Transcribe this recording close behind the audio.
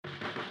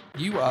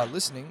You are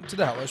listening to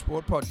the Hello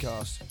Sport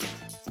Podcast.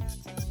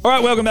 All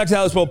right, welcome back to the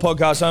Hello Sport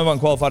Podcast. Home of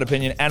unqualified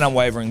opinion and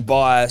unwavering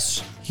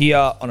bias.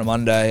 Here on a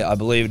Monday, I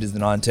believe it is the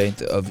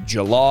 19th of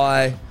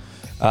July,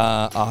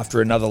 after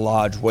another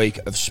large week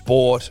of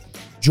sport.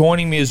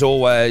 Joining me as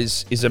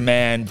always is a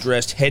man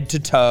dressed head to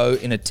toe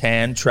in a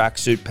tan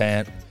tracksuit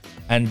pant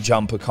and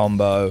jumper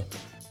combo.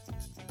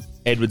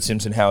 Edward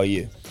Simpson, how are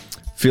you?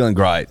 Feeling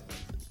great.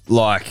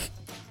 Like,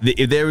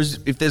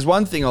 if there's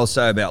one thing I'll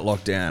say about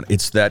lockdown,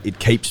 it's that it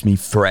keeps me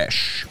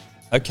fresh.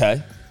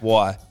 Okay,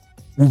 why?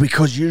 Well,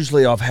 because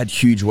usually I've had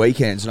huge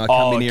weekends and I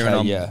come in here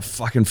and I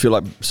fucking feel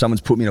like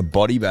someone's put me in a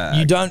body bag.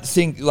 You don't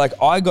think, like,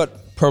 I got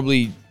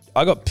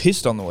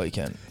pissed on the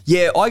weekend.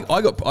 Yeah,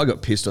 I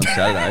got pissed on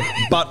Saturday,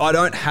 but I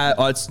don't have.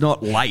 It's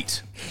not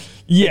late.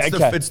 Yeah,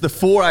 it's the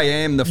 4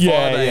 a.m., the 5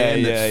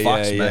 a.m. that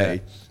fucks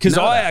me. Because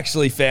I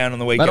actually found on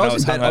the weekend I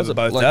was hungover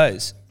both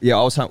days. Yeah,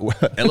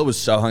 Ella was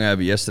so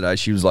hungover yesterday.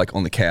 She was like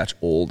on the couch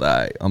all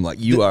day. I'm like,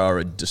 you are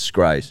a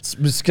disgrace.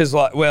 Because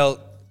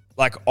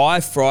I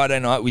Friday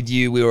night with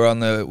you, we were on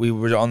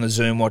the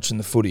Zoom watching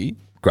the footy.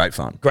 Great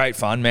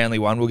fun. Manly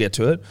won. We'll get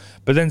to it.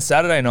 But then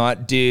Saturday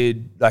night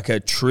did like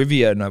a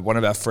trivia night. One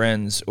of our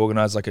friends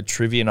organised like a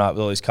trivia night with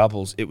all these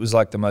couples. It was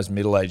like the most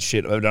middle-aged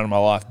shit I've ever done in my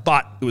life,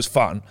 but it was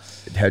fun.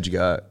 How'd you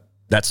go?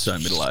 That's so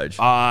middle-aged.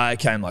 I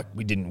came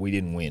we didn't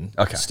win.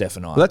 Okay. Steph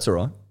and I. Well, that's all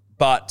right.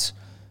 But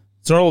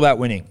it's not all about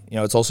winning. You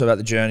know, it's also about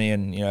the journey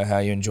and, you know, how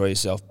you enjoy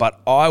yourself. But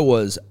I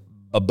was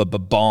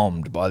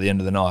bombed by the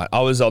end of the night.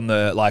 I was on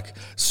the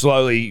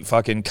slowly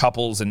fucking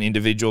couples and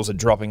individuals are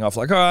dropping off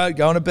all right,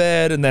 going to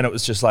bed, and then it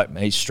was just like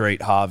me,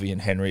 Street, Harvey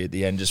and Henry at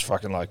the end, just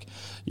fucking and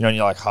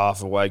you're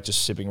half awake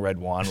just sipping red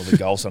wine with the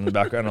Gulfs on the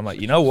background. I'm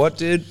like, you know what,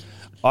 dude,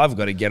 I've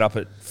got to get up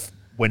at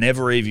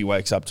whenever Evie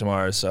wakes up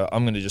tomorrow, so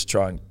I'm going to just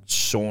try and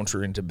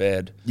saunter into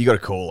bed. You got to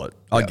call it.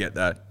 I get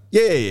that.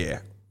 Yeah.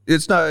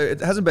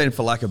 It hasn't been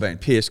for lack of being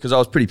pissed, because I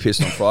was pretty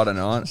pissed on Friday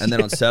night, and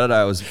then on Saturday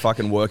I was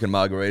fucking working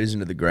margaritas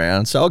into the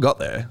ground, so I got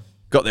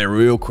there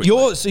real quick.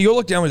 You're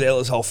locked down with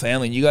Ella's whole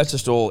family, and you guys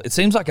just it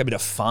seems like a bit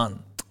of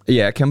fun.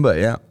 Yeah, it can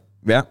be,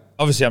 yeah.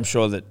 Obviously, I'm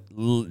sure that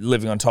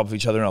living on top of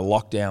each other in a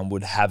lockdown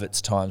would have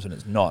its times when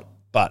it's not,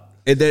 but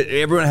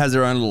everyone has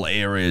their own little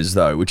areas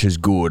though, which is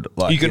good.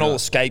 You can all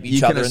escape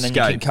each other, and then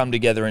you can come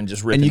together and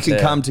just rip. And you can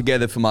come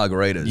together for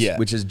margaritas,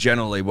 which is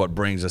generally what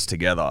brings us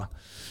together.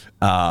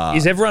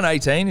 Is everyone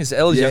 18? Is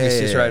Ella's youngest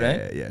sister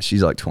 18? Yeah,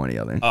 she's like 20,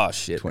 I think. Oh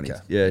shit, 20. Okay.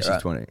 Yeah, she's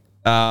 20.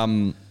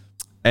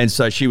 And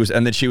so she was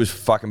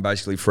fucking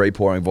basically free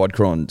pouring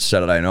vodka on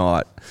Saturday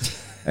night,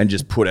 and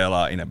just put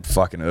Ella in a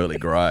fucking early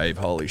grave.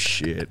 Holy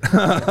shit,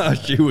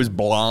 she was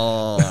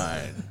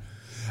blind.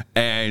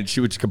 And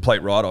she was a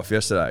complete write-off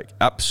yesterday.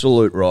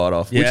 Absolute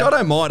write-off. Yeah. Which I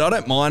don't mind. I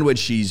don't mind when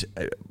she's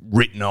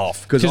written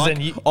off. Because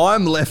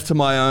I'm left to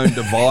my own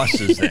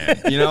devices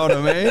then. You know what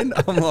I mean?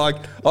 I'm like,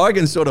 I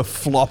can sort of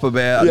flop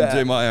about and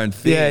do my own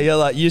thing. Yeah,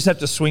 you're you just have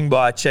to swing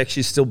by, check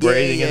she's still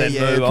breathing, and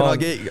then move on. Can I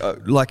get,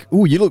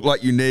 you look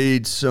like you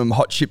need some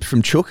hot chips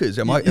from Chookers.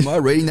 Am I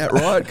reading that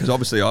right? Because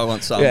obviously I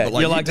want some. Yeah, but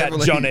you're like that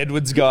John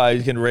Edwards guy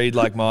who can read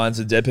minds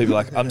of dead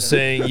people. I'm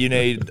seeing you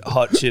need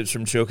hot chips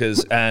from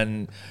Chookers,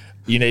 and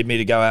you need me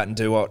to go out and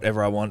do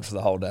whatever I want for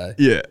the whole day.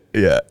 Yeah.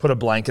 Put a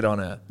blanket on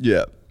her.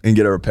 Yeah, and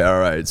get her a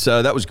Powerade.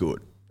 So that was good.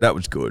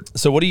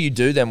 So what do you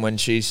do then when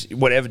she's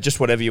whatever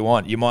you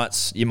want? You might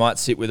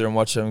sit with her and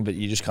watch something, but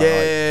you just can't.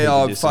 Yeah,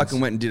 I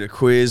fucking went and did a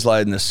quiz,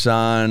 laid in the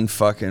sun,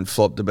 fucking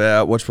flopped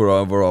about, watched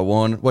whatever I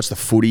want, watched the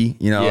footy.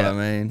 You know what I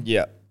mean?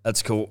 Yeah,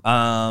 that's cool.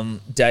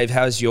 Dave,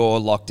 how's your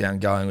lockdown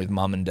going with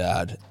mum and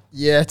dad?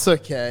 Yeah, it's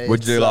okay.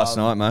 What'd you do last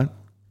night, mate?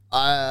 Went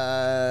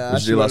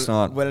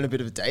on a bit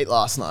of a date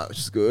last night, which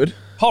is good.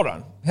 Hold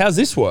on, how's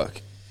this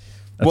work?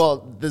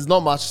 Well, there's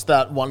not much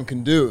that one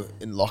can do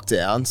in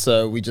lockdown,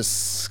 so we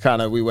just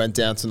we went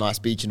down to a nice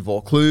beach in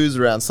Vaucluse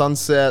around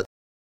sunset,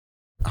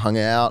 hung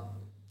out.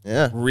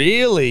 Yeah.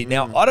 Really?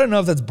 Now, I don't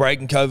know if that's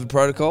breaking COVID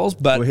protocols,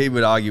 but he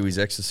would argue he's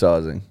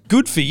exercising.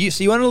 Good for you.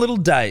 So you went on a little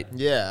date.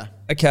 Yeah.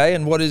 Okay,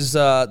 and what is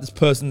this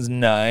person's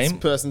name?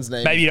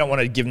 Maybe you don't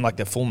want to give them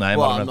their full name.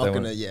 Well, I'm not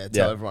going to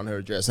tell everyone her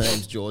address. Her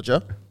name's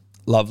Georgia.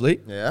 Lovely.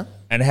 Yeah.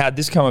 And how'd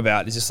this come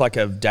about? Is this like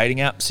a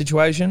dating app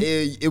situation?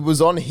 It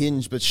was on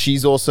Hinge, but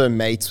she's also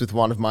mates with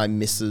one of my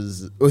mates'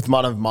 misses.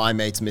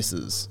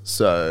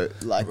 So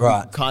we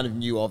kind of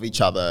knew of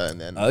each other,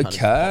 and then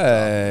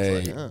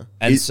okay.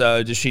 And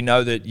so does she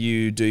know that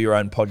you do your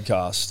own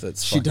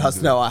podcast? She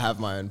does know I have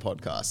my own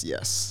podcast.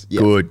 Yes.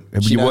 Yeah. Good.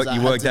 You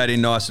worked that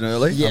in nice and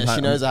early. Yeah,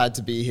 she knows I had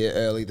to be here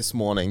early this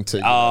morning to.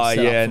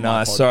 Yeah,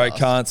 nice. Sorry,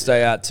 can't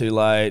stay out too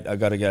late. I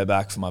got to go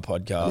back for my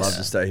podcast. I'd love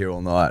to stay here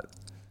all night.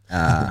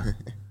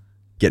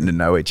 Getting to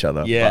know each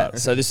other. Yeah,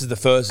 so this is the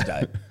first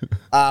date.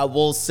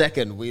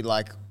 Second, we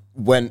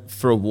went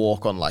for a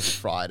walk on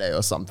Friday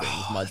or something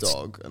with my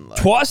dog. And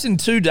twice in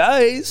 2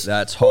 days.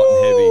 That's hot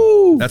and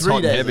heavy. That's 3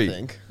 hot days, and heavy. I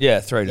think. Yeah,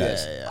 3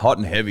 days. Yeah. Hot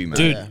and heavy, man.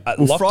 Dude,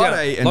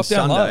 Friday and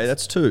Sunday, love.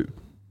 that's 2.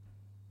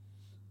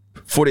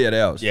 48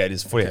 hours. Yeah, it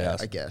is 48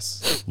 hours. I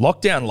guess.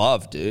 Lockdown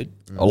love, dude.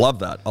 I love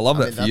that. I love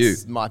that for you.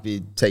 Might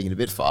be taking it a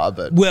bit far,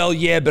 but Well,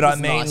 yeah, but I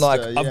It's mean, nice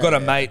like, to- I've got a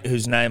yeah. mate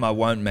whose name I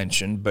won't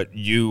mention, but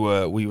we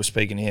were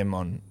speaking to him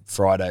on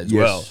Friday as Yes,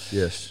 well.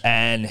 yes.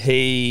 And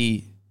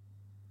he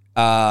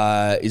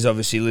is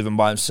obviously living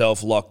by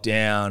himself, locked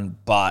down,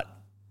 but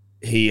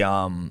he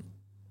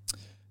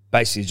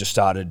basically just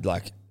started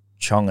like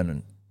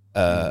chonging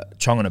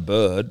a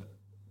bird,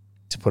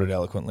 to put it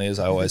eloquently, as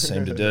I always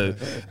seem to do.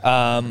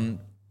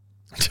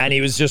 And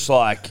he was just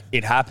like,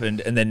 it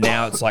happened, and then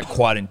now it's like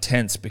quite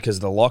intense because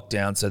of the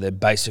lockdown. So they're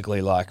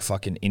basically like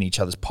fucking in each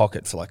other's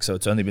pocket for like, so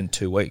it's only been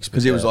 2 weeks.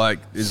 Because it was like,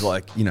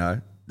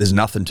 there's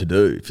nothing to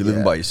do. If you're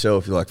living by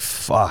yourself, you're like,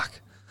 fuck,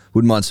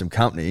 wouldn't mind some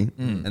company.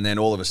 And then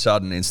all of a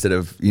sudden, instead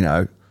of,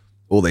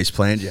 all these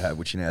plans you have,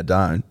 which you now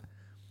don't,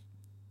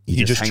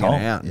 you're just hanging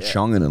chong. out and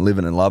chonging and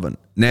living and loving.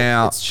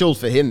 Now, it's chilled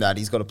for him that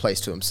he's got a place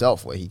to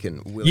himself where he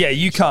can. Yeah,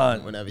 you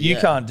can't. Whenever, you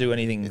yeah. can't do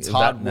anything. It's of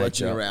hard that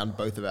working nature. around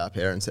both of our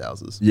parents'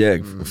 houses. yeah.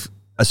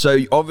 So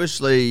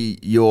obviously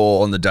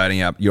you're on the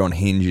dating app, you're on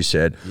Hinge, you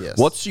said. Yes.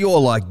 What's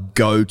your like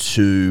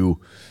go-to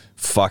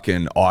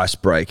fucking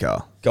icebreaker?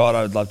 God,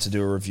 I would love to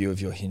do a review of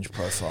your Hinge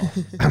profile.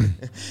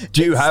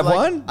 Do you have like-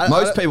 one? I-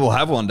 Most people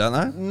have one, don't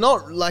they?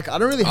 Not like I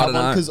don't really have don't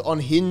one know. because on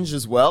Hinge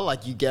as well,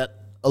 like you get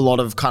a lot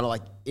of kind of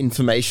like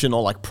information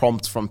or like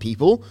prompts from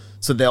people.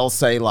 So they'll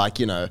say like,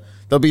 there'll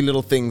be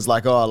little things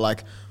like, oh,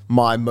 like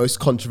my most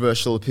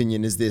controversial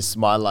opinion is this,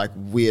 my like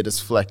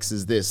weirdest flex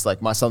is this,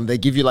 like my son. They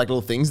give you like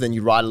little things, then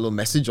you write a little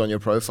message on your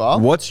profile.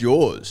 What's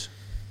yours?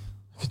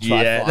 Try to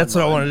Yeah, find that's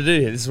what I mine. wanted to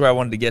do here. This is where I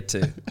wanted to get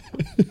to.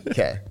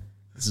 Okay,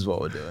 this is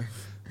what we're doing.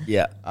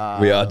 Yeah.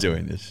 We are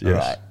doing this. Yes. All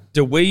right.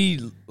 Do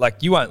we,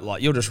 like, you won't,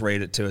 like, you'll just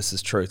read it to us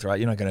as truth, right?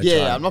 You're not going to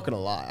Yeah, I'm not gonna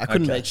lie. I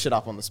couldn't Okay. make shit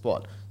up on the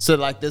spot. So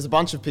like, there's a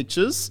bunch of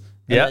pictures,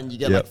 and Yeah. then you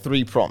get Yeah. like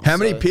 3 prompts. How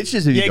many So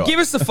pictures have you Yeah, got? give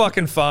us the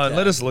fucking phone.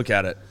 Let us look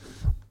at it.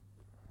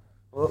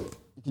 You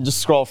can just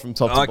scroll from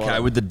top to Okay,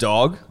 bottom. with the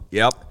dog.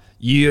 Yep.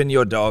 You and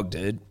your dog,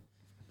 dude.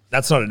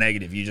 That's not a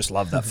negative. You just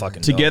love that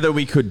fucking dog. Together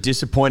we could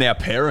disappoint our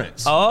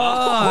parents.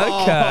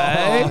 Oh,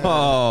 okay.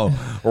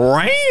 Oh,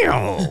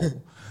 wow.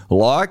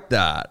 Like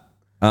that.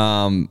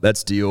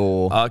 That's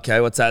Dior.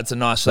 Okay, what's that? It's a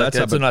nice, that's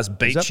a nice Is that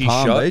beachy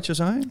Palm shot. Beach or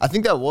something? I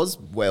think that was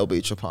Whale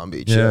Beach or Palm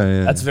Beach.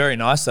 That's very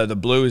nice, though. The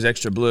blue is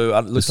extra blue.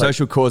 It The looks like,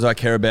 social cause I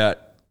care about,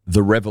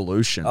 the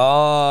revolution.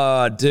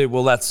 oh, dude.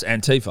 Well, that's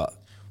Antifa.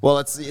 Well,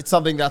 it's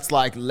something that's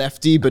like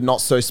lefty, but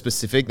not so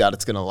specific that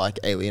it's gonna like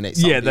alienate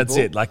some Yeah, people. that's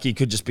it. Like, it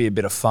could just be a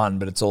bit of fun,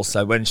 but it's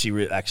also when she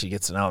actually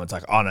gets to know him, it's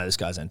like, oh no, this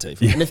guy's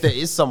Antifa. And if there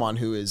is someone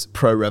who is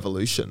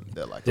pro-revolution,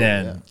 they're like, oh,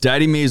 Damn. yeah.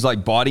 Dating me is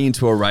like biting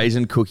into a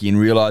raisin cookie and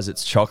realize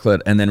it's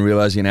chocolate and then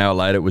realizing an hour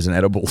later it was an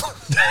edible.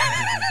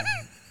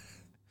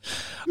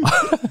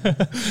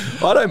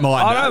 I don't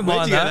mind I that. don't Where'd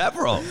mind you get that. that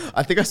from?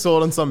 I think I saw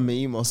it on some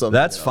meme or something.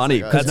 That's I was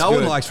funny like, because oh, no one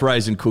good. likes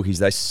raisin cookies.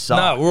 They suck.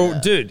 No, well,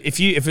 dude, if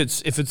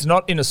it's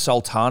not in a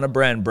Sultana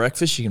brand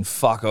breakfast, you can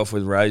fuck off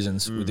with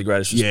raisins with the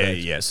greatest Yeah, respect.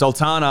 yeah.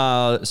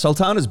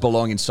 Sultanas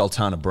belong in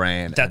Sultana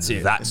brand. That's and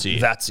it. That's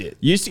it. That's it.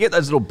 You used to get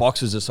those little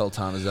boxes of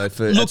Sultanas though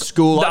at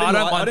school. No,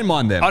 I didn't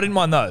mind them. I didn't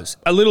mind those.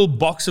 A little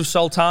box of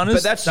sultanas.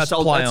 But that's a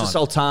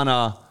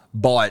Sultana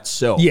by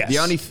itself. Yes. The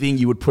only thing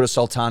you would put a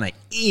Sultana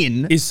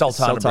in is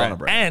Sultana,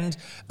 brand. And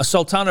a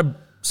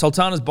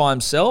Sultana's by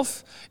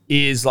himself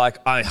is like,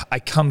 I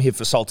come here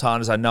for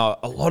Sultanas. I know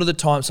a lot of the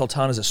time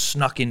Sultanas are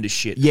snuck into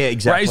shit. Yeah,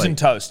 exactly. Raisin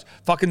toast,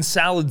 fucking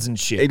salads and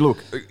shit. Hey, look,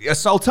 a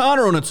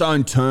Sultana on its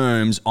own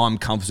terms, I'm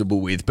comfortable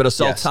with. But a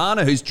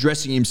Sultana who's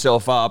dressing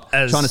himself up,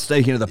 trying to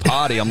sneak into the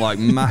party, I'm like,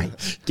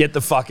 mate, Get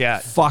the fuck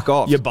out. fuck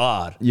off. You're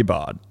barred. You're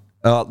barred.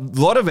 A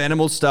lot of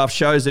animal stuff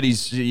shows that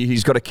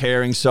he's got a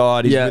caring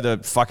side. He's Yeah. with a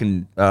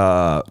fucking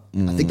I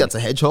think that's a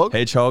hedgehog.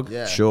 hedgehog.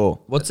 Yeah.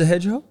 Sure. What's a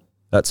hedgehog?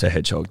 That's a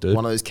hedgehog, dude.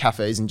 One of those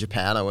cafes in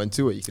Japan I went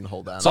to where you can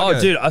hold down.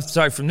 Dude, I'm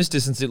sorry. From this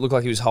distance, it looked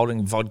like he was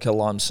holding vodka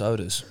lime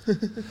sodas.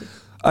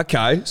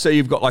 Okay, so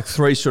you've got like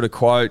 3 sort of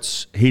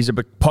quotes. He's a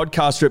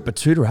podcaster at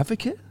Batuta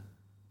Advocate.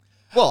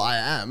 Well, I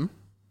am.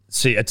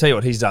 See, I tell you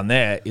what he's done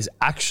there is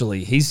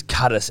actually he's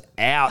cut us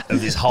out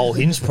of his whole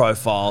Hinge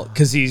profile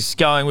because he's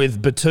going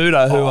with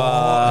Batuta,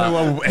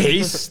 who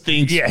He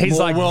thinks yeah, he's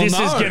more like, well this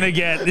known.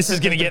 is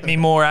gonna get me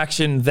more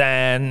action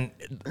than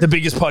the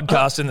biggest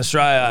podcast in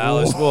Australia,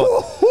 Alice Sport.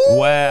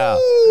 Wow,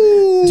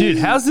 dude,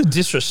 how's the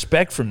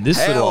disrespect from this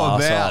little How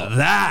asshole? about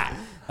that?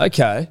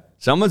 Okay,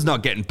 Someone's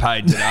not getting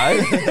paid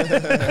today.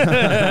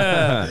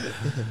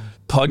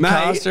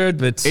 podcaster at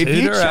Batuta. If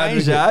you change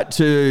Advocate. that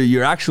to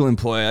your actual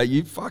employer,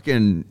 you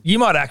fucking. You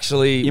might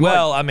actually. You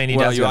well, might- I mean, he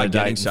well, does you got are a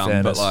getting date, some,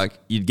 in but fairness. like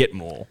you'd get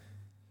more.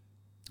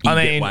 I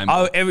You'd get mean, way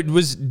more. it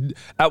was.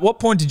 At what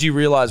point did you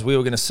realize we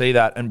were going to see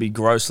that and be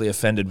grossly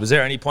offended? Was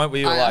there any point where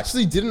you were I like,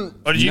 actually didn't.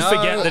 or did you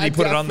forget that he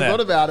put it on I there?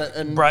 forgot about it,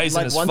 and Brazen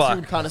like as once fuck. you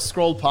would kind of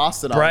scroll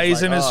past it,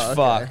 brazen I as was like,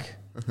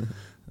 oh, fuck? okay.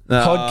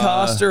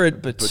 Podcaster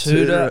at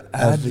Batuta Batuta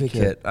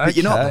Advocate. But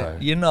you're not, Okay. though.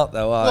 You're not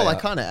though, are Well, you? I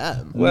kind of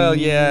am. Well,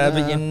 yeah,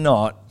 but you're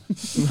not.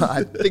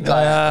 I think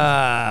I am,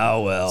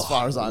 Ah, well. as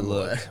far as I'm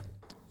aware.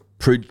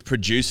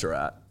 Producer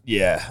at.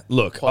 Yeah,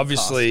 look,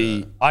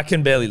 obviously, I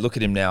can barely look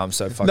at him now. I'm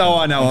so fucking. No,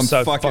 I know. I'm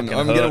so fucking.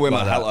 I'm hurt gonna wear by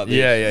my that. hat like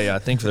this. Yeah. I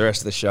think for the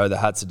rest of the show, the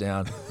hats are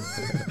down. Do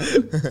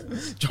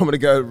you want me to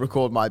go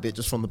record my bit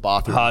just from the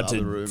bathroom? Hard in the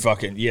to other room?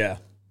 fucking Yeah.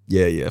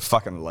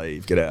 Fucking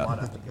leave. Get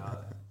out.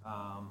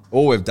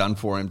 All we've done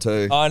for him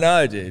too. I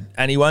know, dude,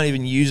 and he won't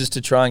even use us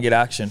to try and get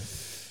action.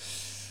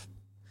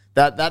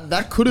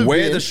 That could have Wear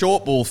been the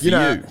short ball for You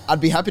know, you. I'd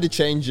be happy to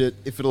change it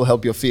if it'll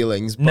help your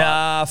feelings. But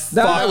Nah,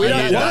 fuck we you,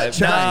 don't Dave. want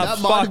to Nah,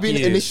 that might have fuck been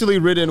you. initially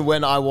written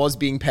when I was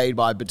being paid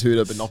by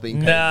Batuta, but not being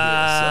paid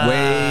Nah.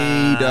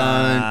 We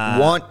don't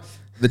want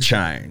the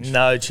change.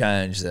 No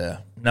change there.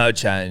 No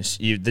change.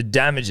 The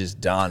damage is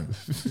done.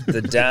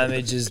 The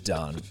damage is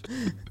done.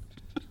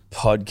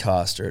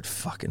 Podcaster at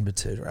fucking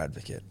Batuta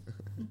Advocate.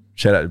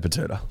 Shout out to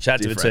Batuta. Shout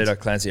out to Dear Batuta, friends.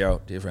 Clancy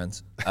Errol, dear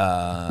friends.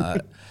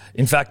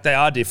 In fact, they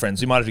are dear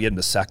friends. We might have to get him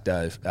to sack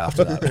Dave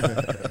after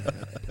that.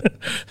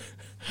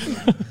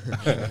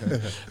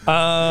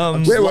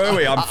 Where were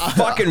we? I'm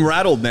fucking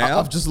rattled now.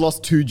 I've just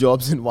lost 2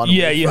 jobs in one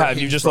Yeah, week you for a have.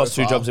 You've Hinge just lost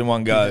 2 profile. jobs in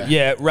one go.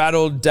 Yeah,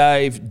 rattled,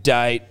 Dave,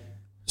 date,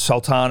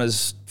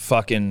 Sultana's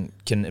fucking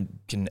can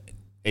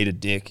eat a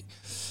dick.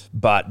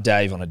 But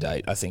Dave on a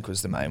date, I think,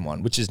 was the main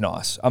one, which is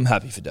nice. I'm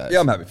happy for Dave. Yeah,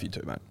 I'm happy for you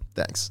too, mate.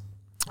 Thanks.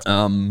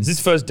 Is this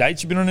first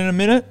date you've been on in a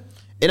minute?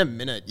 In a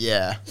minute,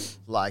 yeah.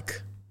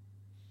 Like,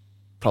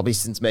 probably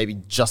since maybe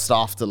just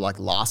after like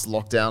last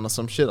lockdown or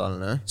some shit. I don't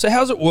know. So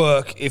how's it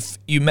work if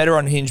you met her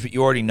on Hinge but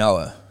you already know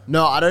her?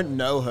 No, I don't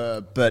know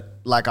her, but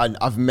like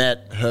I've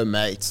met her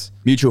mates.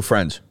 Mutual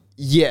friends.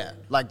 Yeah,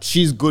 like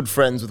she's good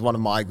friends with one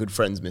of my good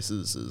friends'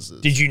 missuses.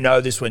 Did you know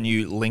this when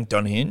you linked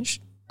on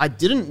Hinge? I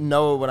didn't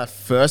know her when I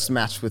first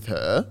matched with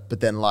her, but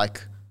then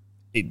like,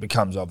 It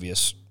becomes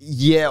obvious.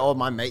 yeah, or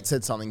my mate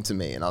said something to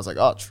me and I was like,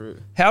 oh, true.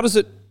 How does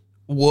it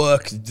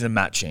work, the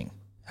matching?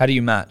 How do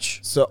you match?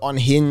 So on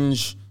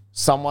Hinge,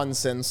 someone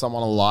sends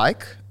someone a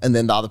like, and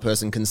then the other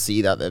person can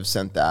see that they've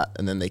sent that,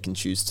 and then they can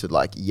choose to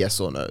like yes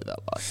or no that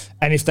like.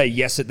 And if they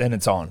yes it, then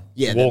it's on.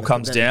 Yeah, Wall then-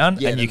 comes then- down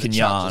yeah, and then you the can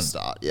charges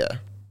yarn. Start. Yeah.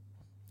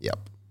 Yep.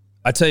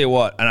 I tell you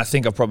what, and I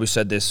think I've probably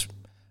said this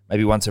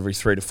maybe once every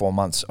 3 to 4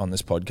 months on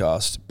this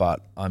podcast, but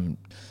I'm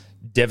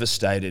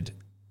devastated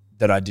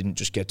that I didn't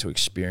just get to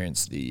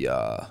experience the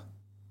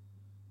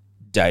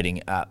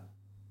dating app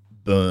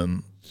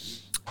boom.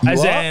 I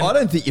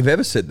don't think you've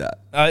ever said that.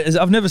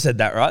 I've never said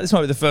that, right? This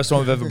might be the first time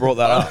I've ever brought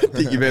that I up. don't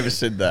think you've ever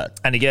said that.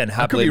 And again,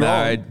 happily be wrong,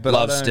 married, but I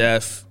love don't-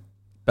 Steph,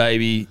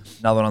 baby,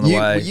 another one on the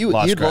way.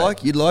 Life's You'd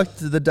great. like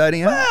the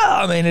dating app? Well,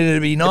 I mean,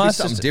 it'd be It'd be nice.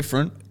 something just-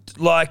 different.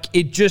 like,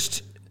 it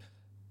just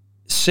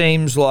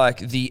seems like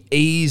the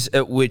ease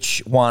at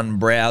which one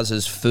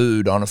browses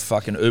food on a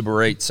fucking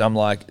Uber Eats. I'm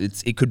like,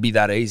 it could be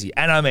that easy.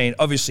 And I mean,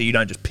 obviously you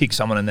don't just pick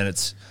someone and then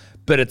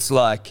but it's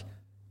like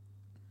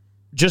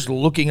just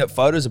looking at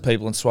photos of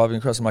people and swiping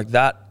across. I'm like,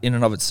 that in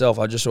and of itself,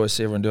 I just always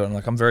see everyone do it. I'm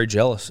like, I'm very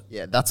jealous.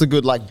 Yeah, that's a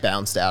good like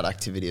bounced out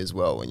activity as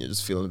well when you're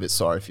just feeling a bit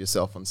sorry for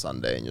yourself on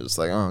Sunday and you're just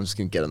like, oh, I'm just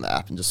gonna get on the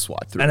app and just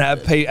swipe through. And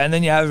it. and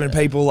then you're having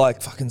people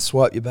like fucking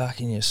swipe you back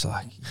and you're just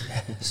like,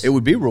 yes. It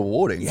would be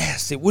rewarding.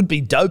 Yes, it would be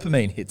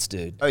dopamine hits,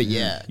 dude. Oh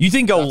yeah. You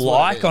think a That's what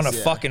like it on a is,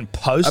 yeah. fucking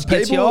post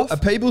gets you off? Are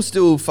people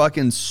still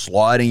fucking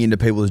sliding into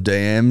people's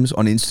DMs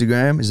on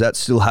Instagram? Is that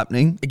still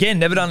happening? Again,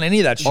 never done any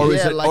of that shit. Or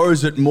Yeah,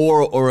 is it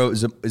more, or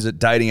is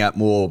it dating app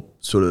more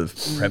sort of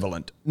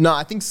prevalent? No,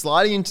 I think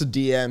sliding into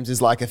DMs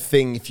is like a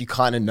thing if you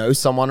kind of know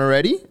someone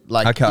already.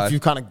 Like Okay. if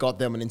you've kind of got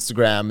them on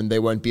Instagram and they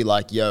won't be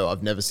like, yo,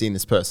 I've never seen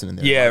this person in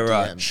their Yeah, like,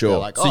 right. DMs. Sure. They're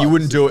like, so oh, you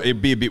wouldn't do it.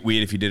 It'd be a bit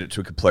weird if you did it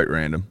to a complete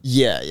random.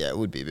 Yeah, it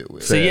would be a bit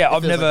weird. So yeah, If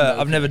I've there's, never like,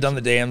 no I've never done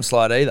the DM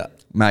slide either.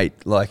 Mate,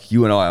 like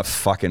you and I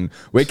are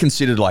we're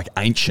considered like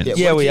ancient.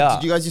 Yeah, what we did- are.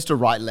 Did you guys used to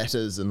write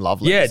letters and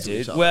love Yeah, letters to each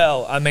dude. other?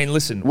 Well, I mean,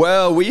 listen.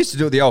 Well, we used to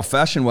do it the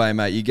old-fashioned way,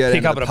 mate. You get Pick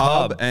into up the at a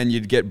pub. and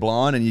you'd get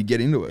blind and you'd get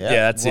into it. Yeah,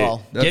 that's well,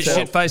 it. that's Get how-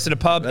 shit faced at a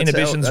pub, that's how-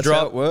 inhibitions that's how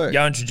drop. it works.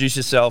 Go introduce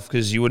yourself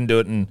because you wouldn't do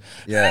it. And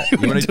Yeah. you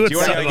Do you want wouldn't to do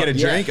it go get a sober.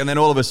 drink and then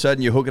all of a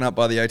sudden you're hooking up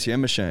by the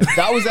ATM machine?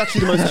 That was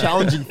actually the most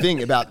challenging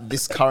thing about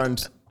this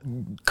current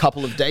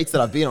couple of dates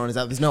that I've been on is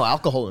that there's no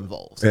alcohol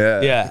involved.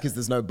 Yeah. Because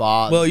there's no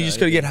bars. Well, you just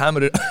got to get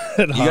hammered at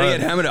home. You gotta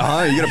get hammered at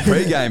home. You got a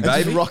pre-game,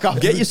 baby. rock up to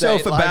Get the yourself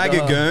date a like, bag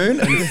of goon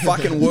and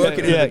fucking work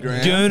it into the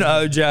ground. Goon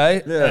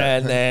OJ, Yeah.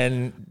 and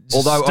then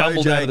Although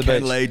stumble down to OJ the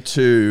can beach. lead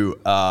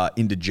to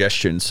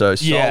indigestion, so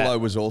solo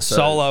was also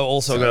Solo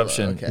also a good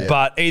option. okay.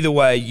 But either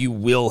way, you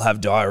will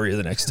have diarrhea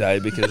the next day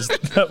because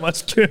that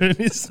much goon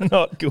is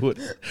not good.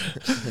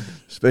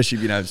 especially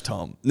if you know it's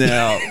Tom.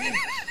 Now,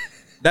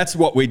 that's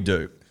what we'd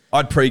do.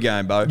 I'd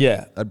pre-game, Bo.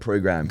 Yeah. I'd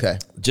pre-game. Okay.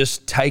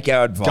 Just take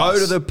our advice.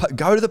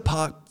 Go to the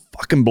park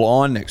fucking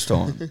blind next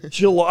time.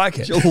 She'll like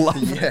it. She'll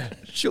love it.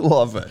 She'll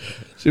love it.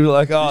 She'll be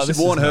like, oh, You this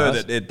should warn is her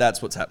nice. that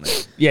that's what's happening.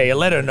 Yeah, you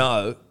let her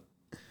know.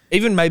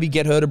 Even maybe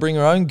get her to bring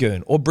her own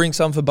goon or bring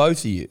some for both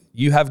of you.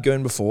 You have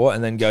goon before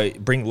and then go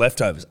bring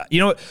leftovers. You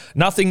know what?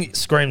 Nothing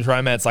screams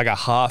romance like a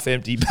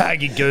half-empty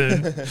bag of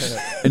goon.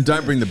 And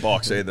don't bring the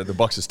box either. The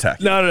box is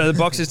tacky. No, the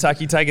box is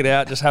tacky. Take it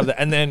out. Just have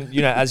that. And then,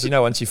 as you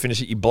know, once you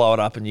finish it, you blow it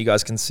up and you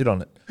guys can sit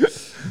on it.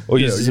 Or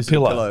use it as a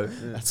pillow.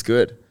 That's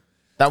good.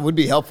 That would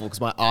be helpful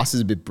because my ass is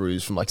a bit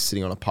bruised from like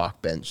sitting on a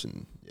park bench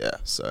and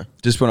so.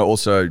 Just want to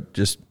also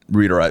just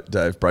reiterate,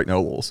 Dave, break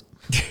no laws.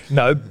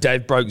 No,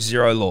 Dave broke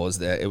 0 laws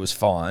there. It was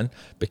fine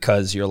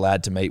because you're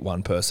allowed to meet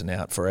one person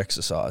out for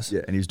exercise. Yeah,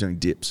 and he was doing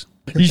dips.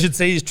 You should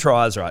see his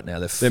tries right now.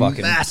 They're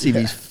fucking massive.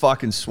 He's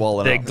fucking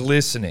swollen They're up.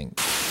 glistening.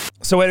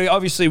 So anyway,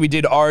 obviously we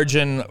did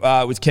Origin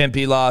with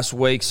Kempy last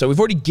week. So we've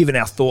already given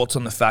our thoughts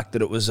on the fact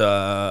that it was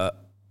that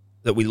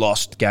we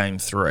lost game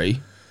 3.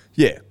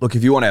 Yeah, look,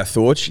 if you want our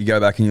thoughts, you go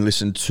back and you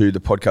listen to the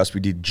podcast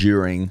we did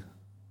during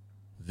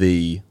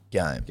the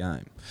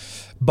game.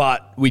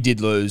 But we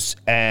did lose,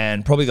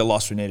 and probably the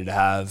loss we needed to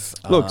have.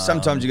 Look,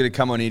 sometimes you got to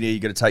come on in here, you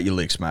got to take your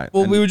licks, mate.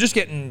 Well, we were just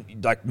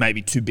getting like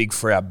maybe too big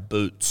for our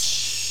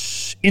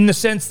boots, in the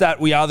sense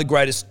that we are the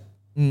greatest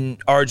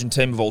Origin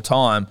team of all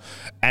time,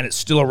 and it's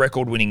still a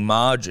record-winning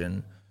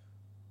margin.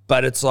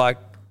 But it's like,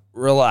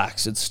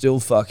 relax, it's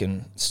still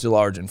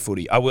Origin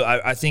footy.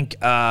 I think.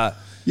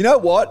 You know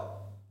what?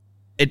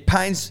 It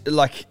pains,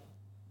 like,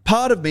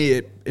 part of me,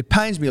 it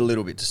pains me a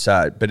little bit to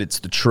say it, but it's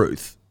the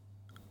truth.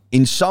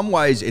 In some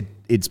ways,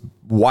 it's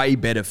way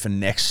better for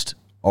next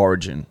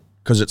Origin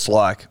because it's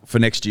like for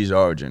next year's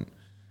Origin.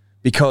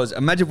 Because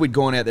imagine if we'd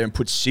gone out there and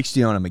put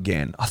 60 on them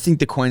again. I think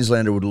the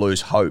Queenslander would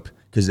lose hope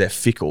because they're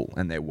fickle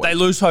and they're weak. They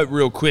lose hope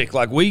real quick.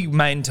 Like, we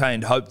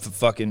maintained hope for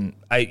fucking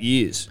 8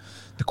 years.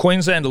 The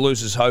Queenslander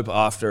loses hope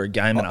after a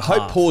game and a half.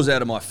 Hope pours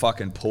out of my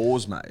fucking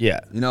pores, mate. Yeah.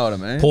 You know what I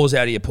mean? Pours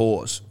out of your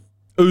pores.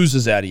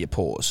 Oozes out of your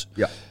pores.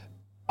 Yeah.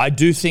 I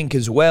do think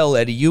as well,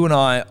 Eddie, you and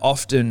I are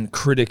often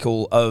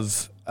critical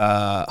of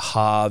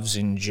halves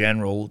in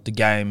general. The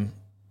game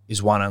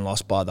is won and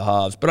lost by the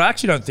halves. But I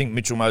actually don't think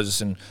Mitchell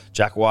Moses and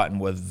Jack Whiten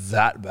were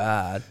that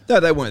bad. No,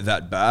 they weren't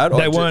that bad.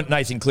 They weren't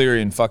Nathan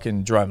Cleary and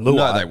fucking Jerome Luai.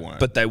 No, they weren't.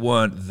 But they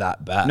weren't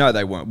that bad. No,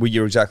 they weren't. Well,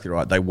 you're exactly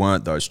right. They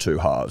weren't those two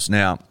halves.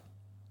 Now,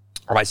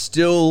 I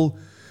still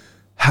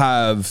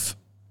have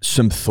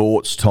some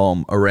thoughts,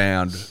 Tom,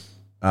 around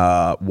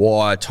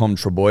why Tom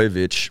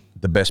Trbojevic,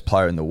 the best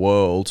player in the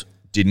world,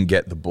 didn't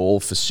get the ball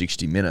for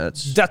 60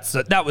 minutes.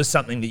 That was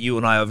something that you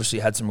and I obviously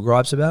had some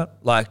gripes about.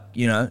 Like,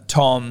 you know,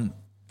 Tom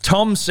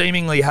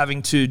seemingly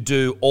having to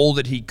do all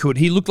that he could.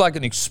 He looked like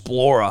an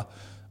explorer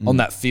on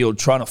that field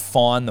trying to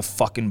find the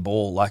fucking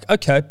ball. Like,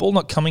 okay, ball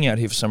not coming out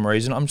here for some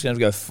reason. I'm just going to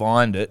go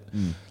find it.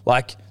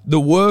 Like, the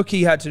work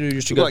he had to do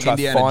just to go like try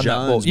Indiana to find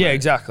Jones, that ball. mate. Yeah,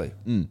 exactly.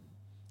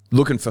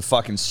 Looking for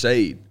fucking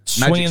seed.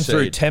 Swinging Magic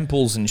through seed.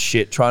 temples and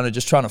shit, trying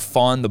to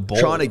find the ball.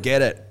 Trying to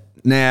get it.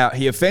 Now,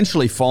 he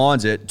eventually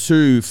finds it.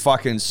 2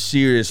 fucking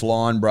serious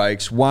line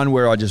breaks. One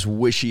where I just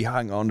wish he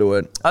hung onto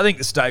it. I think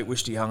the state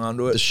wished he hung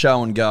onto it. The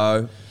show and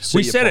go.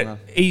 We said it.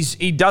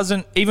 He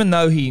doesn't, even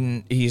though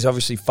he's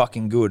obviously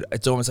fucking good,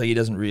 it's almost like he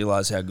doesn't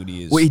realise how good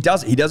he is. Well, he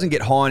doesn't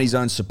get high on his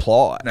own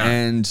supply. No.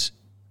 And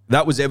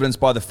that was evidenced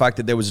by the fact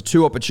that there was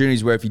 2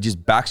 opportunities where if he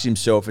just backs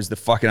himself as the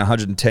fucking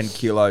 110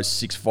 kilo,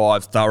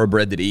 6'5"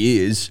 thoroughbred that he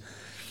is,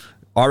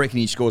 I reckon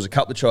he scores a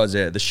couple of tries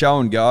there. The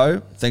show and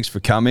go, thanks for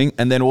coming.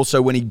 And then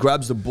also when he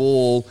grabs the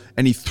ball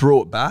and he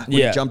threw it back,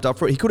 when he jumped up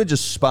for it, he could have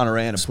just spun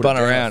around and put it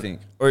down, I think.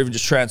 Or even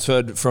just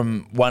transferred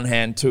from one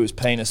hand to his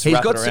penis, He's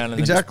wrap got it around. And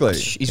exactly.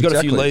 He's got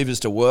a few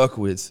levers to work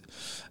with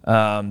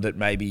that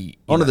maybe...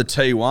 Onto the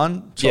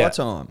T1, try Yeah.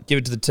 time. Give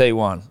it to the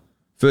T1.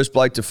 First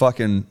bloke to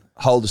fucking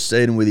hold a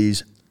seat with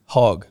his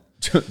Hog.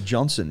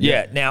 Johnson.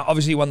 Yeah, now,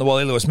 obviously he won the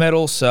Wally Lewis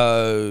medal,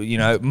 so, you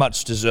know,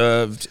 much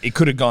deserved. It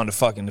could have gone to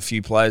fucking a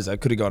few players. They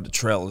could have gone to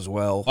Trell as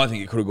well. I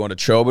think it could have gone to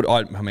Trell, but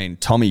I mean,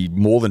 Tommy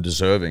more than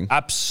deserving.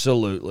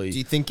 Absolutely. Do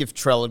you think if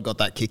Trell had got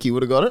that kick, he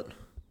would have got it?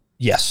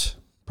 Yes,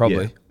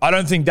 probably. Yeah. I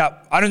don't think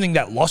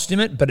that lost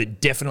him it, but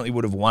it definitely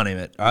would have won him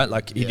it. Right?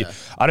 Like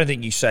I don't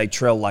think you say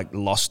Trell like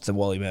lost the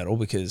Wally medal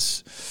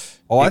because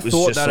I it was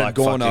thought just that had like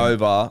gone fucking-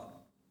 over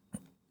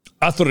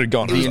I thought it had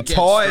gone the over.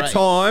 entire straight.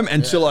 time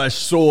until I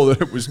saw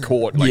that it was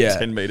caught like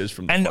 10 metres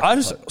from the And fucking I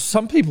just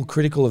some people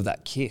critical of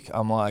that kick.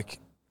 I'm like,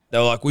 they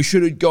were like, we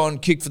should have gone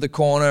kick for the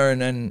corner,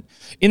 and then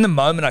in the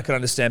moment I can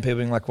understand people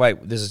being like, wait,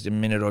 there's a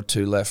minute or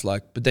 2 left.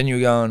 Like, but then you're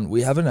going,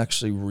 we haven't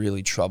actually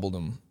really troubled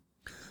them.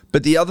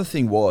 But the other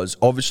thing was,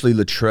 obviously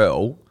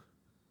Latrell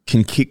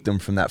can kick them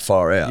from that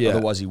far out. Yeah.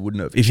 Otherwise he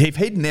wouldn't have. If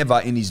he'd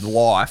never in his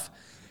life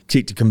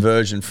kicked a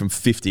conversion from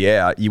 50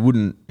 out, he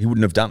wouldn't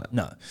have done it.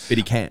 No. But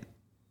he can.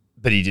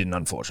 But he didn't,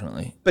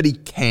 unfortunately. But he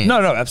can. No,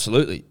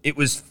 absolutely. It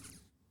was,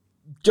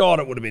 God,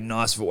 it would have been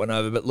nice if it went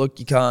over. But look,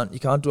 you can't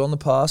dwell on the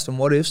past and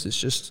what ifs.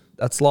 It's just,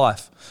 that's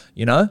life,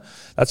 you know?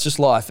 That's just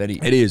life, Eddie.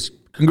 It is.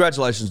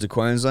 Congratulations to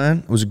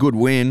Queensland. It was a good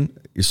win.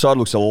 Your side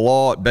looks a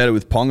lot better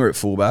with Ponga at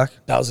fullback.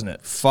 Doesn't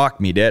it?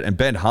 Fuck me, Dad. And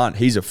Ben Hunt,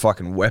 he's a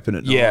fucking weapon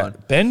at 9. Yeah.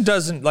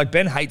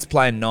 Ben hates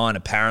playing 9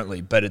 apparently,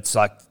 but it's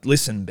like,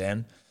 listen,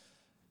 Ben,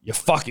 you're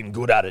fucking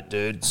good at it,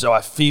 dude. So I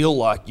feel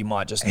like you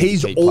might just need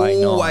He's to keep playing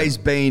 9. always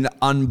been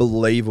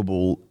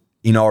unbelievable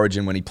in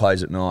Origin when he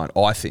plays at 9,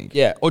 I think.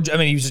 Yeah. Or, I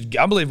mean, he's just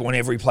unbelievable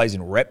whenever he plays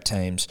in rep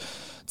teams.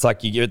 It's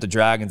like you give it the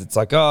Dragons, it's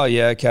like, oh,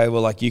 yeah, okay,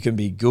 well, like you can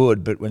be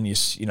good, but when you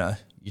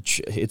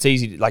it's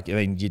easy. Like, I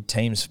mean, your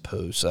team's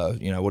poo, so,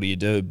 you know, what do you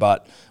do?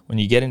 But when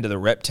you get into the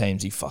rep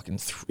teams, he fucking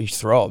he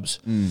throbs.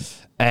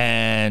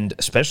 And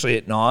especially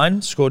at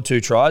 9, scored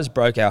 2 tries,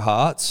 broke our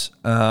hearts.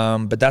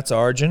 But that's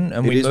Origin,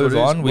 and we move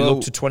on. We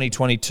look to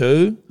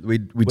 2022. We're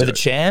the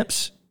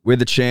champs. We're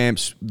the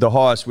champs, the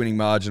highest winning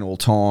margin all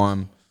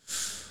time.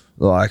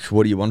 Like,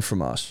 what do you want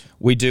from us?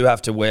 We do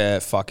have to wear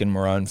fucking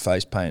maroon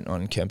face paint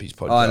on Kempy's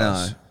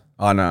podcast.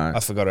 I know. I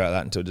forgot about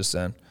that until just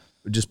then.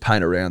 We just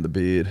paint around the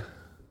beard.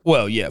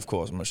 Well, yeah, of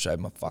course. I'm going to shave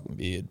my fucking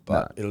beard,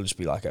 but it'll just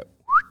be like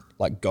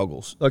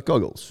goggles. Like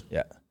goggles.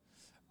 Yeah.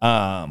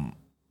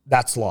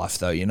 That's life,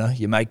 though, you know?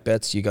 You make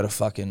bets, you got to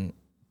fucking...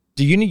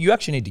 You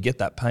actually need to get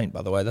that paint,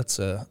 by the way. That's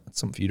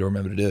something for you to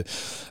remember to do.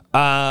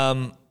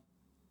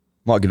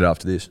 Might get it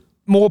after this.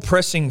 More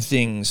pressing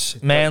things.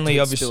 Manly,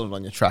 obviously... Spill it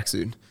on your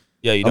tracksuit.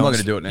 Yeah, I'm not going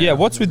to do it now. Yeah,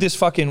 what's with this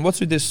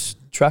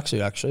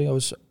tracksuit, actually?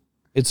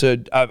 This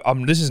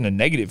isn't a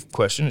negative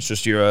question. It's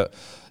just you're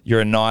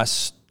a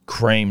nice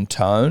cream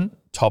tone,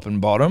 top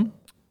and bottom.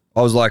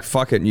 I was like,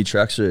 fuck it, new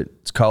tracksuit.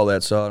 It's cold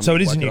outside. So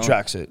it is a new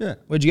tracksuit? Yeah.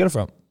 Where'd you get it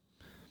from?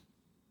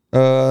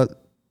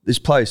 This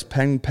place,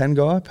 Pen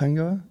guy.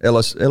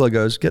 Ella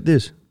goes, get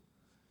this.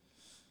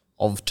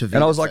 And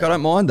I was like, I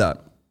don't mind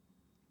that.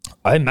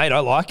 Hey, mate, I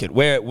like it.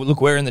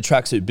 We're in the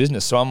tracksuit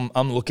business, so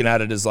I'm looking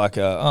at it as like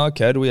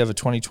okay, do we have a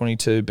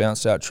 2022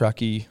 bounced out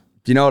trackie?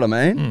 Do you know what I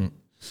mean?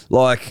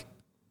 Like,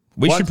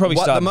 we should probably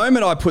start. The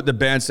moment I put the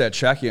bounced out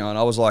trackie on,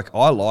 I was like,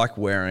 I like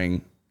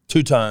wearing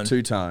two-tone.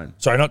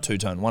 Sorry, not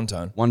two-tone,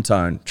 one-tone.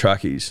 One-tone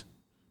trackies.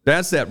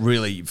 Bounced out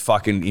really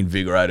fucking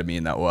invigorated me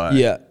in that way.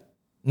 Yeah.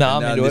 No,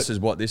 I'm into this is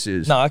what this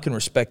is. No, I can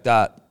respect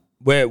that.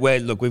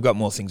 Look, we've got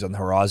more things on the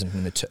horizon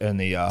in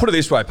the Put it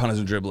this way, punters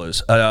and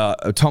dribblers.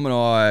 Tom and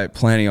I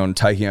planning on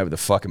taking over the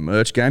fucking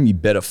merch game. You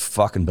better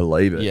fucking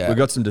believe it. Yeah. We've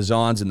got some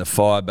designs in the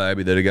fire,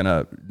 baby, that are going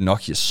to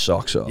knock your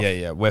socks off.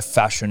 Yeah. We're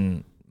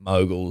fashion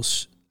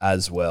moguls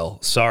as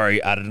well.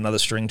 Sorry, added another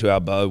string to our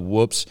bow.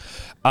 Whoops.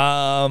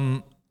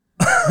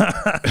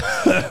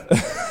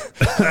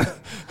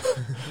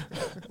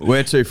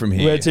 Where to from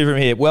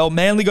here? Well,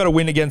 Manly got a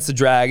win against the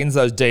Dragons,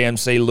 those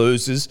DMC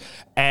losers,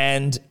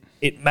 and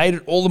it made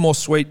it all the more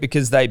sweet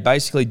because they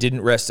basically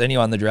didn't rest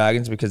anyone, the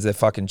Dragons, because they're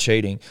fucking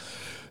cheating.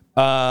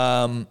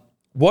 If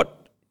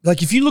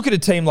you look at a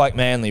team like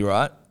Manly,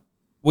 right,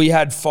 we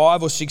had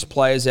 5 or 6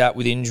 players out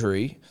with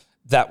injury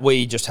that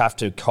we just have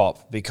to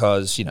cop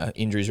because, you know,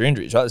 injuries are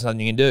injuries, right? There's nothing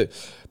you can do.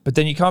 But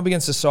then you come up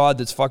against a side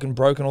that's fucking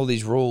broken all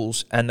these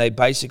rules and they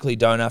basically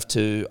don't have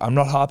to, I'm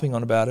not harping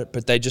on about it,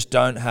 but they just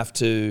don't have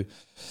to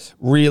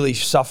really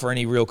suffer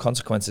any real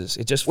consequences.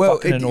 It just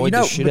fucking annoyed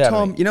the shit out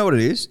of me. You know what it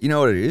is?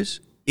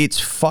 It's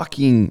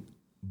fucking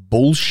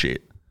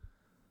bullshit.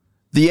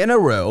 The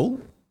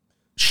NRL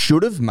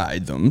should have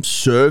made them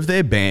serve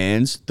their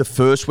bans the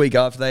first week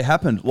after they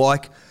happened.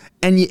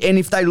 And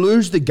if they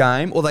lose the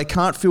game or they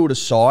can't field a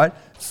side,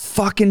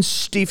 fucking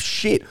stiff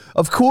shit.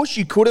 Of course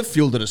you could have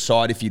fielded a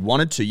side if you'd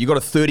wanted to. You got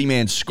a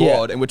 30-man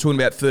squad and we're talking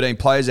about 13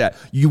 players out.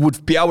 You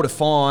would be able to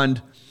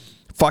find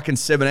fucking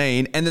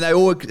 17 and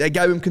then they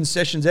gave him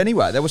concessions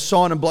anyway. They were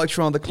signing blokes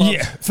from other clubs.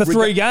 Yeah, for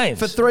 3 games.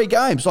 For 3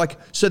 games.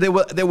 So there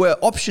were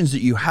options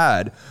that you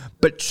had,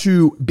 but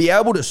to be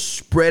able to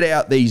spread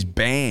out these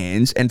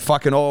bans and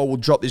fucking, we'll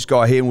drop this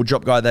guy here and we'll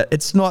drop guy that,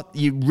 it's not,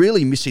 you're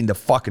really missing the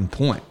fucking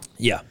point.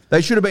 Yeah.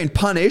 They should have been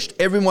punished.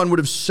 Everyone would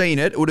have seen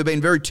it. It would have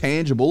been very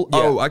tangible. Yeah.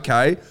 Oh,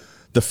 okay.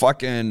 The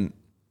St.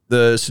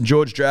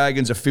 George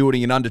Dragons are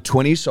fielding an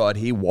under-20 side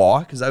here.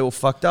 Why? Because they all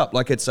fucked up.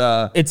 You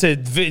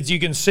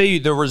can see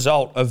the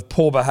result of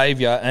poor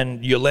behaviour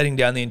and you're letting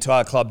down the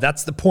entire club.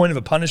 That's the point of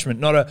a punishment,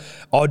 not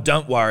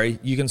don't worry,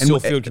 you can still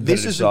field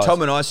competitive This isn't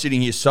Tom and I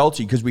sitting here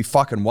salty because we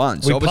fucking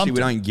won. So obviously we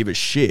don't give a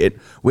shit.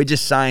 We're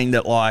just saying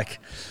that, I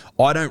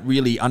don't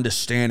really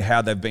understand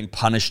how they've been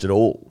punished at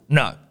all.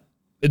 No,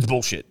 it's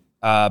bullshit.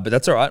 But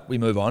that's all right. We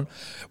move on.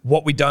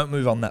 What we don't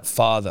move on that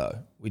far, though,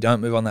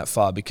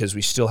 because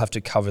we still have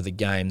to cover the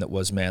game that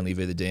was Manly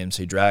v the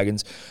DMC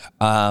Dragons.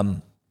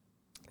 Now,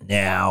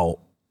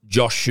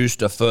 Josh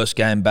Schuster, first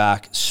game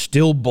back,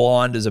 still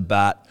blind as a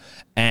bat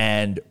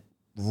and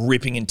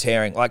ripping and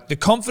tearing. The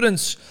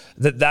confidence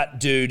that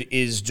dude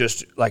is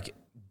just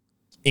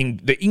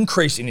the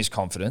increase in his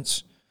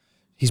confidence.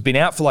 He's been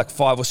out for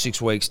 5 or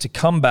 6 weeks to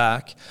come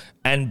back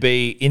and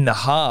be in the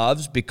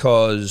halves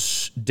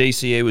because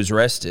DCE was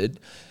rested.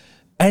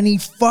 And he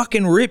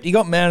fucking ripped. He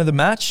got man of the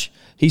match.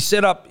 He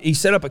set up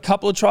a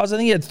couple of tries. I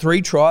think he had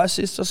 3 try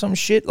assists or some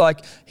shit.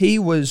 He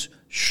was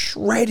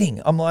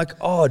shredding. I'm like,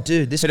 oh,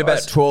 dude, this hit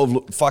about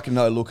 12 fucking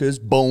no-lookers.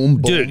 Boom,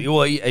 boom. Dude,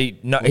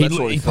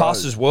 he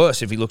passes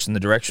worse if he looks in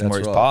the direction where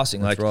he's passing.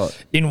 That's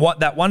right. In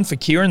that one for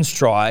Kieran's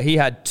try, he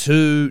had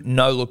 2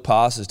 no-look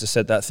passes to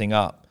set that thing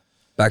up.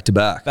 Back to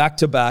back,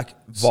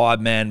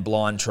 vibe man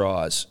blind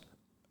tries.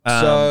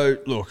 So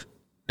look,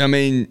 I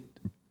mean,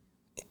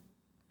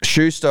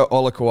 Schuster,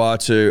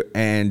 Olakau'atu,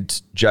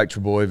 and Jake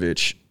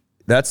Trbojevic.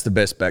 That's the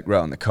best back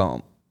row in the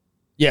comp.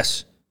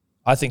 Yes,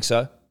 I think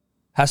so.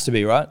 Has to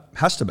be, right?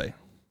 Has to be.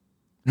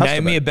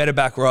 Name me a better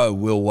back row.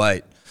 We'll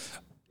wait.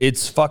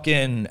 It's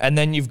fucking, and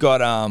then you've got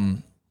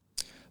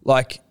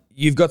like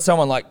you've got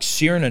someone like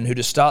Sheeran who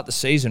to start the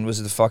season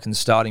was the fucking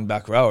starting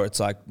back rower. It's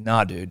like,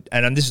 nah, dude.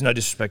 And this is no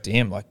disrespect to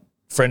him. Like,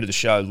 friend of the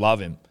show, love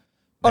him.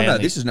 Oh, no,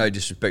 Manly. this is no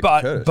disrespect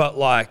to Curtis. But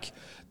like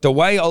the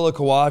way Ola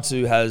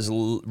Kawatu has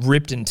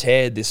ripped and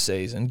teared this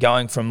season,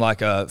 going from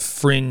like a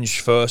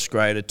fringe first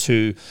grader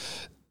to,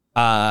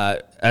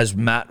 as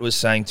Matt was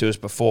saying to us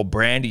before,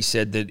 Brandy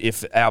said that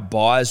if our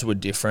buys were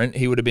different,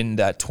 he would have been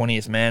that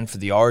 20th man for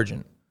the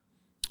Origin.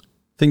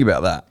 Think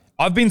about that.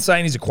 I've been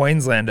saying he's a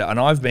Queenslander, and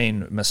I've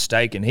been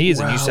mistaken. He is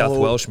a New South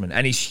Welshman,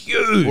 and he's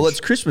huge. Well, it's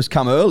Christmas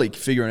come early,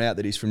 figuring out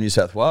that he's from New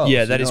South Wales.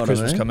 Yeah, that is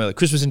Christmas come early.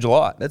 Christmas in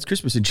July. That's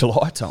Christmas in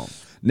July, Tom.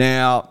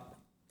 Now,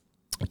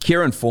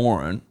 Kieran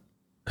Foran,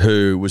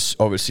 who was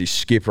obviously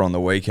skipper on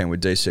the weekend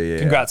with DCE.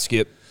 Congrats,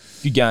 Skip.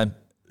 Good game.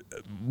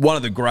 One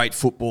of the great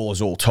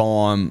footballers all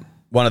time,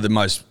 one of the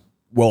most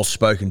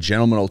well-spoken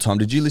gentlemen all time.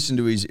 Did you listen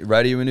to his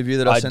radio interview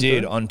that I sent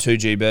did through? on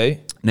 2GB.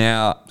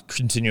 Now,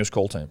 Continuous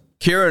call team.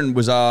 Kieran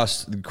was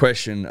asked the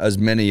question, as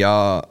many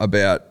are,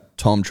 about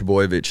Tom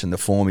Trbojevic and the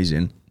form he's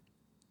in.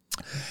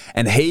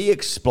 And he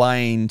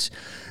explained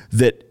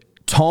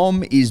that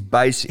Tom is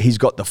he's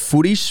got the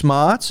footy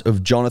smarts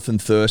of Jonathan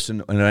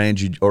Thurston and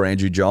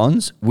Andrew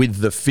Johns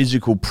with the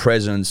physical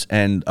presence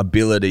and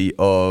ability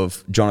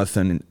of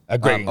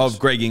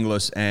Greg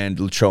Inglis and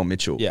Latrell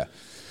Mitchell. Yeah.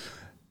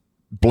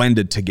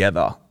 Blended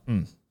together.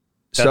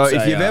 So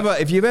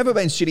if you've ever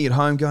been sitting at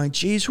home going,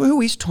 geez,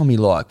 who is Tommy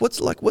like?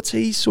 What's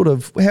he sort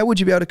of, how would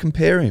you be able to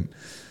compare him?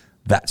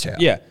 That's how.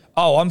 Yeah.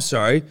 Oh, I'm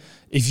sorry.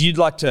 If you'd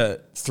like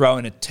to throw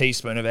in a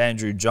teaspoon of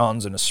Andrew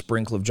Johns and a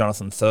sprinkle of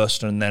Jonathan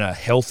Thurston and then a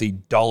healthy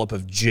dollop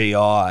of GI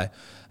and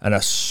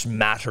a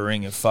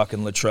smattering of fucking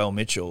Latrell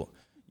Mitchell,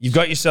 you've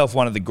got yourself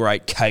one of the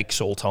great cakes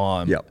all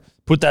time. Yep.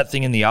 Put that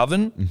thing in the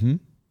oven,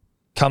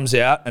 comes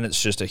out, and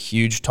it's just a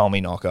huge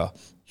Tommy knocker.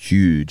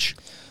 Huge.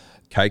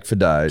 Cake for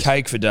days.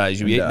 Cake for days.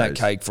 You'll be eating that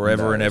cake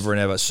forever and ever and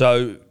ever.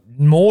 So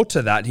more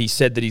to that, he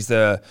said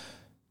that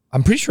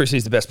I'm pretty sure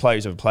he's the best player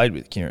he's ever played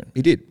with, Kieran.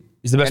 He did.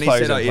 He's the best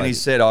player he's ever played And he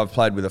said, I've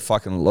played with a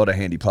fucking lot of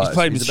handy players. He's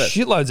played with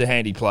shitloads of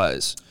handy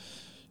players.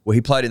 Well,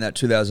 he played in that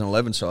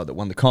 2011 side that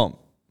won the comp.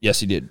 Yes,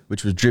 he did.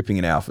 Which was dripping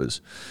in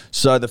alphas.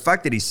 So the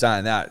fact that he's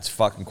saying that, it's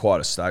fucking quite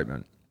a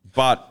statement.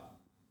 But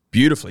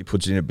beautifully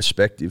puts it into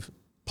perspective.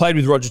 Played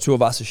with Roger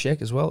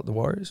Tuivasa-Sheck as well at the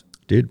Warriors.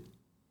 Did.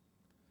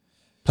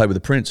 Played with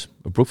the Prince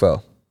of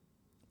Brookvale.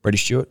 Brady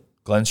Stewart,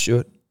 Glenn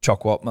Stewart,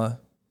 Chock Watmo,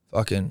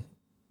 fucking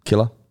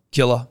Killer.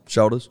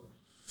 Shoulders.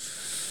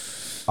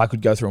 I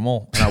could go through them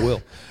all, and I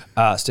will.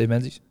 Steve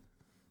Menzies.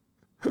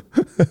 Glenn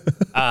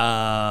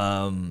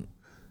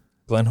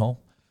Hall.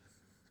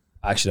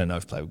 I actually don't know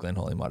if he played with Glenn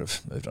Hall. He might have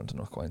moved on to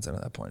North Queensland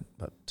at that point,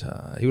 but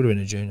he would have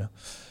been a junior.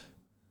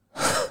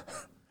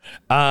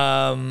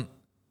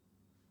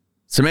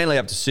 So Manly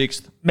up to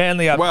 6th.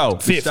 Manly up well,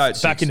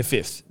 5th, back into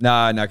 5th.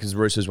 No, because the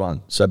Roosters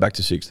won. So back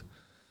to 6th.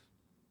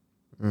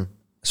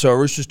 So are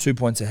Roosters 2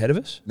 points ahead of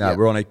us? No,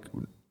 we're on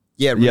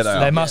Yeah,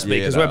 They must be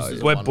because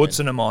we're one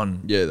butching them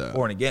on Yeah, they are.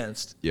 for and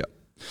against. Yeah.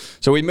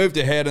 So we moved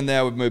ahead and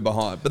now we've moved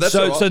behind. But that's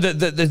so. all right. So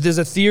there's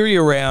a theory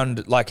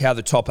around like how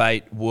the top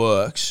 8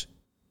 works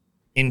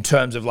in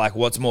terms of like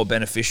what's more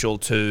beneficial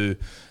to,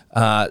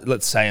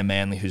 let's say, a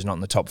Manly who's not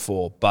in the top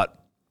 4, but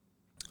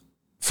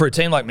for a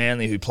team like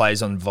Manly who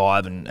plays on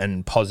vibe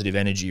and positive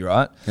energy,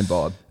 right? And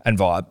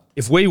vibe.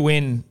 If we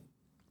win,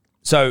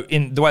 so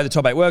in the way the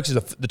top 8 works is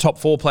the top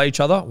 4 play each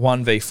other,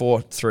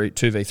 1v4,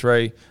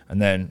 2v3,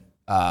 and then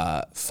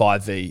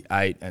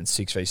 5v8 and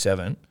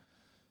 6v7.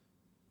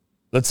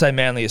 Let's say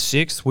Manly is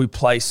 6th. We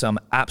play some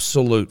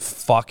absolute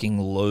fucking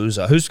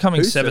loser. Who's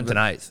coming 7th and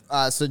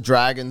 8th? So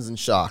Dragons and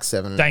Sharks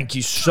 7. Thank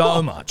you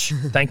so much.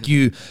 Thank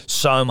you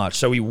so much.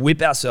 So we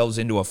whip ourselves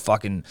into a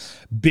fucking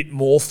bit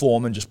more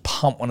form and just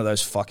pump one of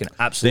those fucking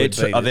absolute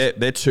beaters.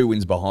 They're 2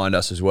 wins behind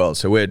us as well.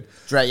 So we're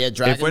Dragons.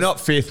 if we're not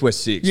 5th, we're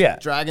 6th. Yeah.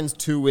 Dragons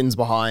 2 wins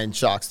behind,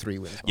 Sharks 3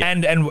 wins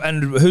behind.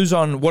 And who's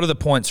on? What are the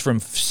points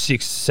from 6th,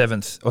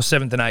 7th, or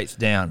 7th and 8th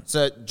down?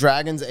 So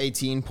Dragons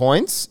 18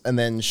 points, and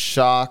then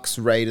Sharks,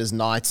 Raiders,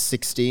 Knights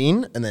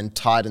 16, and then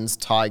Titans,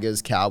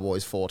 Tigers,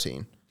 Cowboys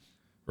 14.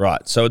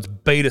 Right. So it's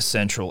beta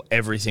central.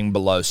 Everything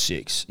below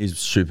 6 is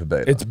super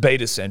beta. It's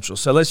beta central.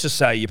 So let's just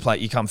say you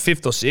come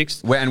 5th or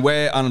 6th.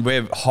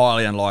 We're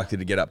highly unlikely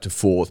to get up to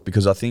 4th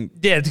because I think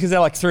because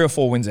they're like 3 or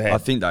 4 wins ahead. I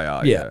think they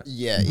are. Yeah.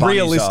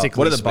 Realistically,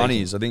 what are the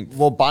Bunnies? I think.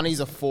 Well,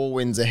 Bunnies are 4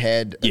 wins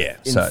ahead. Yeah,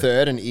 in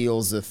 3rd, and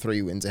Eels are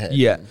 3 wins ahead.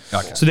 Yeah.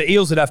 Okay. So the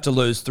Eels would have to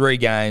lose 3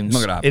 games.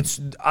 Not gonna happen.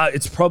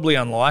 It's probably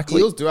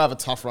unlikely. Eels do have a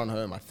tough run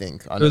home, I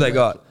think. Who they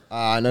got?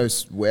 I know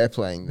we're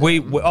playing.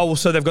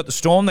 So they've got the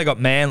Storm, they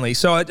got Manly.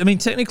 So I mean,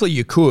 technically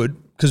you could,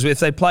 because if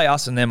they play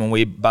us and them and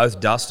we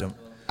both dust them,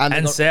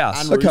 and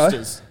South. And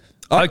Roosters.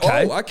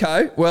 Okay.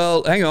 Okay.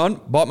 Well, hang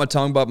on. Bite my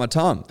tongue.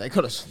 They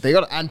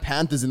got and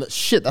Panthers in that.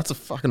 Shit, that's a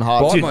fucking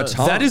hard. Bite Dude, my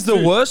tongue. that is the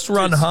worst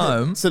run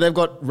home. So they've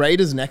got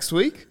Raiders next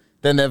week.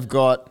 Then they've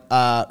got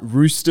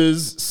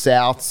Roosters,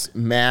 Souths,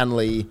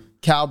 Manly,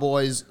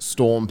 Cowboys,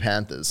 Storm,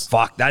 Panthers.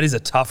 Fuck, that is a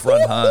tough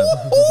run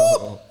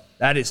home.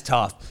 That is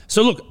tough.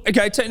 So look,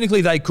 okay,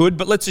 technically they could,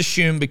 but let's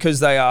assume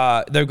because they've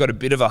got a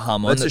bit of a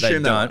hum on Let's that they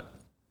assume don't.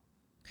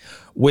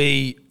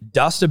 We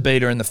dust a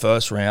beater in the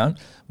first round.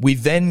 We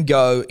then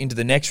go into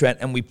the next round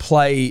and we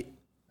play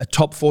a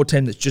top 4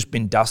 team that's just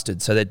been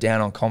dusted, so they're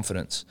down on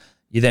confidence.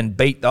 You then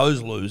beat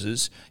those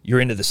losers. You're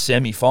into the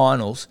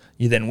semi-finals.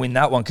 You then win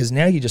that one because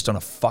now you're just on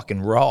a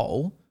fucking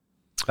roll.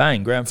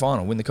 Bang, grand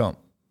final, win the comp.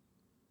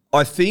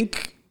 I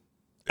think,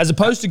 as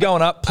opposed to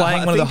going up,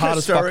 playing one of the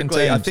hardest fucking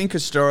teams. I think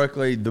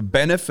historically the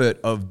benefit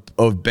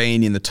of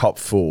being in the top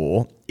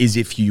 4 is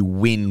if you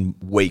win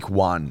week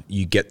 1,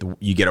 you get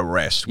a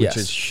rest, which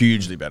is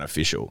hugely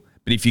beneficial.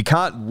 But if you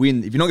can't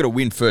win, if you're not going to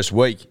win first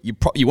week,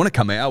 you want to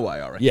come our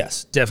way, I reckon.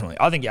 Yes, definitely.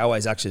 I think our way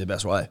is actually the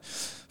best way,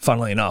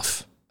 funnily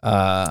enough.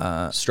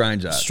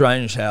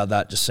 Strange how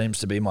that just seems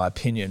to be my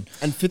opinion.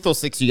 And 5th or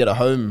 6th, you get a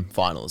home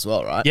final as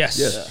well, right? Yes.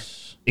 Yeah.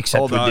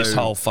 Except with this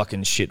whole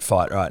fucking shit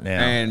fight right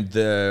now. And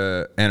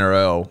the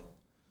NRL,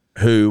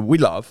 who we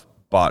love,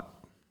 but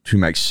who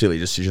makes silly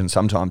decisions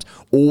sometimes,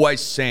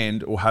 always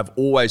sent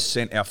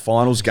our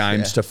finals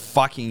games to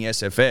fucking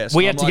SFS.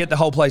 We had to get the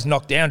whole place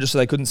knocked down just so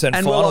they couldn't send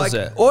and finals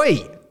we're like,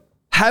 oi,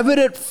 have it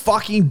at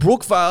fucking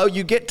Brookvale.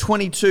 You get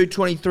 22,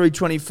 23,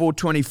 24,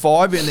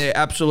 25 in there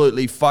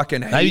absolutely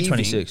fucking maybe heaving.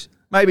 26.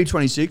 Maybe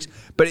 26.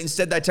 But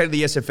instead they take to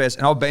the SFS,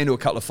 and I've been to a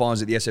couple of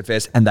finals at the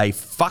SFS, and they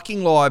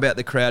fucking lie about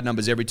the crowd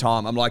numbers every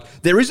time. I'm like,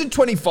 there isn't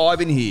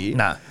 25 in here.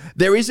 No.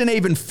 There isn't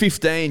even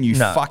 15, you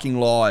fucking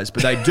liars.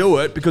 But they do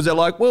it because they're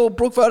like, well,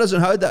 Brookvale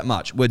doesn't hold that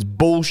much. Well, it's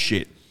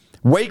bullshit.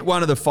 Week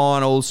 1 of the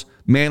finals,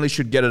 Manly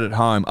should get it at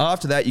home.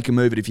 After that, you can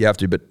move it if you have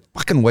to, but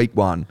fucking week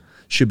 1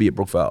 should be at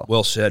Brookvale.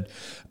 Well said.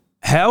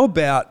 How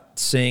about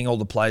seeing all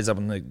the players up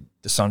in the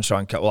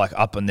Sunshine Cup, like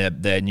up in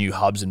their new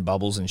hubs and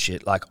bubbles and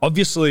shit? Like,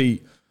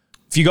 obviously,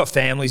 if you got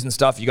families and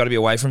stuff, you got to be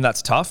away from them.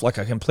 That's tough. Like,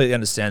 I completely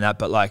understand that.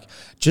 But, like,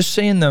 just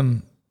seeing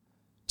them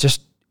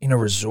just in a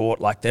resort,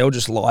 like, they'll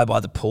just lie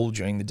by the pool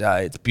during the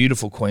day. It's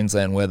beautiful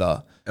Queensland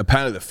weather.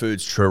 Apparently the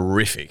food's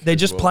terrific. They're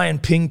just playing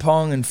ping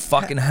pong and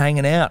fucking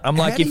hanging out. I'm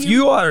like, if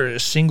you are a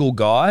single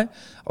guy,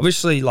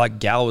 obviously, like,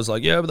 Gal was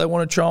like, yeah, but they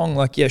want a chong.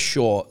 Like, yeah,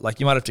 sure. Like,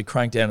 you might have to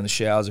crank down in the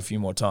showers a few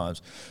more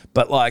times.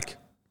 But, like,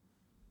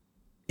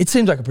 it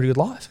seems like a pretty good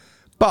life.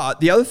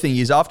 But the other thing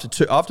is,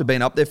 after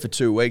being up there for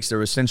 2 weeks,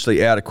 they're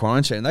essentially out of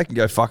quarantine. They can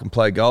go fucking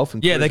play golf.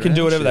 And they can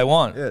do whatever they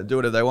want. Yeah, do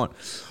whatever they want.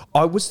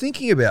 I was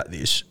thinking about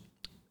this.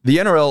 The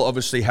NRL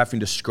obviously having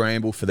to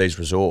scramble for these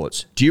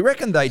resorts. Do you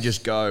reckon they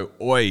just go,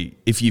 oi,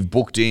 if you've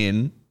booked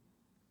in,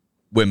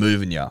 we're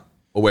moving you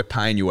or we're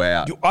paying you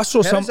out? I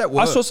saw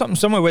something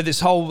somewhere where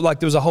this whole, like,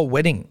 there was a whole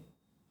wedding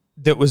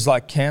that was,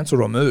 like, cancelled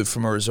or moved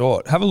from a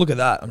resort. Have a look at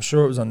that. I'm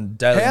sure it was on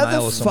Daily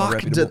Mail or something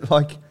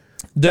reputable.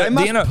 They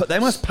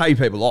must pay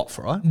people off,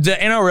 right? The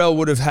NRL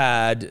would have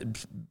had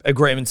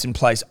agreements in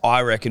place,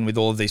 I reckon, with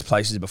all of these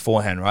places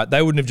beforehand, right?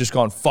 They wouldn't have just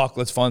gone, fuck,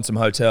 let's find some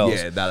hotels.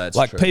 Yeah, that's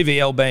like true.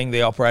 PVL being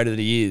the operator that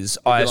he is,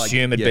 I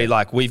assume it'd be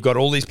like, we've got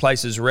all these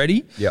places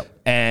ready. Yep.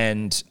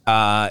 And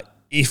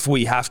if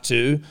we have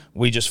to,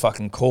 we just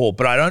fucking call.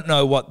 But I don't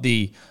know what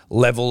the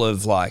level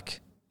of,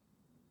 like,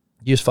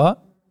 you just fart?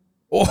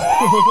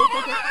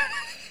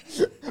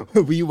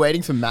 Were you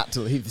waiting for Matt to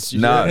leave the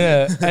studio? No.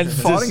 Yeah. And I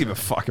don't give a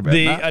fuck about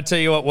that. I tell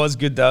you what was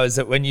good, though, is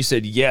that when you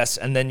said yes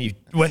and then you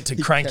went to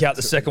crank out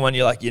the second one,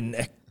 you're like, your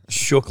neck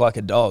shook like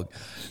a dog.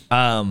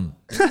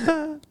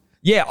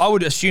 Yeah, I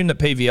would assume that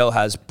PVL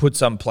has put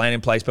some plan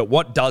in place, but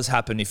what does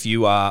happen if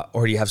you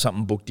already have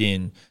something booked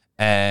in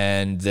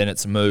and then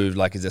it's moved?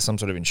 Like, is there some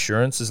sort of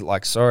insurance? Is it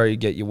like, sorry,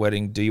 do your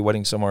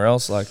wedding somewhere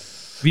else? Like,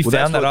 have you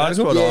found that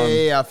article?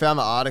 Yeah, I found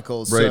the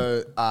article.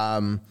 So,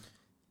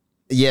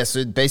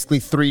 so basically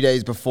 3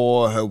 days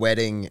before her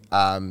wedding,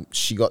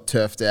 she got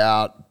turfed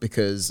out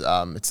because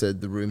it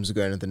said the rooms are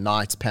going to the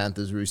Knights,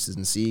 Panthers, Roosters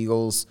and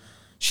Seagulls.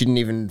 She didn't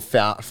even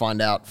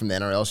find out from the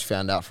NRL. She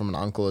found out from an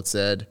uncle, it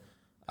said.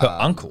 Her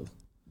uncle?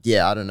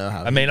 Yeah, I don't know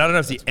how. I mean, I don't know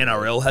if the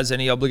NRL has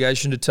any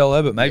obligation to tell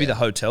her, but maybe the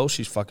hotel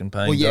she's fucking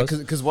paying. Well, yeah,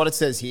 because what it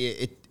says here,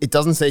 it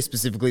doesn't say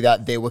specifically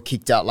that they were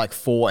kicked out like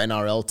 4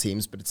 NRL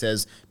teams, but it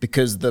says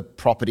because the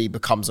property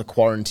becomes a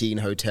quarantine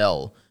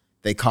hotel,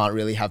 they can't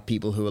really have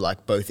people who are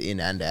like both in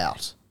and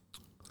out.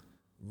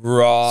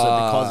 Right. So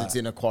because it's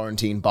in a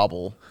quarantine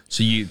bubble.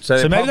 So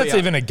maybe that's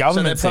even a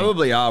government thing.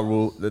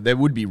 thing. There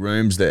would be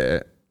rooms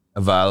there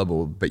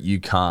available, but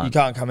you can't. You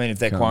can't come in if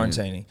they're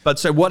quarantining. But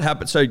so what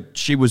happened? So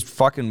she was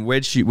fucking,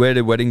 where did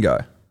the wedding go?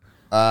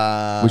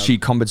 Was she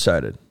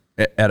compensated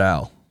at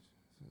Al?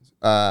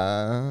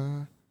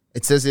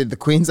 It says here, the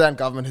Queensland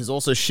government has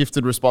also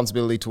shifted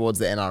responsibility towards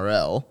the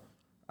NRL.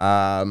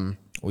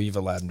 Well, you've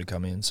allowed them to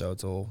come in, so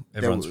it's all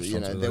everyone's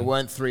responsibility. There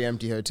weren't 3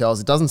 empty hotels.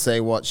 It doesn't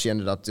say what she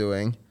ended up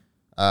doing.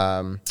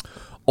 On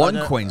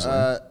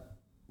Queensland.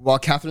 While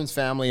Catherine's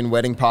family and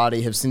wedding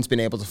party have since been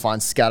able to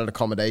find scattered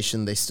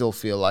accommodation, they still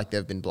feel like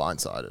they've been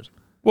blindsided.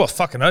 Well,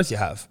 fucking oath you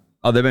have.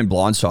 Oh, they've been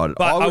blindsided.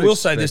 But I will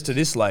say this to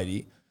this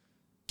lady.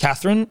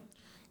 Catherine.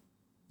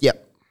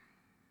 Yep.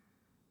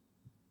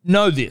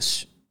 Know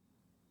this.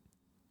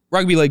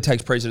 Rugby league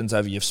takes precedence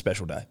over your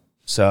special day.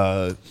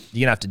 So you're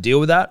going to have to deal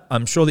with that.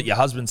 I'm sure that your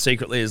husband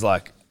secretly is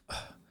like,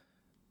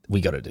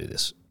 we got to do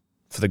this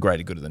for the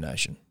greater good of the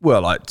nation.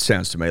 Well, it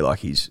sounds to me like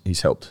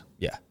he's helped.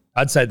 Yeah.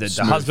 I'd say that the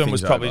smooth husband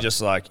was things probably over.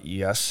 just like,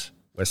 yes,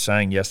 we're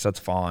saying yes, that's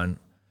fine.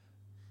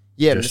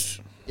 Yeah,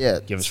 Just yeah.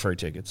 give us free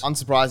tickets.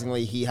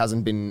 Unsurprisingly, he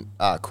hasn't been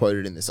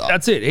quoted in this article.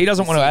 That's it. He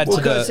doesn't want to add to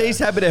Because the... he's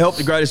happy to help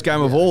the greatest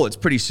game of all. It's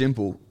pretty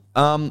simple.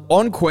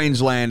 On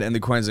Queensland and the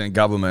Queensland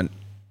government,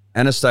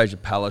 Anastasia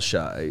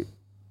Palaszczuk,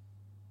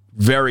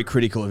 very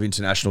critical of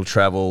international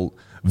travel,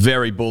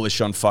 very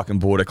bullish on fucking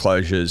border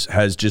closures,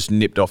 has just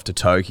nipped off to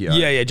Tokyo.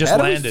 Yeah, just How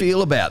landed. do we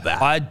feel about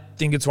that? I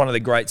think it's one of the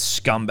great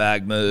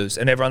scumbag moves.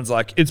 And everyone's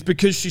like, it's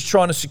because she's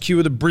trying to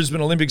secure the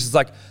Brisbane Olympics. It's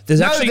like, there's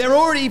they're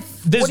already...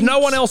 There's no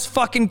one else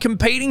fucking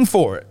competing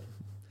for it.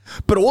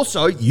 But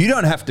also, you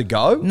don't have to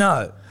go.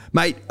 No.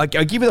 Mate, I'll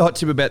give you the hot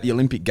tip about the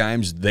Olympic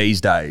Games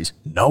these days.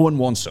 No one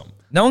wants them.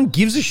 No one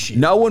gives a shit.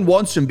 No one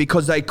wants them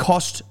because they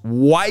cost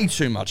way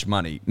too much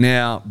money.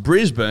 Now,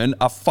 Brisbane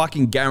are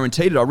fucking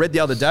guaranteed it. I read the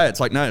other day, it's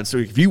like, no, so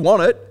if you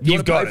want it,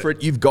 You've got pay it. for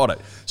it, you've got it.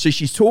 So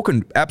she's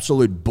talking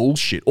absolute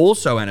bullshit.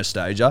 Also,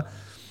 Anastasia,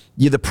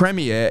 you're the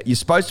premier. You're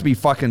supposed to be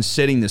fucking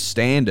setting the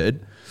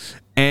standard.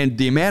 And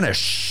the amount of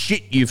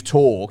shit you've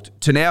talked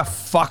to now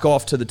fuck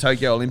off to the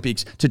Tokyo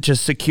Olympics to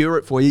just secure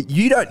it for you.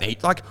 You don't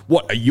need, like,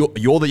 what,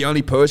 you're the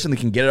only person that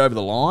can get it over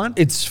the line?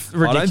 It's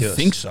ridiculous. I don't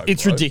think so,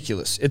 It's bro.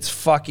 ridiculous. It's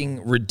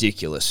fucking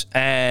ridiculous.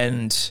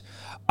 And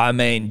I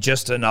mean,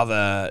 just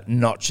another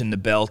notch in the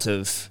belt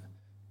of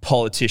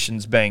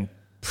politicians being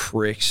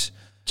pricks.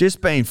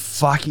 Just being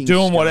fucking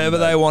Doing whatever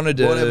scumbags. they want to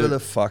do. Whatever the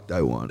fuck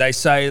they want. They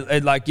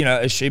say, like, you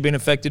know, has she been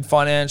affected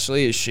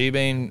financially? Has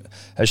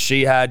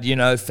she had, you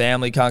know,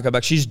 family can't go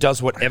back? She just does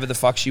whatever the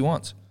fuck she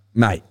wants.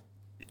 Mate,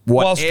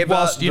 whatever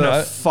Whilst, you the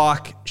know,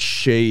 fuck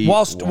she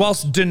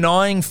Whilst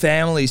denying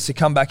families to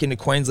come back into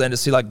Queensland to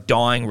see, like,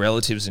 dying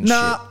relatives and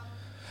shit.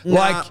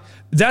 Like,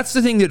 that's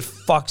the thing that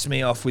fucks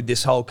me off with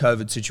this whole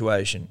COVID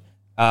situation.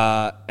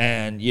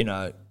 And, you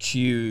know,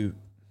 cue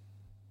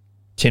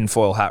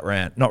tinfoil hat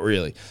rant. Not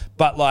really.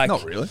 But, like...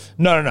 Not really.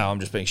 No, I'm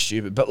just being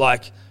stupid. But,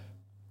 like,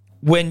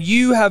 when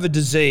you have a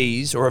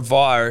disease or a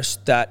virus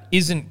that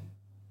isn't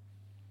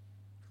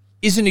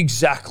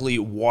exactly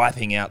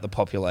wiping out the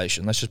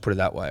population, let's just put it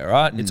that way, all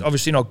right? It's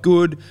obviously not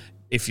good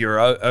if you're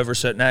over a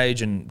certain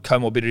age and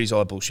comorbidities, all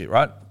that bullshit,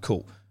 right?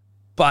 Cool.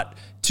 But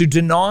to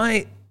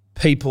deny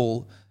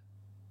people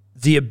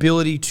the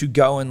ability to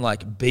go and,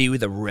 like, be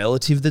with a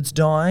relative that's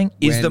dying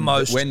is the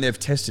most... When they've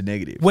tested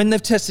negative. When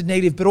they've tested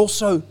negative, but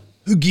also,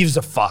 who gives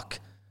a fuck?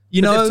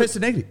 You know? They've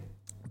tested negative.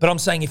 But I'm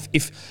saying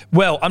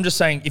I'm just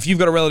saying if you've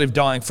got a relative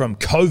dying from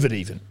COVID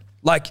even,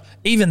 like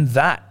even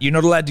that, you're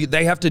not allowed to,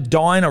 they have to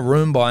die in a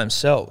room by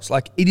themselves.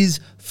 Like it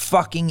is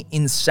fucking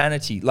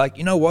insanity. Like,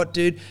 you know what,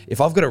 dude? If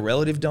I've got a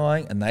relative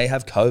dying and they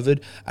have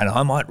COVID and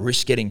I might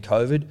risk getting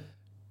COVID,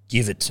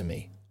 give it to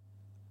me.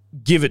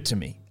 Give it to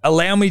me.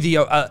 Allow me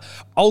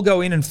I'll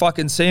go in and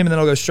fucking see him and then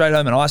I'll go straight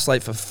home and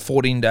isolate for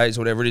 14 days,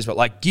 whatever it is. But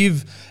like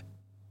give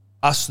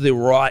us the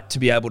right to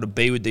be able to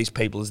be with these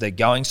people as they're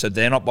going so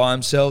they're not by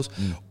themselves.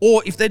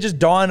 Or if they're just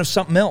dying of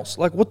something else.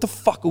 Like, what the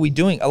fuck are we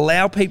doing?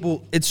 Allow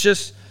people... It's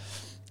just...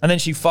 And then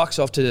she fucks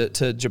off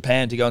to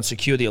Japan to go and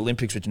secure the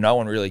Olympics, which no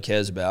one really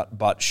cares about.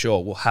 But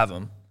sure, we'll have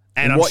them.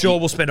 And I'm sure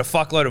we'll spend a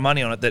fuckload of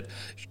money on it that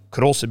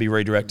could also be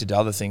redirected to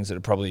other things that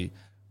are probably,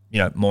 you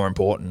know, more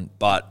important.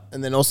 But...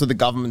 And then also the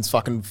government's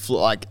fucking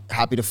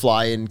happy to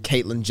fly in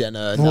Caitlyn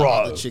Jenner and that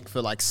other chick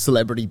for like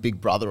Celebrity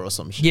Big Brother or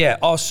some shit. Yeah.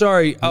 Oh,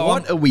 sorry.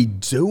 What are we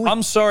doing?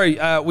 I'm sorry.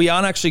 We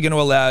aren't actually going to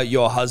allow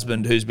your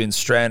husband, who's been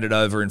stranded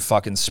over in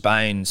fucking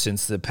Spain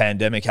since the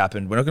pandemic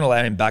happened, we're not going to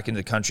allow him back into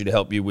the country to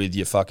help you with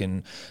your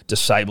fucking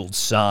disabled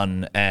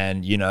son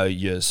and, you know,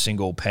 your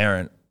single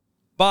parent.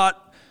 But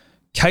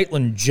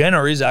Caitlyn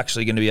Jenner is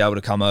actually going to be able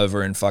to come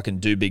over and fucking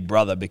do Big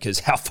Brother because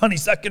how funny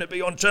is that going to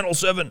be on Channel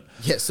 7?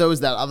 Yeah, so is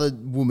that other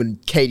woman,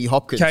 Katie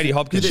Hopkins. Katie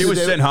Hopkins. She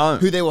was sent home.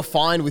 Who they were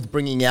fine with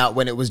bringing out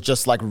when it was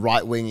just like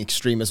right-wing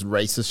extremist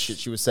racist shit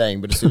she was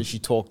saying. But as soon as she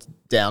talked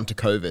down to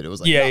COVID, it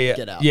was like,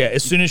 get out. Yeah,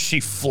 as soon as she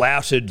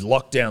flouted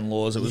lockdown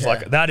laws, it was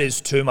like, that is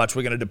too much.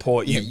 We're going to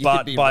deport you. You but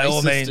could be by racist all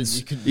and means,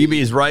 you could You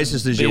be as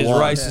racist as be you as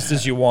want. racist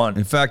as you want.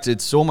 In fact,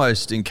 it's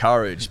almost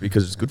encouraged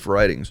because it's good for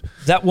ratings.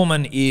 That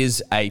woman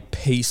is a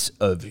piece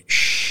of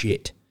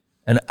shit.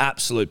 An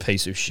absolute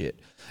piece of shit.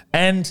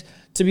 And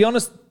to be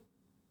honest,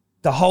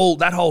 that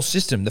whole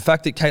system, the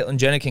fact that Caitlyn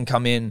Jenner can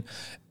come in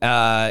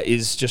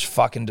is just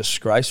fucking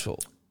disgraceful.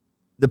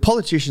 The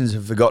politicians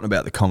have forgotten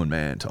about the common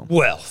man, Tom.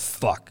 Well,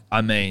 fuck.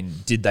 I mean,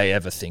 did they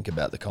ever think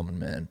about the common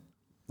man?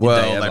 Did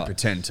Well, ever? they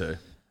pretend to.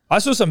 I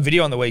saw some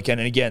video on the weekend,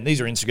 and again, these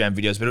are Instagram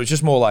videos, but it was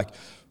just more like,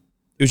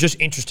 it was just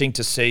interesting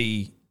to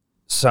see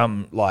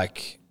some,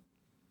 like,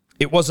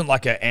 it wasn't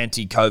like an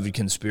anti-COVID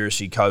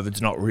conspiracy, COVID's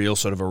not real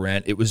sort of a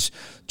rant. It was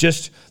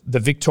just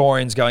the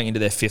Victorians going into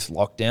their 5th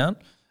lockdown.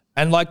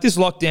 And like this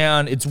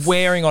lockdown, it's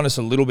wearing on us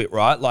a little bit,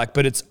 right? Like,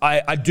 but it's,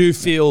 I do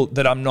feel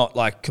that I'm not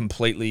like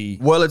completely...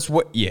 Well,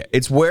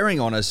 it's wearing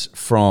on us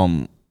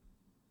from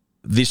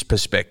this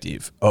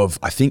perspective of,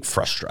 I think,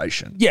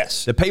 frustration.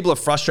 Yes. The people are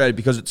frustrated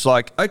because it's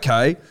like,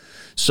 okay,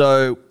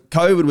 so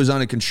COVID was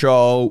under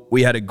control.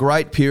 We had a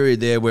great period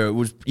there where it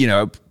was, you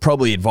know,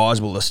 probably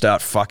advisable to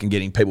start fucking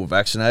getting people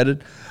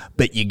vaccinated.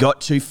 but you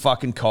got too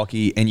fucking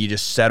cocky and you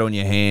just sat on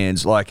your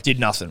hands. Like, Did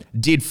nothing.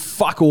 did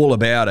fuck all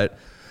about it.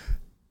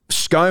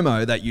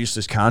 ScoMo, that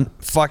useless cunt,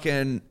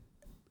 fucking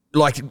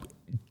like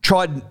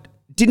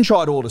didn't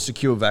try at all to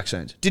secure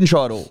vaccines. Didn't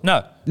try at all.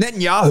 No.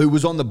 Netanyahu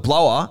was on the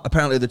blower,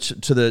 apparently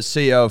to the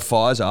CEO of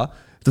Pfizer.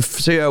 The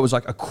CEO was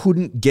like, I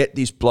couldn't get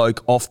this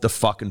bloke off the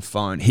fucking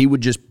phone. He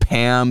would just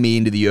pound me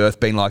into the earth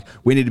being like,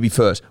 we need to be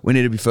first. We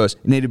need to be first.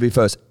 We need to be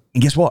first.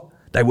 And guess what?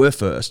 They were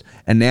first.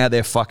 And now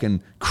they're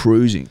fucking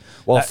cruising.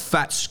 While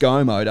fat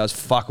ScoMo does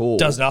fuck all.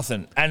 Does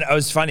nothing. And it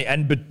was funny.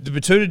 And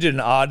Batuta did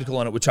an article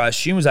on it, which I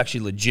assume was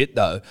actually legit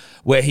though,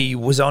 where he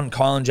was on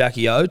Kyle and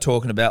Jackie O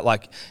talking about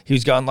like, he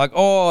was going like,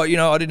 oh, you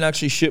know, I didn't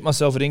actually shit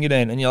myself at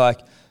Engadine. And you're like,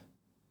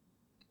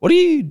 what are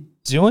you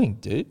doing,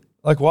 dude?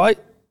 Like, why?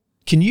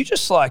 Can you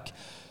just like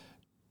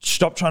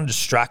stop trying to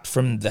distract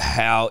from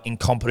how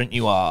incompetent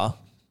you are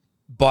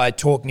by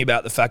talking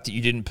about the fact that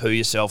you didn't poo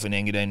yourself in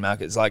Engadine, Mac?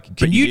 It's like,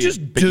 can you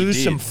just do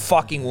some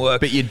fucking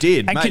work? But you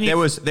did, and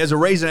mate. There's a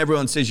reason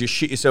everyone says you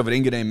shit yourself at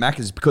Engadine, Mac,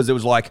 is because there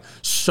was like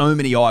so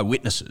many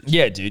eyewitnesses.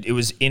 Yeah, dude, it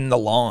was in the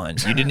line.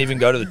 You didn't even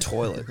go to the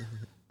toilet.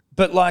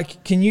 But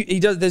like, can you?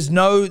 He does. There's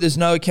no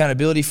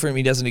accountability for him.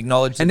 He doesn't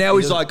acknowledge. And now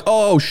he's like,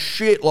 oh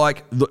shit!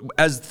 Like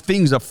as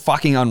things are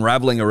fucking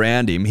unraveling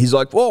around him, he's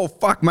like, well,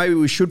 fuck, maybe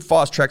we should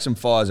fast track some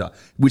Pfizer,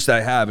 which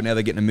they have, and now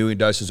they're getting 1 million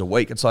doses a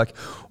week. It's like,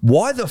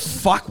 why the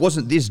fuck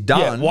wasn't this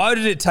done? Yeah, why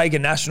did it take a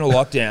national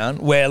lockdown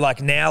where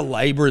like now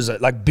labourers are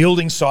like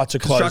building sites are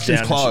closed down?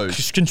 Construction's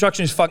closed.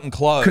 Construction is fucking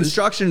closed.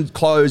 Construction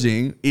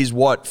closing is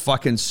what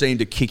fucking seemed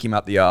to kick him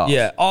up the arse.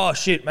 Yeah. Oh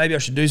shit. Maybe I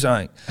should do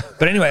something.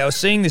 But anyway, I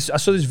saw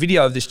this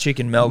video of this chick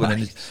in Melbourne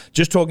and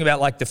just talking about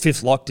like the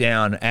 5th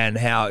lockdown and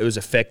how it was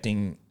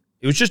affecting.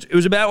 It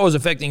was about what was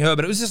affecting her,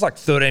 but it was just like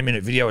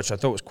 13-minute video, which I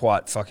thought was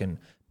quite fucking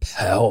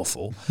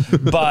powerful.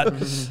 But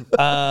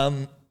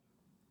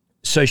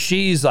so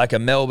she's like a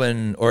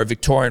Melbourne or a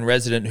Victorian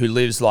resident who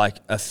lives like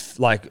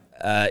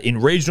in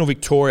regional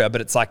Victoria, but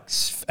it's like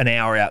an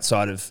hour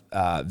outside of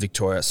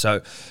Victoria.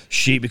 So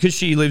because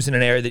she lives in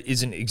an area that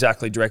isn't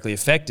exactly directly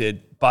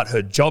affected, but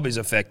her job is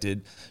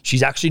affected,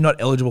 she's actually not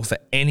eligible for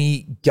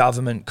any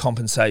government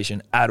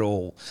compensation at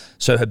all.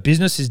 So her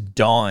business is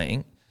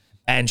dying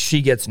and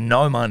she gets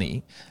no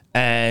money.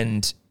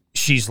 And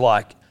she's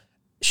like,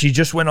 she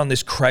just went on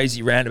this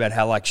crazy rant about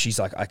how like, she's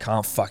like, I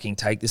can't fucking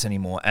take this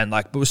anymore. And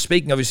like, but was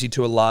speaking obviously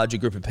to a larger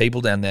group of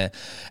people down there.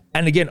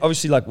 And again,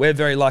 obviously like we're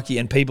very lucky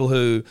and people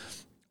who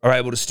are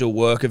able to still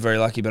work are very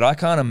lucky, but I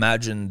can't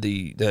imagine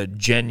the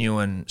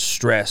genuine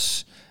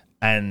stress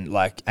and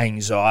like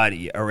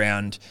anxiety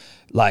around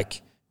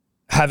like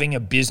having a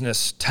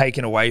business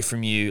taken away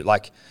from you.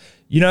 Like,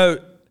 you know,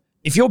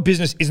 if your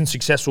business isn't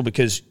successful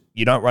because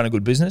you don't run a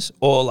good business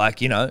or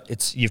like, you know,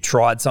 you've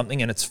tried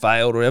something and it's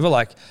failed or whatever,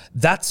 like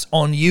that's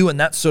on you and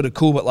that's sort of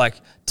cool. But like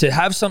to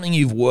have something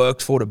you've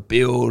worked for to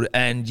build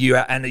and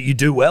you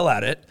do well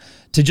at it,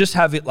 to just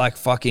have it like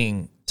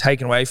fucking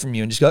taken away from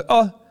you and just go,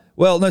 oh,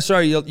 well, no,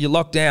 sorry, you're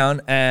locked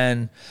down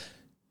and...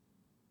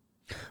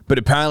 But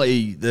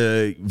apparently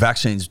the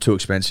vaccines are too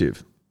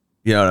expensive.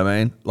 You know what I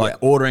mean? Like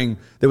ordering,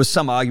 there was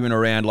some argument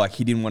around like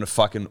he didn't want to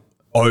fucking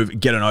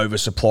get an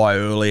oversupply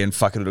early and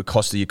fucking it'll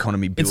cost the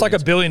economy billions. It's like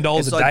 $1 billion a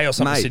like, day or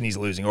something mate, Sydney's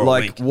losing or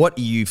like, a week. what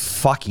are you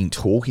fucking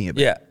talking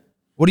about? Yeah.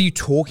 What are you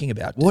talking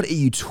about? What are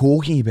you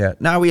talking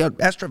about? No, we have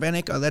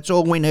AstraZeneca. That's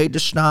all we need to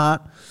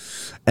start.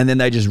 And then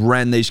they just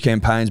ran these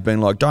campaigns being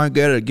like, don't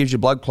get it. It gives you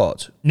blood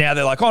clots. Now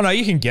they're like, oh, no,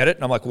 you can get it.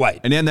 And I'm like, wait.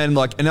 And then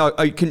like,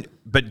 you can,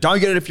 but don't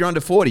get it if you're under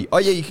 40. Oh,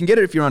 yeah, you can get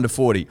it if you're under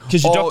 40.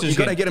 Because your doctor's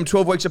you're going to get them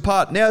 12 weeks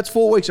apart. Now it's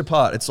 4 weeks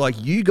apart. It's like,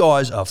 you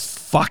guys are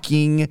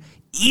fucking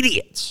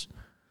idiots.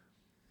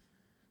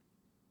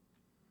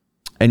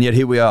 And yet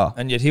here we are.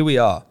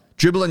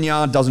 Dribble and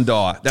yarn doesn't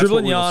die. That's Dribble what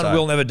and we yarn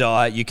will never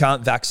die. You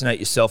can't vaccinate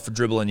yourself for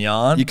dribble and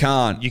yarn. You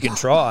can't. You can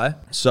try.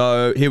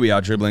 So here we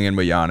are dribbling and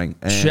we're yarning.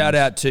 And Shout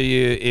out to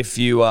you if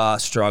you are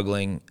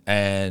struggling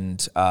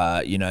and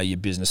you know your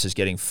business is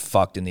getting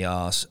fucked in the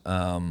ass.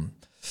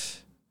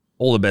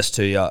 All the best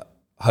to you.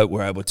 Hope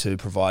we're able to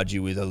provide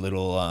you with a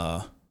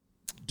little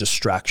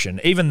distraction,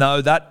 even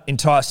though that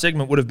entire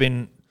segment would have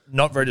been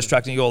not very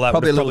distracting. All that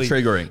probably a little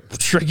triggering.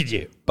 Triggered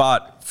you.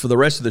 But for the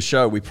rest of the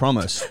show, we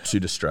promise to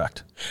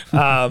distract.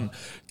 How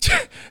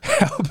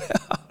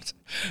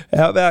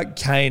about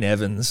Kane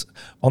Evans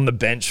on the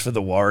bench for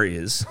the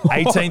Warriors?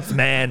 18th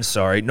man,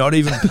 sorry, not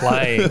even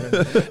playing.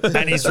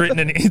 And he's written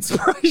an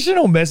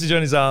inspirational message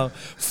on his arm,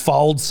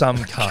 fold some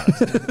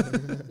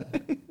cunt.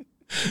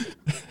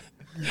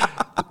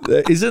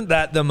 Isn't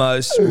that the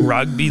most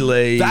rugby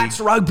league? That's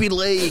rugby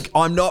league.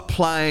 I'm not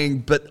playing,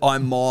 but I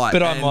might.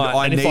 But I might.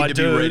 I and need if I to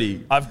do, be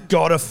ready. I've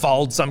got to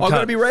fold some cunt. I've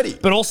got to be ready.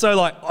 But also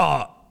like,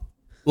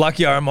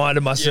 lucky I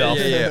reminded myself.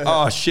 Yeah.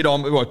 Oh, shit.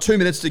 2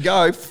 minutes to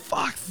go.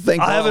 Fuck.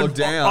 Thank God I'm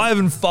down. I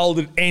haven't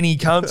folded any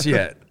cunts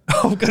yet.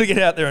 I've got to get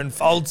out there and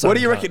fold some. What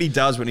do you reckon he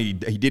does when he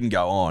didn't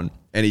go on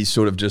and he's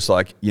sort of just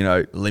like, you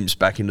know, limps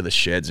back into the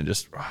sheds and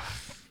just...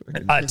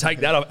 I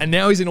take that off. And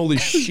now he's in all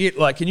this shit.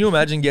 Like, can you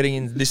imagine getting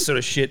in this sort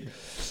of shit,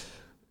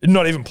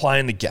 not even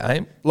playing the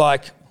game?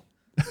 Like,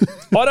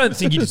 I don't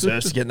think he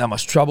deserves to get in that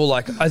much trouble.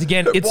 Like,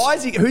 again, it's Why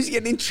is he? Who's he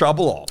getting in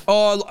trouble of?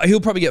 oh, he'll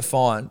probably get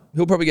fined.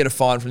 He'll probably get a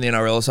fine from the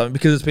NRL or something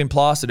because it's been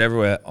plastered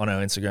everywhere on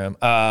our Instagram.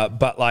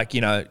 But like,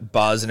 you know,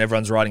 Buzz and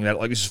everyone's writing about it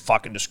like this is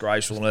fucking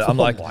disgraceful. And I'm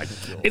like,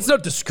 it's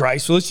not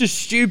disgraceful. It's just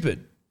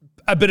stupid.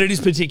 But it is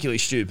particularly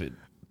stupid.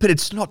 But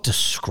it's not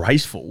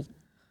disgraceful.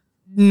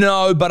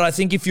 No, but I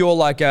think if you're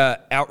like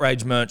a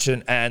outrage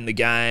merchant and the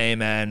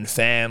game and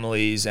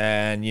families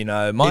and, you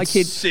know, my It's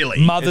kids, silly.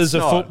 mothers It's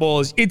of not.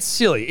 footballers, it's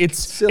silly.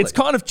 It's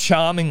kind of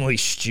charmingly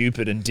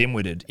stupid and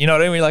dim-witted. You know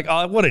what I mean? Like,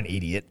 oh, what an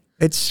idiot.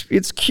 It's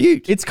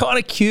cute. It's kind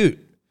of cute.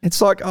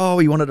 It's like, oh,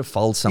 he wanted to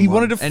fold someone.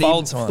 wanted to and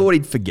fold he someone. thought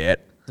he'd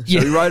forget. So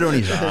he wrote it on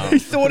his arm. He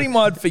thought he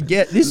might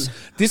forget.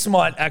 This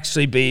might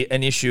actually be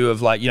an issue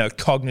of like, you know,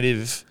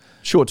 cognitive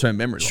Short-term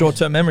memory loss.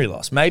 short-term memory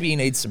loss. Maybe he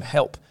needs some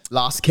help.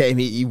 Last game,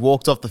 he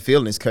walked off the field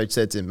and his coach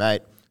said to him,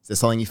 mate, is there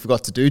something you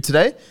forgot to do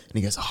today? And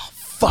he goes, oh,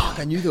 fuck,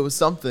 I knew there was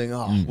something.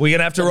 Oh. We're going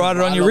to have to write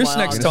it on your wrist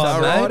next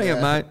time, Start mate. writing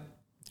it, mate.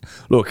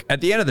 Look,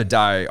 at the end of the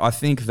day, I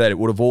think that it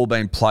would have all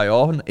been play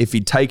on if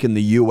he'd taken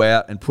the U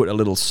out and put a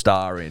little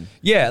star in.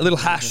 Yeah, a little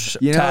hash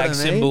You know tag what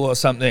I mean? symbol or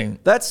something.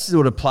 That's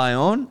sort of play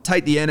on.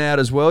 Take the N out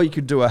as well. You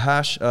could do a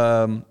hash.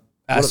 A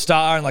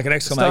star and like an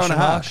Star exclamation and a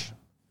mark. hash.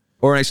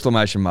 Or an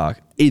exclamation mark.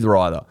 Either.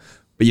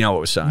 But you know what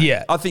we're saying.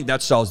 Yeah. I think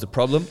that solves the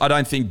problem. I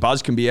don't think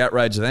Buzz can be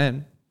outraged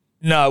then.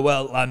 No,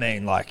 well, I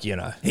mean, like, you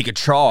know, He could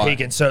try. he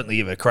can certainly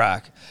give it a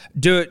crack.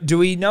 Do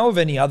we know of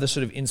any other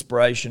sort of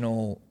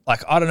inspirational,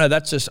 like, I don't know,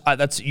 that's just,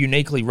 that's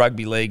uniquely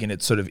rugby league and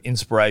its sort of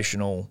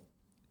inspirational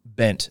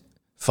bent.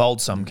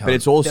 Fold some kind. But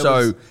it's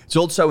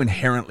also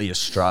inherently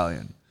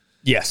Australian.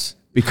 Yes.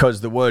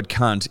 Because the word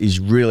cunt is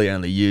really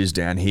only used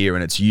down here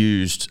and it's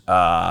used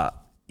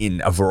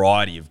in a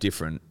variety of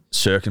different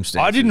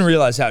circumstances. I didn't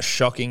realize how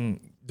shocking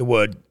the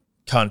word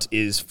cunt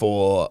is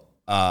for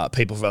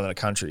people from other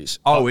countries.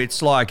 Oh,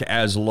 it's like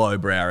as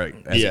lowbrow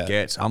as Yeah. it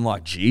gets. I'm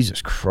like,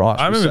 Jesus Christ.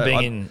 I remember So, being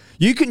like, in-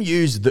 You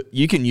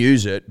can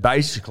use it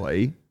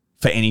basically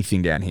for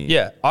anything down here.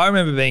 Yeah. I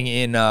remember being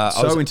in,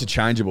 So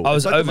interchangeable. I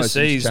was It's like the most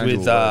overseas with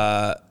interchangeable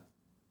word.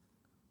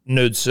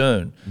 Nud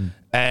Soon,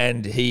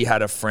 and he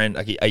had a friend,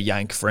 like a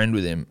Yank friend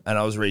with him, and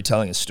I was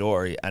retelling a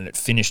story, and it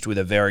finished with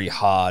a very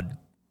hard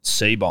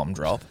C-bomb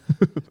drop.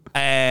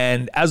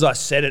 And as I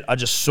said it, I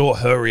just saw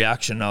her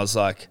reaction, and I was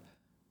like,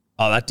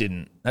 "Oh, that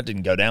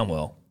didn't go down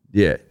well."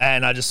 Yeah.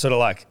 And I just sort of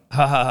like,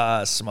 ha ha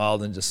ha,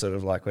 smiled and just sort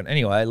of like went,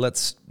 anyway,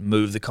 let's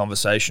move the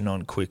conversation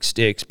on quick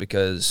sticks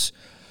because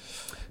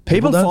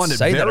People don't find it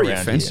say that very around here.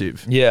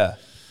 offensive, Yeah.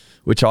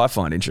 which I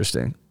find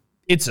interesting.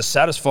 It's a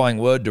satisfying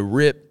word to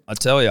rip, I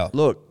tell you.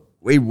 Look,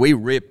 we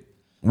rip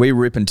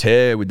and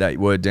tear with that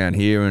word down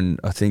here, and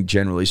I think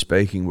generally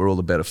speaking, we're all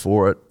the better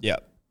for it. Yeah,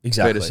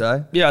 exactly. Fair to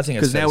say? Yeah, I think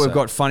it's because fair now to we've say.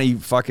 got funny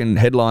fucking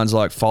headlines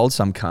like "fold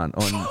some cunt"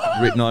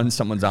 on written on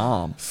someone's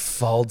arm.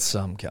 Fold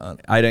some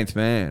cunt. 18th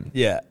man.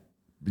 Yeah.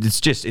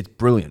 It's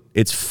brilliant.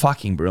 It's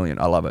fucking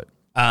brilliant. I love it.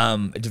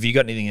 Have you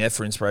got anything there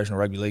for inspirational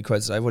rugby league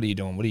quotes today? What are you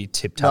doing? What are you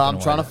tip-tapping No, I'm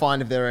away trying to at?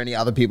 find if there are any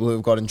other people who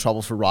have got in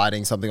trouble for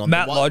writing something on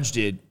Matt the Lodge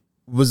did.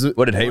 Was it?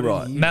 What did he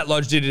write? Matt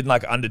Lodge did it in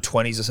like under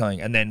 20s or something.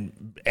 And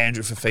then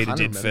Andrew Fafita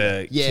did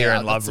for Yeah,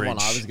 Kieran that's the Loveridge. one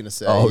I was going to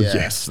say. Oh yeah.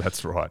 yes,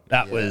 that's right.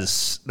 That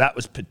was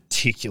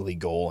particularly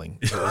galling.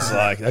 It was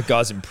like, that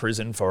guy's in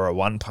prison for a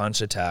one-punch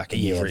attack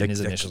and you've written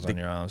his initials on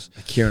your arms.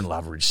 Kieran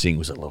Loveridge thing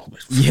was a little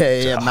bit.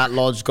 Yeah. Matt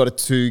Lodge got a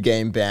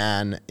 2-game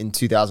ban in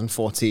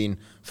 2014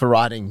 for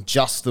writing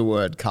just the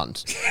word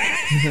cunt.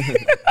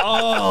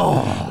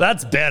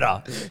 That's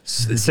better.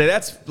 So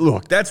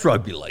that's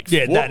rugby league.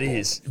 Yeah, football. that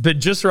is. But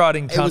just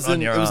writing It was cunt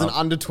on your it was arm. an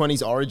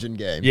under-20s origin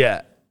game.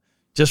 Yeah.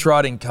 Just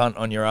writing cunt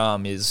on your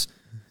arm is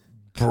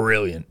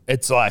brilliant.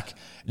 It's like,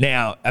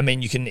 now, I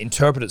mean, you can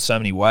interpret it so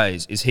many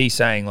ways. Is he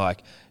saying,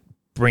 like,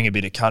 bring a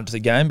bit of cunt to the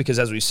game? Because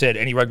as we said,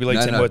 any rugby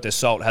league team worth their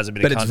salt has a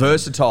bit But of cunt. it's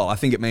versatile. I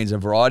think it means a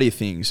variety of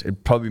things.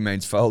 It probably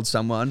means fold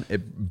someone.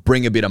 It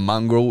bring a bit of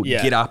mongrel.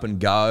 Yeah. Get up and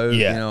go.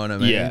 Yeah. You know what I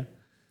mean? Yeah.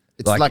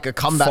 It's like a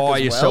comeback fire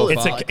as well. yourself.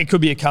 It's Like, it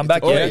could be a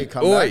comeback, could yeah. be a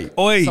comeback.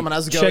 Oi, Someone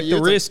has to go check at you. the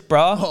It's like, wrist,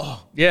 bruh.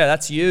 Yeah,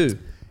 that's you.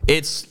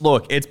 It's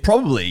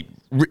probably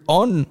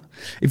on.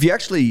 If you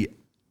actually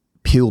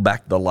peel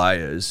back the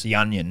layers, The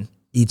onion.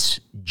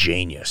 it's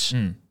genius.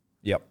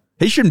 Yep.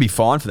 He shouldn't be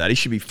fined for that. He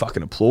should be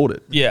fucking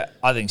applauded. Yeah,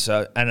 I think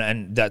so.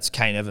 And that's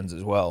Kane Evans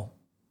as well.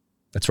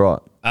 That's right.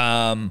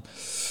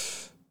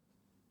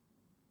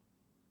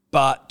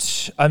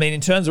 But, I mean,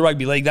 in terms of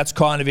rugby league, that's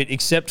kind of it,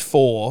 except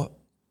for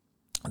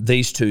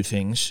these two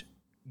things.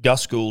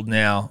 Gus Gould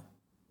now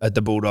at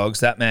the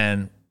Bulldogs, that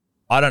man,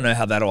 I don't know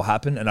how that all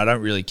happened, and I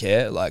don't really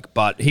care.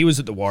 But he was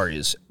at the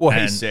Warriors. Well,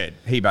 and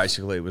he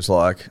basically was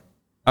like,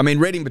 I mean,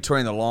 reading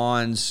between the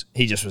lines,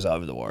 he just was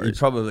over the you'd Warriors.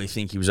 probably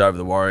think he was over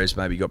the Warriors.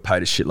 Maybe got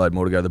paid a shitload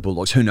more to go to the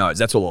Bulldogs. Who knows?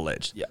 That's all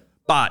alleged. Yeah.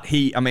 But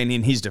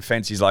in his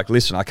defense, he's like,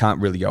 listen, I can't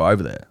really go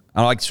over there.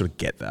 And I sort of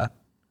get that.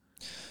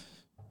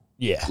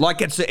 Yeah.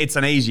 Like it's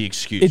an easy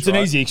excuse. It's an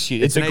right? easy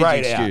excuse. It's an a easy great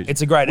excuse. out.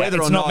 It's a great out. Whether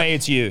It's or not me,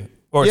 it's you.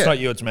 Or Yeah. it's not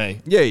you, it's me.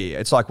 Yeah.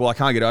 It's like, well, I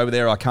can't get over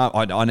there. I can't.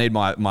 I need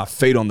my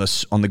feet on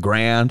the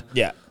ground.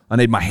 Yeah. I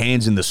need my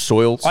hands in the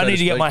soil. I need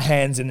to get my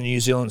hands in the New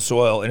Zealand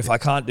soil, and if I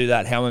can't do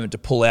that, how am I meant to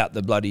pull out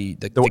the bloody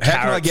the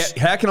carrots?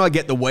 How can I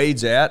get the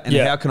weeds out, and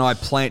Yeah. how can I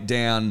plant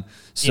down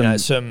some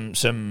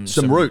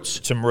roots?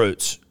 Some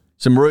roots.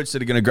 Some roots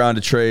that are going to grow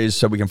into trees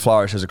so we can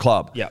flourish as a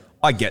club. Yeah.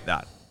 I get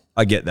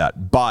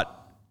that. But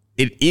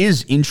it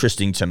is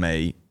interesting to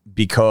me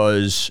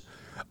because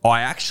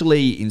I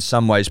actually, in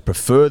some ways,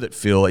 prefer that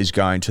Phil is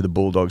going to the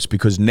Bulldogs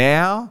because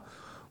now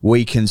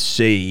we can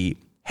see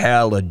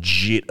how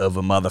legit of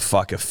a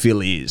motherfucker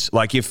Phil is.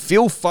 Like, if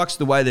Phil fucks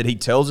the way that he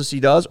tells us he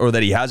does or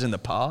that he has in the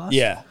past,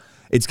 Yeah.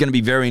 it's going to be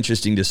very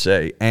interesting to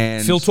see.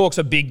 And Phil talks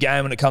a big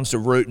game when it comes to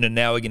rooting, and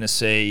now we're going to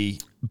see.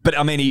 But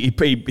I mean, he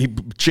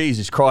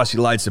Jesus Christ, he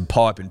laid some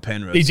pipe in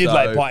Penrith. He did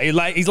lay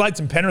pipe. He's laid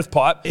some Penrith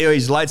pipe. Yeah,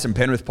 he's laid some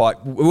Penrith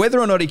pipe. Whether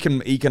or not he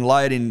can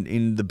lay it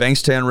in the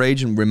Bankstown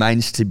region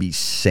remains to be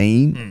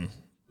seen.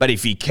 But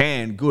if he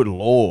can, good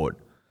Lord,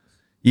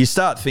 you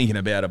start thinking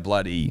about a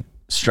bloody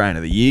strain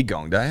of the year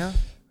gong, don't you?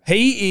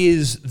 He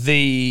is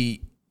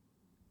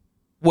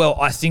well,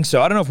 I think so.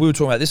 I don't know if we were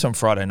talking about this on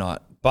Friday night,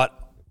 but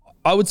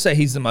I would say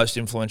he's the most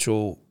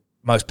influential,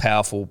 most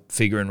powerful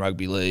figure in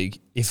rugby league.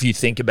 If you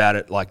think about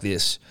it like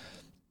this,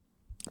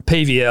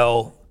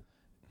 PVL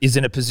is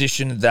in a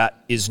position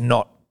that is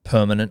not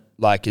permanent,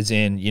 like as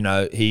in,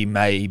 he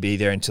may be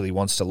there until he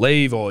wants to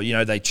leave or,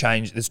 they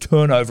change. There's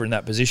turnover in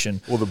that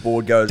position. Or the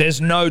board goes.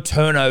 There's no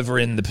turnover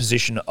in the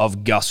position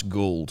of Gus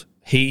Gould.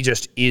 He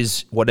just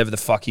is whatever the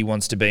fuck he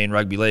wants to be in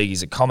rugby league.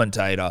 He's a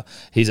commentator.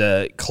 He's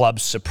a club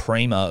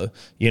supremo.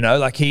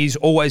 He's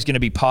always going to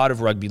be part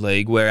of rugby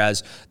league,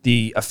 whereas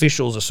the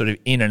officials are sort of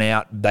in and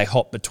out. They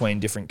hop between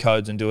different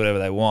codes and do whatever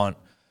they want.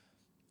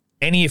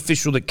 Any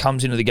official that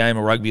comes into the game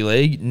of rugby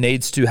league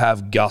needs to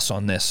have Gus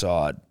on their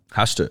side.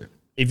 Has to.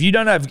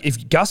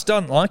 If Gus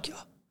doesn't like you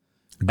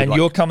and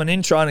you're coming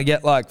in trying to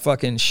get like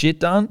fucking shit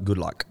done, Good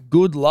luck.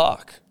 good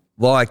luck.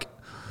 Like,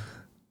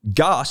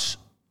 Gus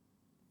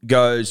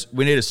goes,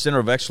 we need a centre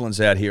of excellence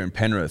out here in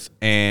Penrith,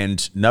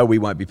 and no, we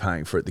won't be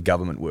paying for it. The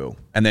government will.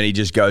 And then he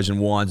just goes and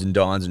wines and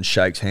dines and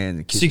shakes hands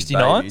and kisses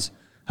 69? babies.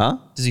 Huh?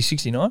 Is he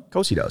 69? Of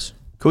course he does.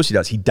 Of course he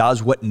does. He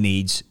does what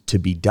needs to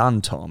be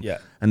done, Tom. Yeah.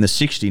 And the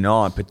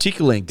 69,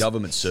 particularly in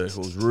government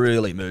circles,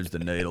 really moves the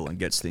needle and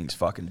gets things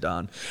fucking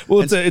done.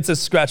 Well, it's a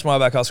scratch my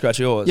back, I'll scratch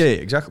yours. Yeah,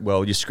 exactly.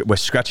 Well, we're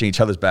scratching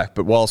each other's back,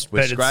 but whilst we're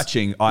But it's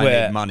scratching, I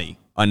where- need money.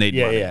 I need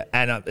money. Yeah.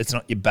 And it's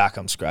not your back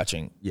I'm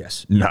scratching.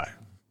 Yes. No.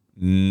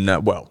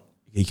 Well,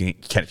 you can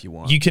if you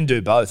want. You can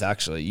do both,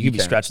 actually. You could be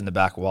can. scratching the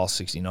back while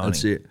 69.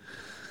 That's it.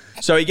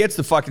 So he gets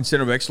the fucking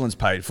Centre of Excellence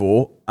paid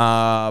for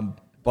by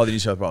the New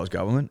South Wales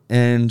government,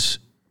 and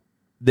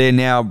they're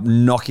now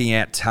knocking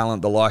out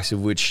talent the likes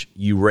of which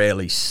you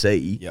rarely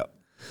see. Yep.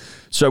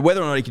 So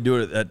whether or not he can do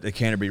it at the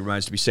Canterbury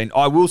remains to be seen.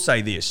 I will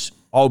say this.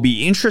 I'll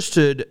be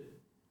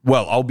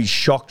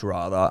shocked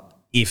rather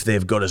if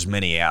they've got as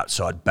many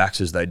outside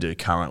backs as they do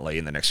currently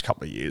in the next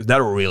couple of years.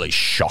 That'll really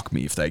shock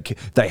me if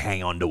they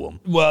hang on to them.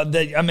 Well,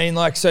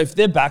 so if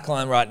their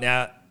backline right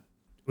now,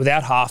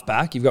 without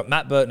halfback, you've got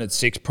Matt Burton at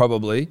 6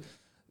 probably.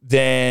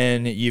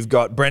 Then you've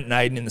got Brent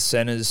Naden in the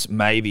centres,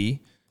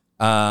 maybe.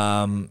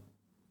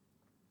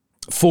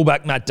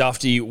 Fullback Matt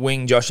Duffy,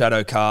 wing Josh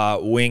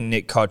Adokar, wing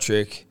Nick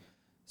Kotrick.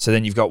 So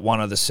then you've got one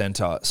other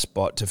centre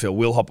spot to fill.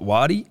 Will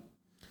Hopewadi,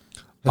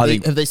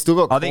 Have they still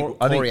got I think-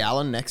 Corey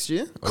Allen next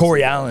year?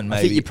 Corey Allen, maybe.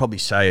 I think you're probably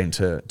saying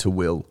to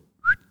Will,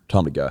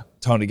 time to go.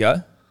 Time to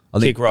go. I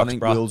think rocks,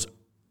 bruh. Will's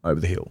over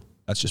the hill.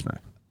 That's just me.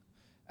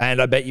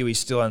 And I bet you he's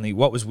still only,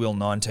 what was Will,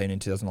 19 in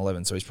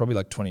 2011? So he's probably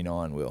like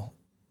 29, Will.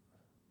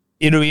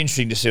 It'll be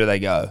interesting to see where they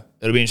go.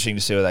 It'll be interesting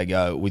to see where they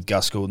go with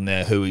Gus Gould in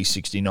there, who he's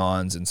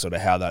 69s, and sort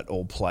of how that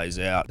all plays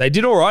out. They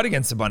did all right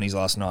against the Bunnies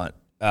last night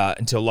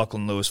until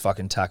Lachlan Lewis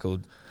fucking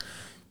tackled.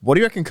 What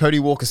do you reckon Cody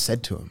Walker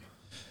said to him?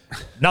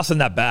 Nothing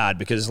that bad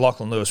because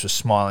Lachlan Lewis was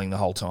smiling the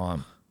whole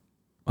time.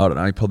 I don't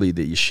know. Probably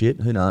that you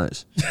shit. Who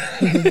knows?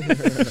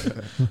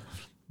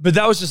 But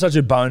that was just such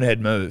a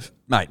bonehead move.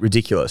 Mate,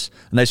 ridiculous.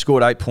 And they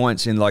scored 8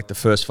 points in like the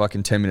first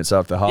fucking 10 minutes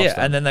after half. Yeah,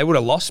 and then they would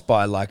have lost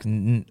by like,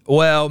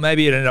 well,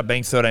 maybe it ended up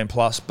being 13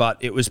 plus, but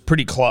it was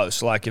pretty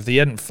close. Like if they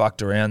hadn't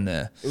fucked around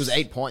there. It was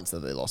 8 points that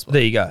they lost by.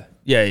 There you go.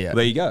 Yeah.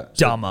 There you go.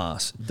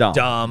 Dumbass.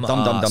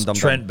 Dumb.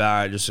 Trent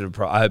Barrett just sort of,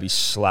 I hope he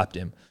slapped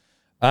him.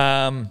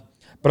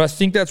 But I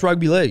think that's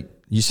rugby league.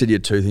 You said you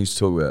had 2 things to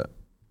talk about.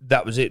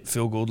 That was it.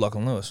 Phil Gould,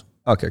 Lachlan Lewis.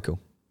 Okay, cool.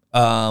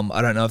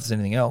 I don't know if there's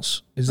anything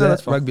else. Is No, that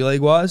that's fine. rugby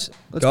league wise?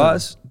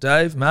 Guys,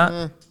 Dave,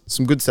 Matt?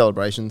 Some good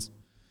celebrations.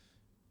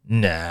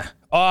 Nah.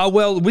 Oh,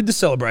 well, with the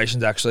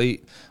celebrations,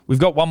 actually, we've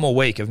got one more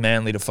week of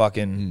Manly to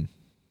fucking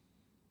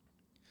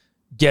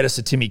get us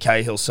a Timmy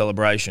Cahill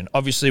celebration.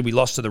 Obviously, we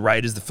lost to the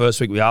Raiders the first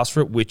week we asked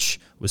for it, which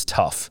was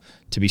tough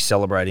to be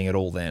celebrating it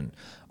all then.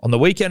 On the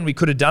weekend, we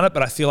could have done it,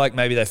 but I feel like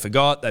maybe they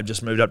forgot. They've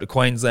just moved up to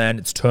Queensland.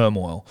 It's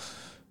turmoil.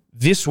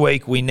 This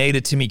week, we need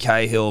a Timmy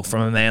Cahill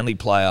from a Manly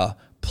player,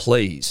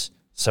 please,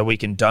 so we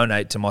can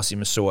donate to Mossy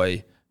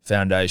Masoi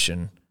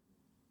Foundation,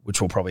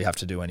 which we'll probably have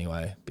to do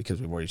anyway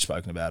because we've already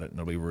spoken about it and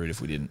it'll be rude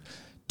if we didn't.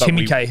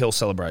 Timmy Cahill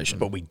celebration.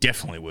 But we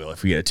definitely will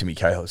if we get a Timmy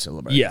Cahill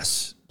celebration.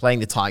 Yes, playing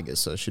the Tigers,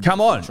 so it should Come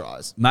be a on. few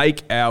tries.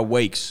 Make our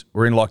weeks.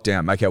 We're in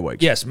lockdown. Make our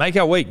weeks. Yes, make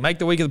our week. Make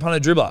the week of the punter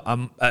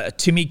dribbler. A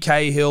Timmy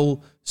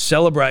Cahill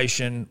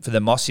celebration for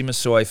the Mossy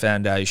Masoi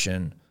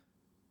Foundation.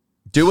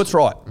 Do what's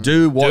right.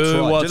 Do what's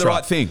right. Do the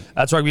right thing.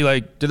 That's rugby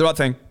league. Do the right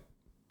thing.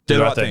 Do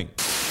the right thing.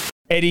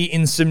 Eddie,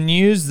 in some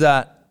news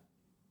that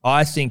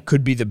I think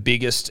could be the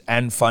biggest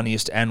and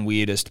funniest and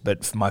weirdest,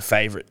 but my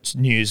favourite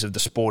news of the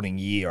sporting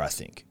year, I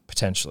think,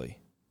 potentially.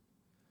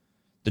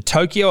 The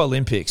Tokyo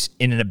Olympics,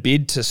 in a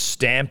bid to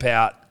stamp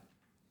out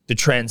the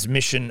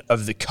transmission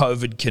of the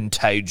COVID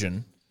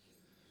contagion,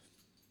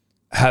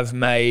 have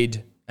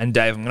made, and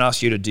Dave, I'm going to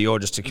ask you to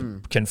Dior just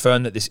to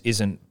confirm that this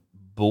isn't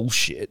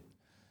bullshit.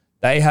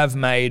 They have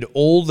made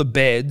all the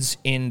beds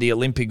in the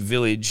Olympic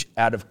Village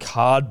out of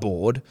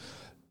cardboard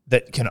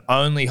that can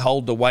only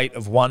hold the weight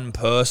of one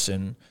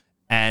person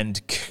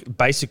and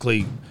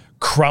basically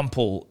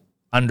crumple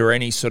under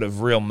any sort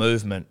of real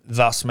movement,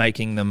 thus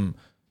making them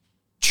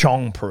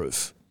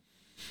chong-proof.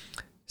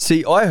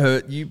 See, I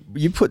heard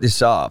you put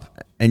this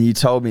up and you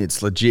told me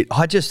it's legit.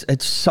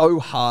 It's so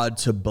hard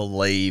to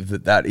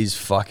believe that is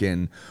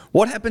fucking.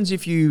 What happens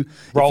if you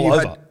Roll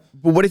over?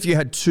 Well, what if you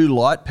had two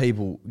light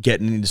people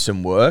getting into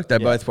some work? They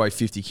both weigh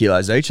 50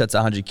 kilos each. That's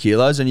 100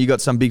 kilos. And you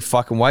got some big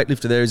fucking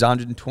weightlifter there who's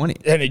 120.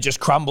 And it just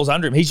crumbles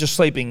under him. He's just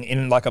sleeping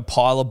in like a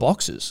pile of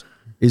boxes.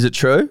 Is it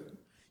true?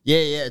 Yeah,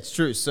 it's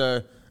true.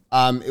 So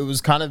it was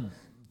kind of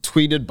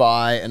tweeted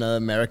by an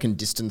American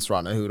distance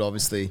runner who had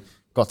obviously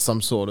got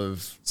some sort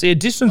of... See, a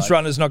distance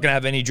runner's not going to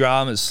have any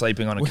dramas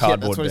sleeping on a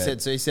cardboard that's what bed. he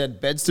said. So he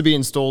said, beds to be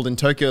installed in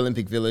Tokyo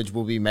Olympic Village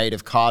will be made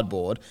of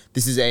cardboard.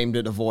 This is aimed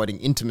at avoiding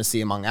intimacy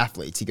among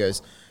athletes. He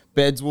goes,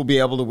 beds will be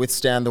able to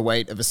withstand the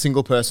weight of a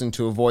single person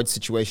to avoid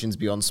situations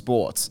beyond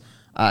sports.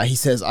 He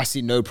says, I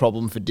see no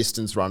problem for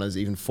distance runners,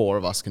 even 4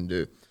 of us can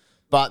do.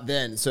 But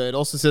then, so it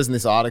also says in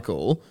this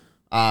article,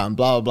 blah,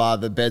 blah, blah,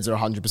 the beds are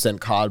 100%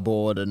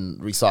 cardboard and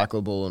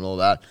recyclable and all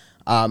that.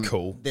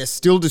 Cool. They're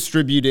still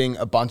distributing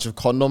a bunch of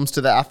condoms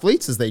to the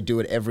athletes as they do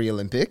at every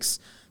Olympics.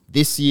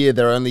 This year,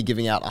 they're only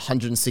giving out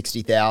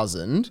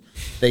 160,000.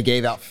 They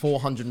gave out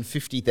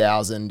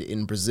 450,000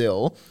 in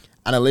Brazil.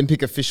 And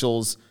Olympic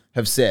officials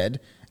have said,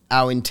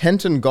 our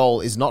intent and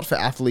goal is not for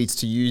athletes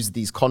to use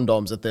these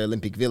condoms at the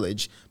Olympic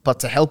Village, but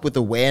to help with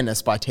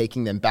awareness by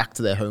taking them back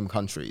to their home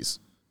countries.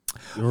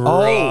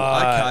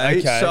 Oh,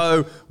 okay.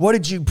 So what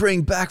did you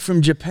bring back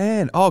from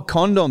Japan? Oh,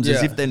 condoms,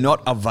 as Yeah. if they're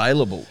not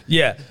available.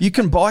 Yeah. You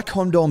can buy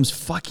condoms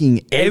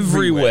fucking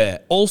everywhere.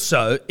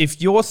 Also, if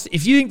you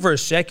think for a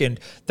second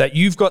that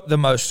you've got the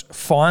most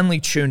finely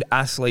tuned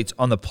athletes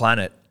on the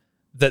planet,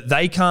 that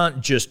they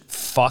can't just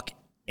fuck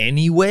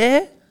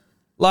anywhere,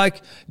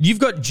 like you've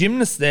got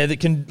gymnasts there that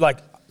can like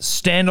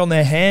stand on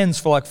their hands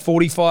for like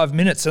 45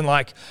 minutes and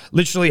like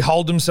literally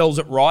hold themselves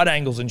at right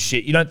angles and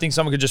shit. You don't think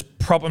someone could just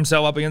prop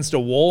himself up against a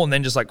wall and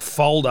then just like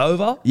fold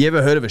over? You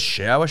ever heard of a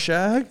shower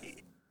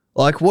shag?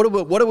 Like, what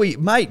are we,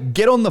 mate,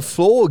 get on the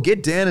floor,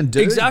 get down and do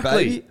it,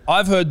 Exactly. baby.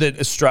 I've heard that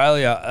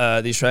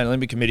Australia, the Australian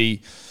Olympic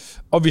Committee,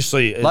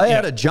 obviously... Lay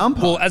out a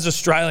jumper. Well, as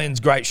Australians,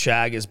 great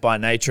shaggers by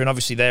nature, and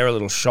obviously they're a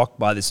little shocked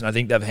by this, and I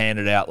think they've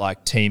handed out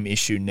like team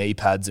issue knee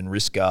pads and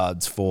wrist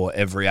guards for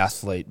every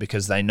athlete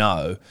because they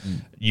know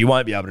you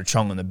won't be able to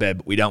chong on the bed,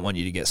 but we don't want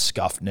you to get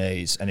scuffed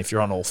knees. And if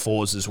you're on all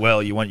fours as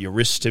well, you want your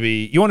wrists to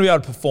be... You want to be able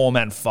to perform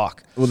and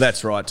fuck. Well,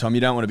 that's right, Tom. You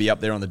don't want to be up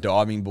there on the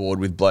diving board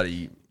with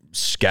bloody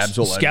scabs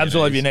all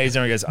over your knees.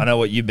 And he goes, I know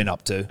what you've been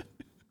up to.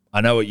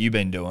 I know what you've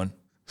been doing.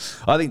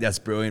 I think that's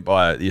brilliant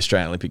by the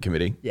Australian Olympic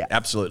Committee. Yeah.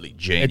 Absolutely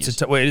genius.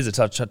 It is a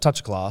touch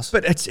of class.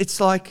 But it's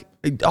like,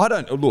 I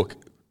don't, look,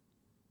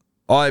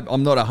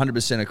 I'm not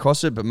 100%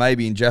 across it, but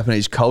maybe in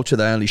Japanese culture,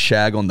 they only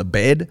shag on the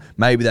bed.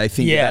 Maybe they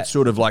think that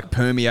sort of like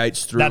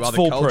permeates through That's other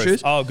foolproof.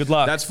 cultures. Oh, good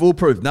luck. That's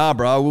foolproof. Nah,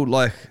 bro, we'll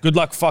like... Good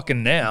luck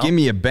fucking now. Give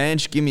me a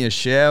bench, give me a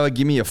shower,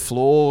 give me a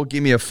floor,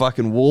 give me a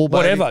fucking wall,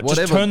 baby. Whatever.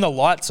 Just turn the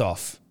lights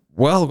off.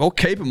 Well, I'll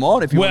keep them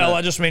on if you want. Well,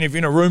 I just mean if you're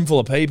in a room full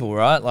of people,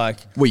 right? Like,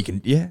 well, you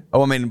can, yeah.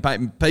 Oh, I mean,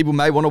 people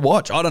may want to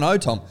watch. I don't know,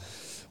 Tom.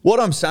 What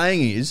I'm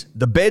saying is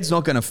the bed's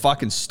not going to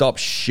fucking stop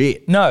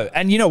shit. no.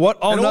 And you know what?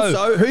 Oh, And no.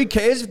 also, who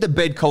cares if the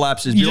bed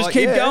collapses? You Be just like,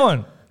 keep yeah,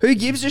 going. Who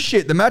gives a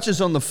shit? The mattress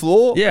on the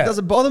floor. Yeah. It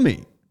doesn't bother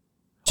me.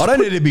 I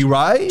don't need to be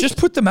raised. Just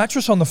put the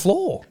mattress on the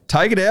floor.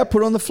 take it out,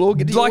 put it on the floor,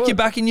 get it Like you're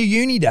back in your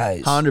uni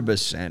days.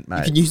 100%, mate.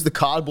 You can use the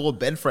cardboard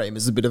bed frame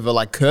as a bit of a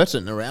like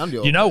curtain around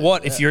your... You know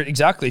what? If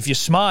you're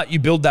smart, you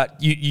build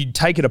that, you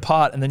take it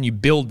apart and then you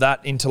build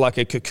that into like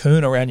a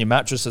cocoon around your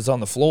mattress that's on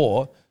the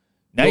floor.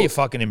 Now you're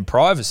fucking in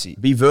privacy.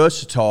 Be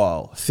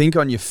versatile. Think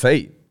on your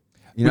feet.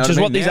 You know Which is I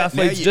mean? what these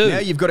athletes now do. Now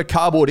you've got a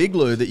cardboard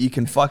igloo that you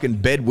can fucking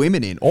bed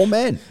women in, or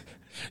men.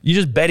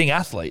 You're just betting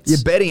athletes.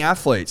 You're bedding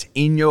athletes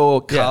in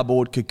your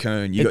cardboard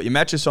cocoon. You got your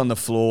mattress on the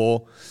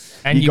floor.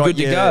 And you're got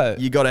good to go.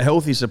 You got a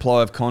healthy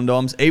supply of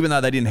condoms. Even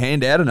though they didn't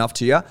hand out enough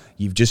to you,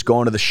 you've just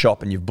gone to the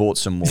shop and you've bought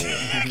some more.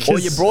 Or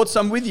you brought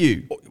some with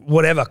you.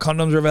 Whatever.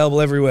 Condoms are available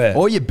everywhere.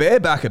 Or you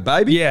bareback it,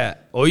 baby. Yeah.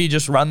 Or you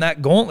just run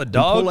that gauntlet,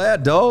 dog. Pull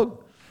out,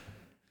 dog.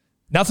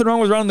 Nothing wrong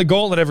with running the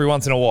gauntlet every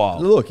once in a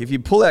while. Look, if you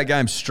pull out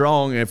game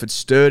strong and if it's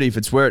sturdy, if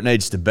it's where it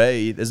needs to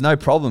be, there's no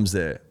problems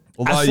there.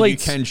 Although you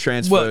can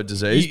transfer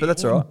disease, but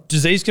that's all right.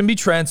 Disease can be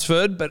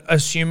transferred, but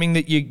assuming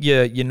that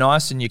you're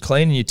nice and you're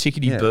clean and you're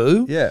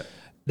tickety-boo,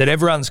 that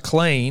everyone's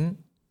clean,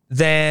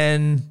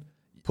 then...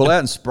 Pull out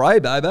and spray,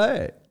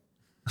 baby.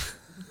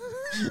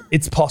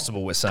 It's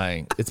possible, we're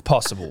saying. It's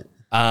possible.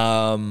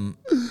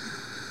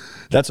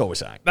 That's all we're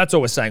saying. That's all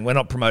we're saying. We're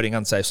not promoting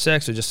unsafe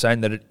sex. We're just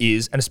saying that it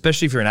is. And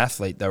especially if you're an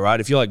athlete, though, right?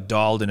 If you're like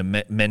dialed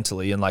in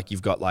mentally and like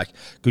you've got like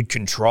good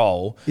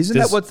control. Isn't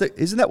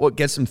that what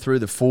gets them through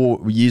the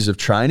 4 years of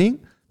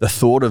training? The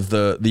thought of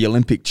the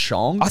Olympic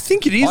chong? I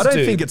think it is, I don't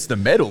dude. think it's the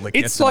medal that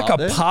gets It's them like up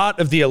a there. part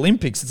of the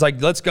Olympics. It's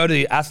like, let's go to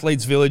the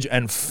athletes' village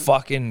and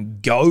fucking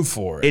go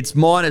for it. It's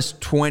minus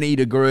 20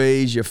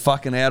 degrees. You're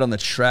fucking out on the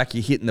track.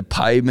 You're hitting the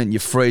pavement. You're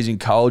freezing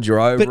cold. You're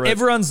over But it.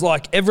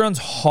 everyone's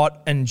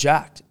hot and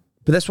jacked.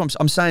 But that's what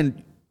I'm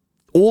saying.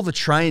 All the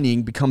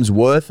training becomes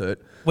worth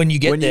it When you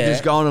get when there. you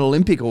just go on an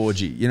Olympic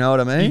orgy. You know what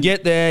I mean? You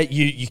get there,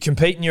 you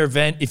compete in your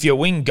event. If you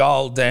win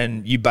gold,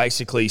 then you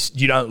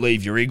don't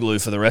leave your igloo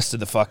for the rest of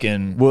the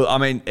fucking... Well, I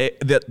mean,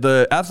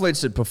 the athletes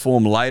that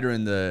perform later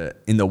in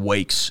the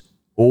weeks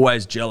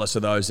always jealous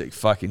of those that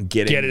fucking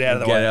get it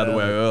out of the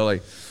way early.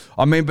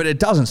 I mean, but it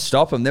doesn't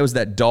stop them. There was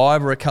that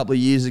diver a couple of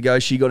years ago.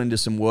 She got into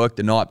some work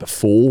the night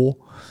before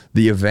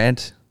the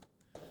event.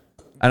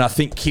 And I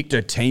think kicked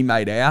her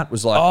teammate out.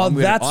 Was like, I'm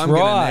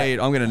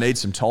gonna need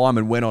some time,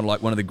 and went on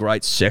like one of the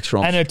great sex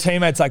romps. And her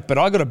teammate's like, but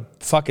I got to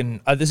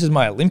fucking, this is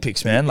my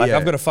Olympics, man. Like, Yeah.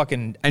 I've got to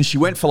fucking... And she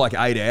went for like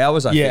 8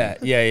 hours, I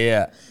think.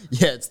 Yeah.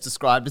 Yeah, it's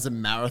described as a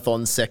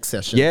marathon sex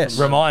session. Yes.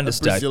 from Remind a us,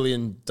 Dave.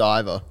 Brazilian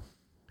diver.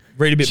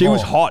 Read a bit She more.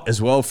 was hot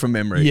as well from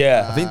memory.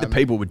 Yeah. I think the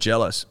people were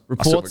jealous.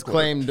 Reports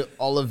claimed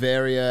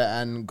Oliveira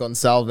and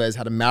Gonçalves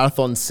had a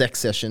marathon sex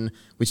session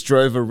which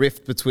drove a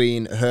rift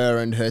between her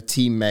and her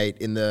teammate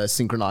in the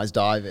synchronized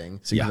diving,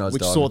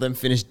 which saw them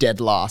finish dead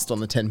last on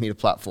the 10-meter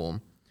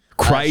platform.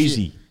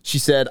 Crazy. She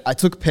said, I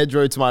took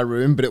Pedro to my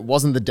room, but it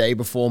wasn't the day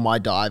before my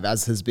dive,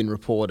 as has been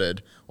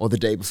reported, or the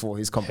day before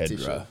his competition.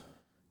 Pedro.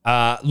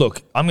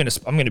 Look, I'm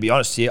gonna be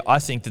honest here. I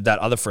think that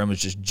other friend was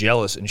just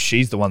jealous, and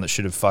she's the one that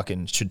should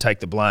take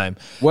the blame.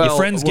 Your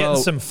friend's getting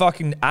some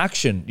fucking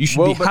action. You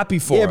should be happy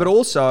for her. Yeah, but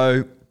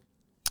also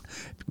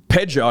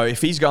Pedro,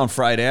 if he's going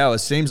for 8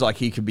 hours, seems like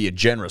he could be a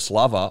generous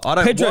lover. Why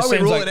are we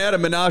ruling out a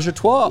menage a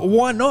trois?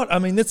 Why not? I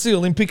mean, that's the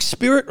Olympic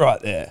spirit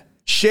right there.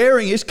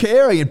 Sharing is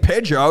caring, and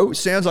Pedro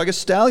sounds like a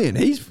stallion.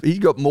 He's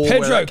got more.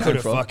 Pedro could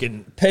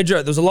have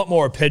Pedro. There's a lot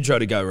more of Pedro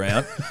to go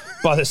around,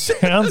 by the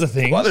sounds of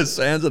things. By the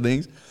sounds of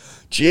things.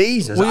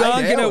 Jesus,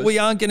 we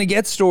aren't gonna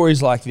get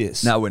stories like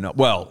this. No, we're not.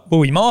 Well,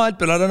 we might,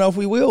 but I don't know if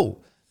we will,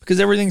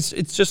 because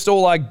it's just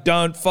all like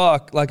don't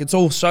fuck, like it's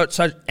all such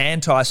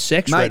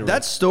anti-sex mate,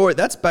 rhetoric.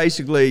 That's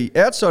basically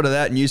outside of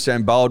that, and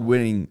Usain Bolt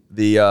winning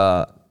the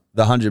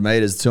 100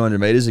 meters, 200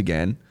 meters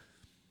again.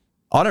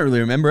 I don't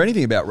really remember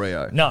anything about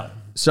Rio. No.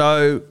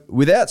 So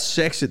without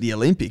sex at the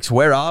Olympics,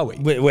 where are we?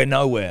 We're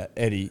nowhere,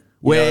 Eddie.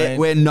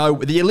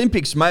 The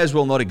Olympics may as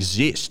well not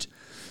exist.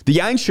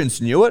 The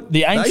ancients knew it.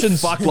 The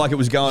ancients they fucked like it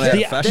was going out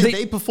of fashion.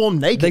 They performed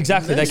naked.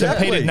 Exactly. They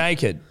competed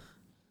naked.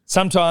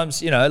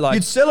 Sometimes, like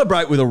you'd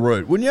celebrate with a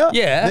root, wouldn't you?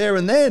 Yeah. There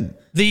and then.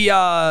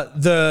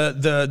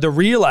 The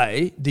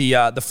relay, the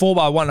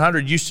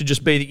 4x100 used to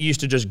just be that you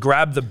used to just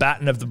grab the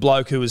baton of the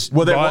bloke who was.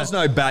 Well, there was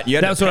no bat. You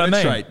had That's to what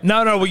penetrate. I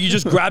mean. No. Well, you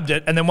just grabbed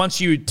it, and then once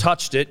you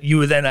touched it, you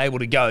were then able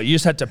to go. You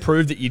just had to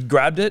prove that you'd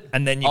grabbed it,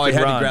 and then you could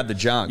had run. to grab the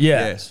junk.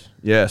 Yeah.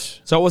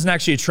 Yes. So it wasn't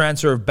actually a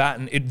transfer of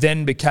baton. It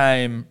then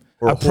became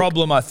a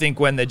problem, I think,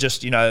 when there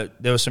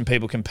were some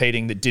people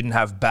competing that didn't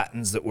have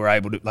batons that were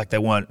able to, like, they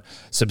weren't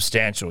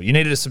substantial. You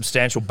needed a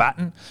substantial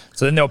baton.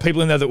 So then there were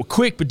people in there that were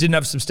quick but didn't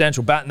have a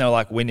substantial baton. They were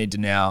like, we need to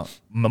now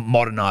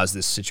modernize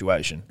this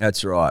situation.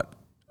 That's right.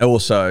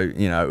 Also,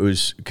 it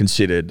was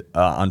considered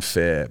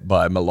unfair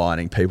by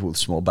maligning people with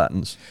small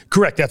batons.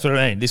 Correct. That's what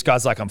I mean. This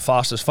guy's like, I'm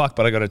fast as fuck,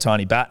 but I got a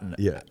tiny baton.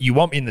 Yeah. You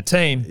want me in the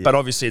team, but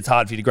obviously it's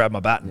hard for you to grab my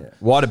baton. Yeah.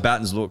 Why do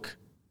batons look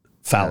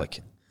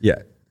Phallic.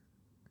 Yeah.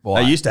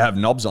 Why? They used to have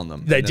knobs on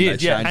them. They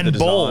did, yeah, and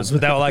balls,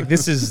 but they were like,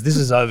 "This is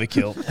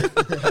overkill.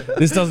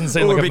 This doesn't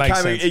seem like it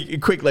makes sense."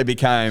 It quickly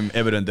became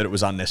evident that it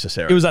was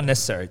unnecessary. It was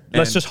unnecessary.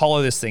 Let's just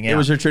hollow this thing out. It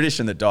was a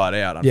tradition that died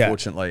out,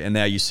 unfortunately, and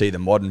now you see the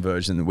modern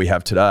version that we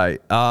have today.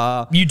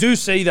 You do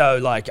see, though,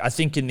 like, I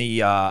think in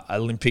the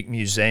Olympic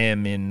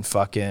Museum in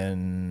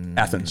fucking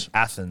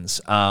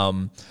Athens,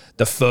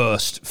 the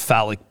first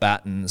phallic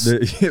batons.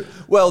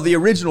 The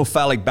original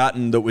phallic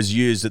baton that was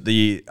used at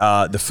the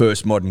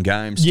first modern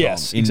games.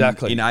 Yes, Tom,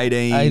 exactly. In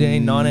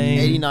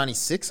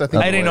 1896, I think.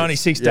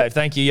 1896, Dave.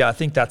 Thank you. Yeah, I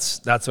think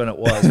that's when it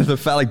was. The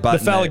phallic baton.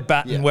 The phallic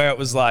baton, where it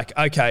was like,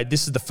 okay,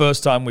 this is the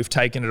first time we've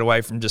taken it away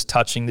from just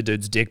touching the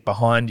dude's dick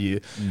behind you,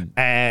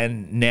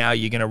 and now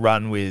you're going to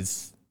run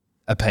with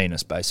a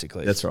penis,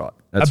 basically. That's right.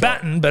 A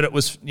baton, but it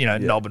was,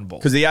 knob and ball.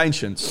 Because the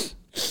ancients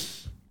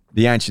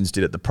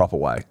did it the proper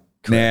way.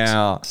 Correct.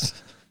 Now,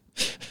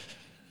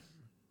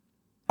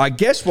 I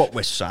guess what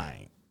we're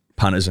saying,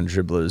 punters and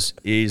dribblers,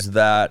 is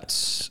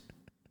that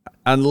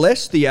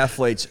unless the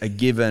athletes are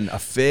given a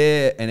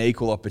fair and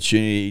equal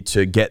opportunity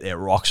to get their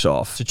rocks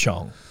off, to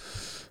chong.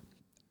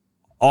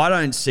 I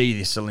don't see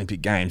this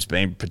Olympic Games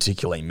being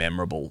particularly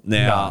memorable.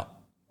 Now,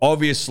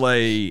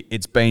 obviously,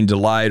 it's been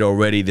delayed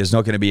already. There's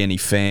not going to be any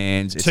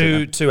fans.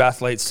 Two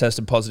athletes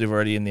tested positive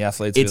already in the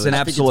athletes' It's village. an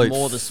I think absolute. it's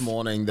more this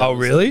morning. Oh,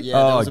 really?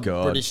 Yeah, there was a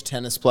God. British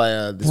tennis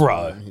player this Bro,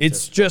 morning who it's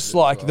tested just positive as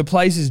like well. the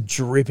place is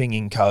dripping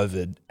in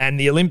COVID. And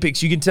the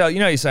Olympics, you can tell,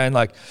 you're saying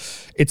like,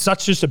 it's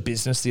such just a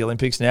business, the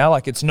Olympics now.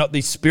 Like, it's not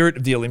the spirit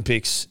of the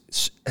Olympics,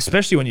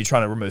 especially when you're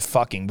trying to remove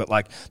fucking, but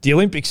like the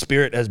Olympic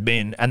spirit has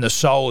been, and the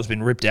soul has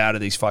been ripped out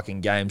of these fucking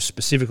games,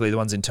 specifically the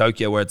ones in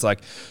Tokyo, where it's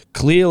like,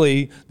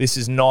 clearly this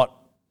is not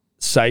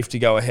safe to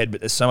go ahead, but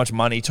there's so much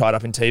money tied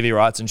up in TV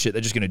rights and shit,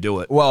 they're just going to do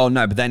it. Well,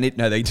 no, but I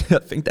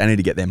think they need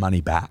to get their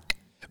money back.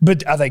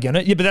 But are they going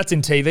to? Yeah, but that's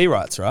in TV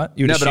rights, right?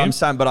 You would No,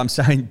 assume? but I'm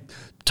saying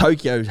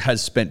Tokyo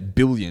has spent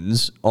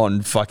billions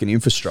on fucking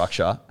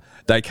infrastructure.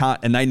 They can't,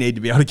 and they need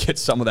to be able to get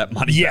some of that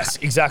money Yes,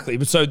 back. exactly.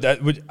 But so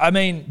that would,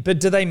 but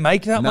do they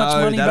make that much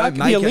No, money they back? don't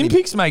make The any-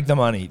 Olympics make the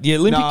money. The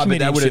Olympic No, but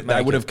committee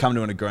they would have come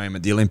to an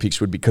agreement. The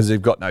Olympics would, because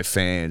they've got no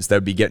fans,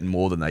 they'd be getting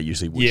more than they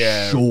usually would.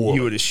 Yeah, surely.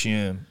 you would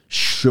assume.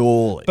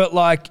 Surely. But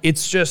like,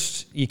 it's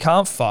just, you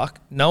can't fuck.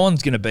 No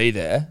one's going to be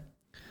there.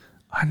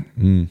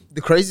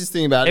 The craziest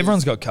thing about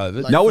Everyone's it got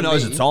COVID. Like, no one for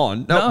knows me- it's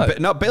on. No.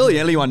 No, barely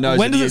anyone knows.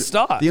 When that does it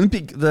start?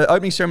 The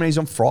opening ceremony is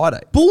on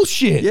Friday.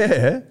 Bullshit.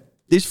 Yeah,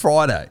 this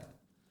Friday.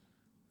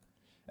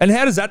 And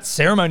how does that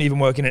ceremony even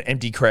work in an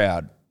empty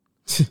crowd?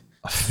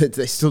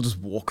 they still just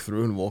walk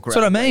through and walk around.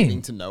 what I mean.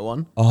 waving to no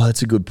one. Oh,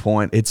 that's a good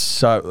point. It's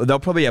so they'll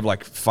probably have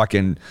like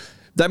fucking.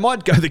 They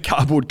might go the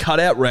cardboard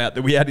cutout route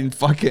that we had in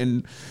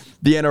fucking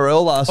the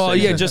NRL last. Oh,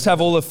 season. yeah, just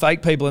have all the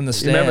fake people in the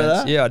stands. remember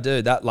that? Yeah, I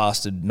do. That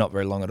lasted not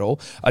very long at all.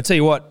 I tell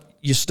you what,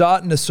 you're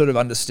starting to sort of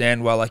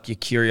understand why, like, your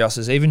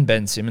curiosities, even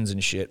Ben Simmons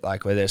and shit,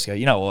 like, where they just go,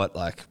 you know what,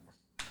 like,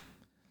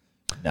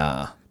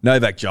 nah.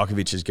 Novak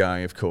Djokovic is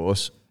going, of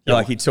course. Yeah.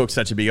 Like he took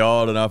such a big.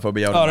 Oh, I don't know if I'll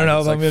be able. to I don't make know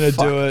it." if It's I'm like, going to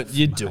fuck. do it.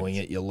 You're doing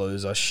it, you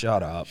loser.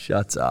 Shut up.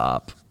 Shut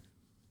up.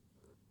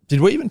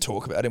 Did we even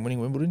talk about him winning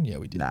Wimbledon? Yeah,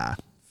 we did. Nah.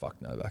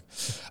 Fuck Novak.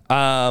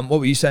 What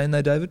were you saying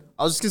though, David?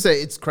 I was just gonna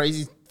say it's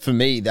crazy for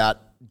me that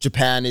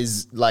Japan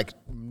is like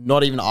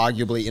not even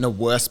arguably in a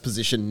worse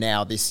position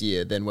now this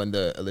year than when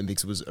the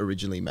Olympics was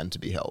originally meant to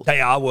be held. They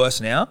are worse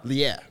now.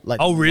 Yeah. Like,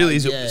 Oh, really? like,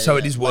 Is it- yeah, so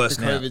it yeah. is Like, worse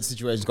the now? COVID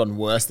situation's gotten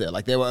worse there.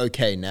 Like they were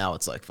okay now.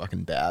 It's like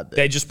fucking bad there.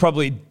 They just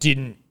probably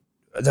didn't.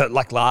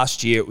 Like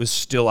last year, it was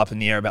still up in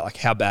the air about like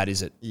how bad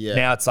is it. Yeah.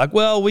 Now it's like,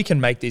 well, we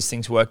can make these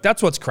things work.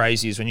 That's what's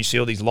crazy is when you see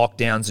all these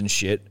lockdowns and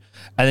shit,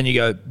 and then you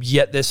go,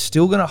 yet they're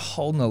still going to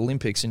hold an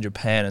Olympics in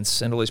Japan and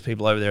send all these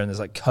people over there, and there's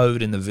like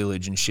COVID in the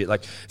village and shit.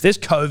 Like if there's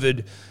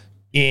COVID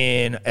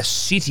in a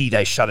city,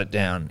 they shut it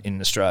down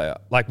in Australia.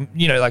 Like,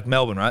 like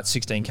Melbourne, right?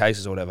 16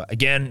 cases or whatever.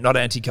 Again, not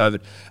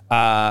anti-COVID.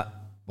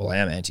 Well, I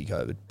am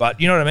anti-COVID,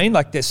 but you know what I mean?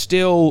 Like they're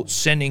still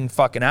sending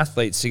fucking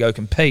athletes to go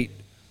compete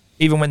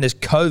even when there's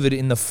COVID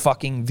in the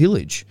fucking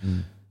village.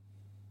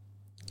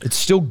 It's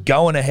still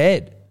going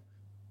ahead.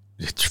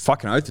 It's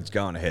fucking oath. It's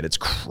going ahead. It's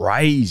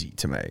crazy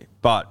to me,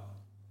 but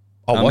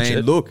I'll watch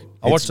it. Look,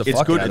 I'll watch it's the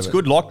fuck good. out of It's it.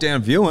 good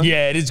lockdown viewing.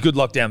 Yeah, it is good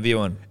lockdown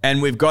viewing.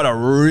 And we've got a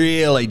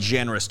really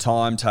generous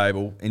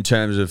timetable in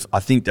terms of, I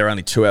think they're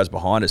only 2 hours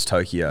behind us,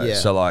 Tokyo. Yeah.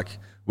 So like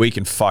we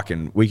can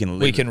live.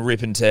 We can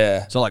rip and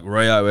tear. It's not like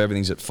Rio where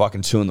everything's at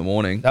fucking 2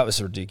 a.m. That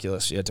was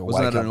ridiculous. You had to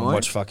Wasn't wake that up and annoying?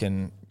 watch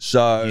fucking So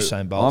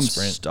Usain Bolt I'm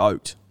sprint.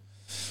 stoked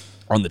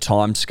on the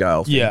time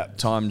scale. Thing. Yeah.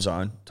 Time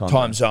zone.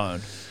 time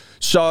zone.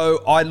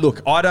 So I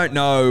don't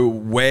know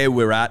where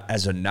we're at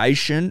as a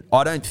nation.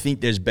 I don't think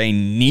there's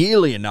been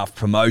nearly enough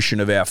promotion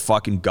of our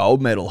fucking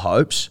gold medal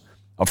hopes.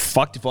 I'm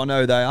fucked if I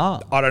know they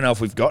are. I don't know if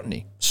we've got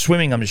any.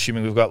 Swimming, I'm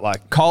assuming we've got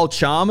like... Kyle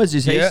Chalmers,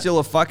 is he Yeah. still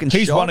a fucking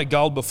He's shot? won a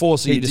gold before,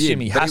 so He you'd assume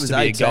did, he but he has was to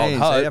be a 18, gold so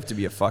hope. he'd have to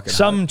be a fucking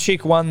Some hope.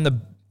 chick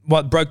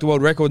broke the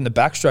world record in the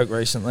backstroke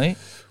recently.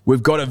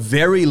 We've got a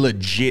very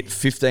legit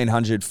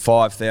 1,500,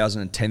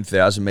 5,000 and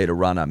 10,000 metre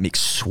runner, Mick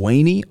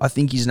Sweeney, I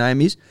think his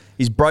name is.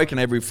 He's broken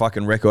every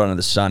fucking record under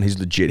the sun. He's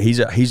legit. He's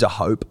a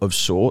hope of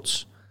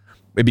sorts.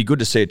 It'd be good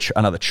to see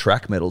another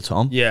track medal,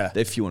 Tom. Yeah.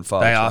 They're few and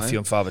far They between. are few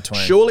and far between.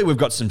 Surely we've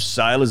got some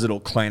sailors that'll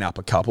clean up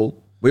a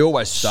couple. We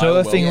always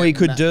sail Surfing well. we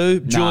could do.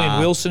 Julian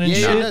Wilson and Yeah,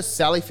 shit. no,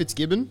 Sally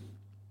Fitzgibbon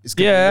is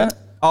coming Yeah. back.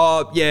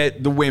 Oh, yeah,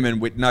 the women.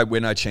 We're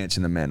no chance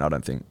in the men, I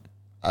don't think.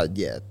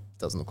 Yeah,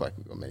 doesn't look like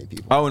we've got many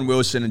people. Owen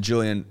Wilson and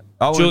Julian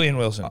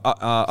Wilson.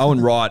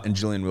 Owen Wright and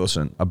Julian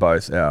Wilson are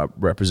both our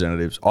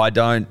representatives. I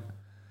don't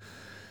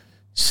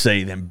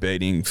see them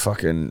beating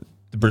fucking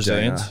The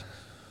Brazilians.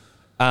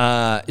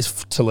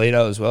 Is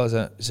Toledo as well?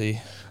 Is he?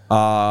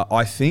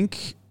 I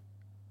think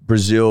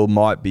Brazil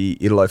might be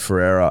Italo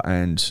Ferreira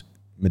and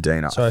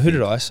Medina. Sorry, who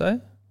did I say?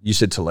 You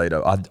said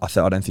Toledo. I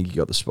don't think you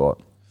got the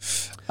spot.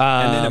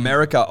 And then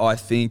America, I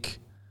think,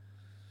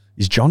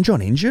 is John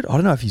injured? I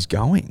don't know if he's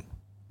going.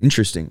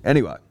 Interesting.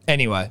 Anyway,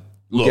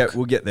 Look,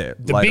 we'll get there.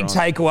 the later big on.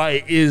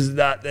 takeaway is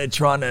that they're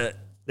trying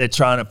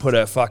to put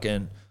a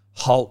fucking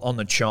halt on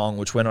the Chong,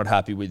 which we're not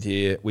happy with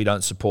here. We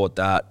don't support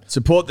that.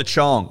 Support the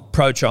Chong.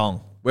 Pro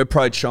Chong. We're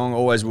pro Chong,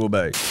 always will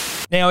be.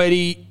 Now,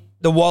 Eddie,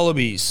 the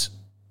Wallabies,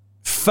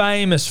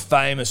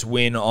 famous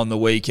win on the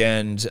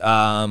weekend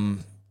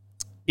in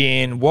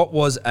in what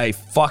was a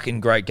fucking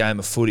great game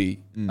of footy.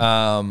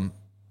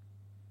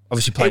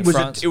 Obviously playing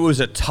France. It was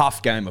a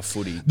tough game of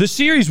footy. The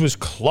series was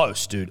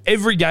close, dude.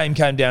 Every game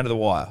came down to the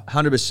wire.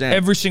 100%.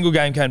 Every single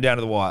game came down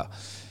to the wire.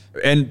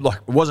 And like,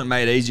 it wasn't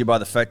made easier by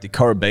the fact that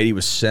Korobidi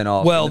was sent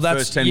off Well, in the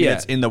that's- first 10 yeah.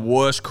 minutes in the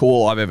worst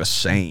call I've ever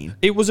seen.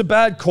 It was a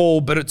bad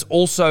call, but it's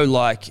also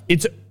like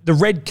the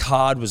red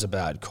card was a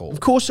bad call. Of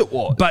course it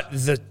was. But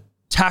the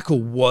tackle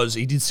was,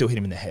 he did still hit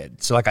him in the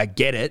head. So, like, I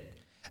get it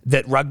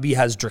that rugby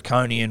has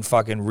draconian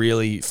fucking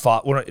really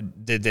far. Well,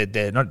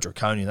 they're not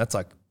draconian. That's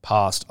like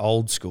past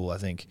old school, I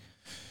think.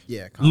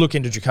 Yeah. Look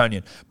into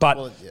draconian.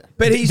 But, yeah.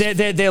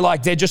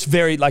 but they're just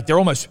very, like, they're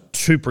almost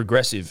too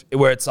progressive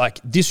where it's like,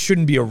 this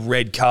shouldn't be a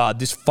red card.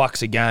 This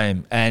fucks a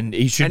game. And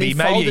he should be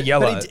maybe a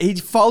yellow. But he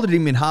folded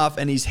him in half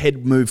and his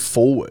head moved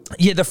forward.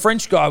 Yeah, the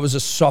French guy was a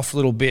soft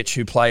little bitch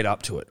who played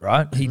up to it,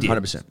 right? He did.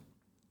 100%.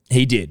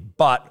 He did.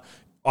 But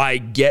I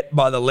get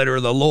by the letter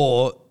of the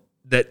law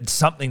that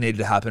something needed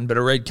to happen, but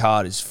a red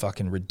card is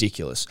fucking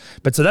ridiculous.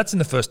 But so that's in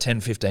the first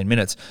 10, 15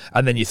 minutes.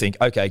 And then you think,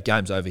 okay,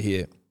 game's over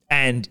here.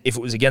 And if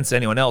it was against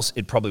anyone else,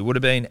 it probably would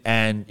have been.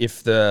 And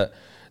if the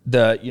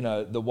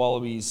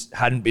Wallabies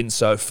hadn't been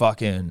so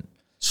fucking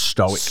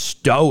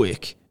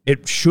stoic,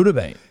 it should have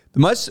been.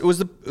 It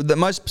was the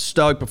most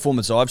stoic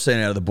performance I've seen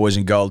out of the boys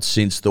in gold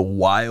since the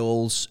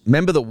Wales.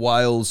 Remember the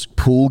Wales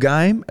pool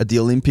game at the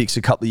Olympics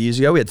a couple of years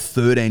ago? We had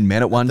 13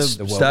 men at one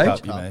stage. World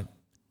Cup, you mean?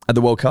 At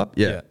the World Cup,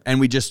 yeah. Yeah. And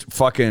we just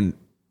fucking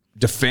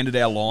defended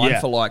our line Yeah.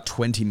 for like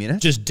 20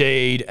 minutes. Just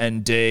deed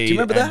and deed. Do you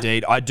remember and that?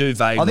 Deed. I do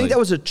vaguely. I think that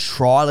was a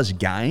trialist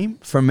game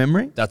from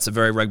memory. That's a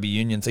very rugby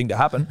union thing to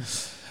happen.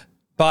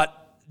 But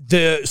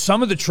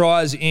some of the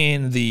tries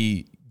in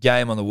the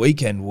game on the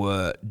weekend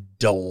were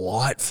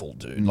delightful,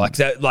 dude. Like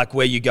that, like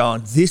where you're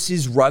going, this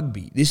is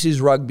rugby. This is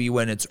rugby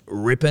when it's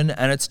ripping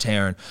and it's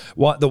tearing.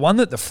 The one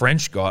that the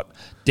French got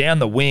down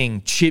the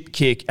wing, chip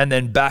kick, and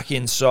then back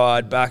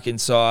inside,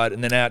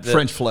 and then out.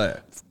 French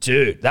flair.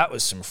 Dude, that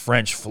was some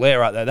French flair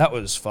right there. That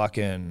was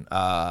fucking,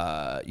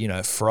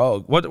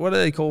 frog. What do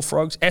they call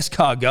frogs?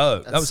 Escargot.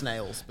 That's That was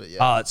snails, but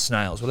yeah. it's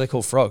snails. What do they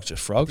call frogs?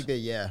 Just frogs?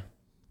 Yeah.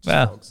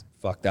 Well, Frogs.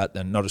 fuck that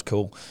then. Not as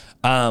cool.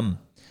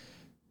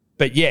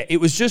 But yeah,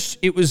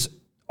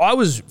 I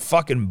was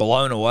fucking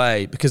blown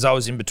away because I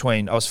was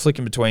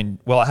flicking between,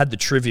 well, I had the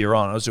trivia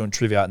on. I was doing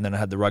trivia and then I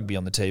had the rugby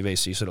on the TV.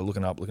 So you're sort of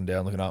looking up, looking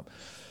down, looking up.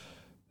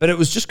 But it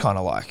was just kind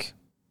of like,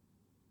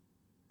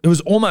 it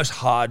was almost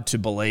hard to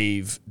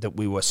believe that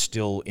we were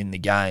still in the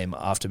game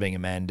after being a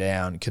man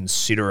down,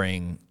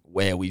 considering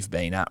where we've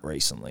been at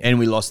recently. And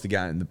we lost the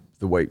game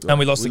the week. And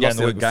we lost the game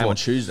the week before. on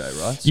Tuesday,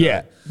 right? So-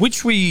 Yeah,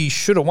 which we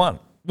should have won.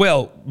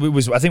 Well,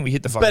 I think we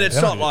hit the fucking But it's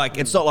not like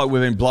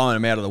we've been blowing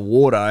them out of the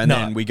water and No.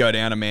 then we go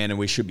down a man and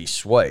we should be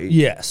sweet.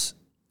 Yes,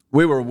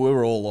 We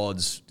were all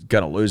odds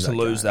going to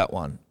lose that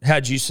one.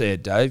 How'd you see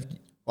it, Dave?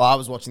 Well, I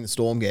was watching the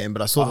Storm game,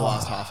 but I saw the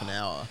last half an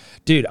hour.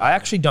 Dude, I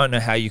actually don't know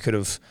how you could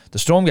have. The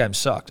Storm game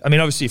sucked. I mean,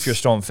 obviously, if you're a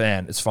Storm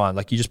fan, it's fine.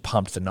 Like, you just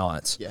pumped the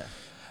Knights. Yeah.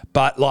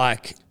 But,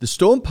 like, The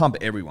Storm pump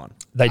everyone.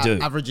 they do.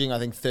 Averaging, I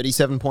think,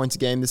 37 points a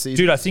game this season.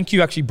 Dude, I think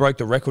you actually broke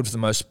the record for the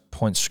most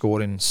points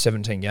scored in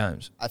 17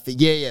 games. I think,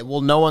 yeah.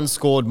 Well, no one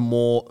scored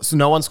more. So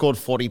no one scored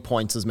 40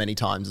 points as many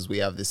times as we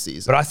have this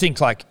season. But I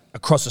think, like,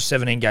 across a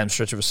 17-game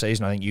stretch of a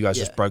season, I think you guys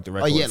just broke the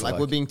record. Oh, yeah. for, Like,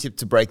 we're being tipped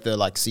to break the,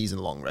 like,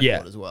 season-long record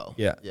Yeah. as well.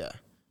 Yeah. Yeah.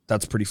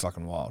 That's pretty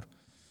fucking wild.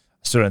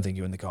 I still don't think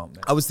you win the comp,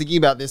 man. I was thinking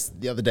about this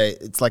the other day.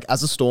 It's like,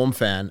 as a Storm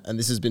fan, and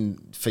this has been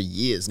for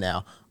years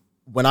now,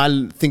 when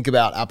I think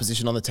about our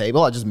position on the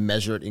table, I just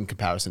measure it in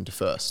comparison to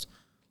first.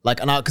 Like,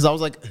 because I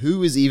was like,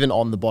 who is even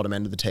on the bottom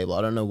end of the table?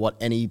 I don't know what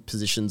any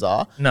positions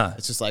are. No.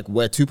 It's just like,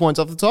 we're 2 points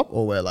off the top,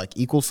 or we're like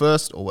equal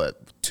first, or we're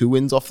 2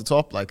 wins off the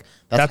top. Like,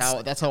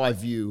 that's how I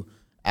view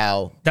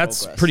our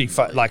That's progress.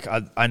 pretty like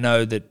I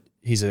know that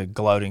he's a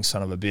gloating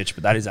son of a bitch,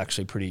 but that is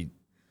actually pretty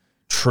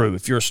true.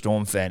 If you're a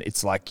Storm fan,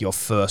 it's like your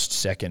first,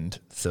 second,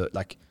 third,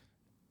 like,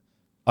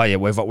 oh yeah,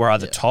 we're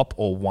either top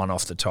or one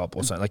off the top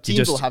or something. Like, you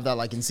Teams just will have that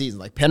like in season.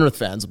 Like Penrith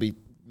fans will be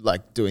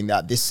like doing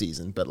that this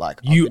season, but like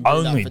You I've been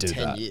doing only that for do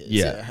 10 that. years.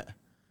 Yeah.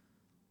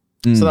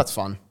 So that's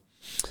fun.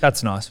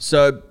 that's nice.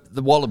 So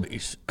the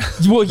Wallabies.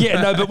 Well,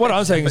 yeah, no, but what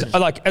I'm saying is,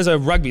 like, as a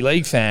rugby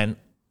league fan,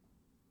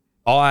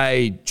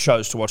 I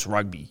chose to watch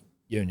rugby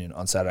union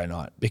on Saturday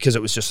night because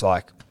it was just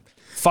like,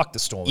 fuck the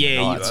Storm. and the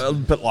Knights.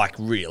 But like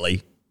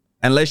really,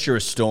 unless you're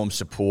a Storm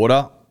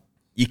supporter,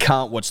 you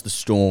can't watch the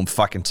Storm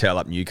fucking towel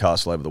up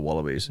Newcastle over the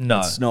Wallabies. No.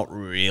 It's not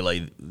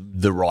really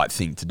the right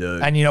thing to do.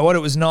 And you know what? It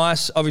was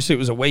nice. Obviously, it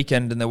was a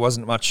weekend and there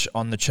wasn't much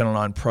on the Channel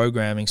 9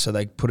 programming, so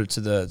they put it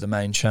to the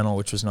main channel,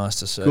 which was nice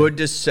to see. Good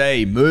to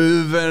see.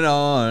 Moving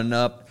on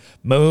up.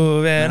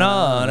 Moving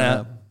on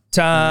up.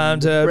 Time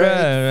to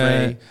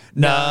break free.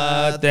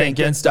 Nothing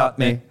can stop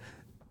me.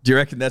 Do you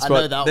reckon that's I know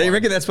what? that Do you one.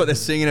 reckon that's what they're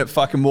singing at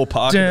fucking Moore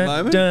Park at the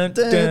moment?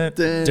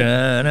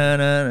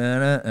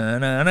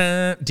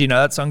 Do you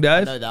know that song,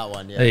 Dave? I know that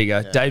one. Yeah. There you go.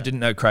 Yeah. Dave didn't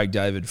know Craig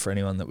David, for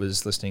anyone that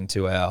was listening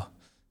to our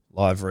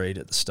live read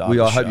at the start. I of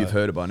the hope show. you've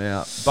heard it by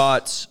now.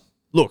 But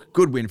look,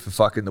 good win for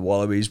fucking the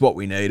Wallabies. What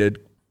we needed.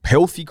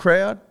 Healthy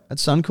crowd at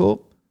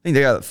Suncorp. think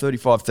they got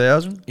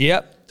 35,000,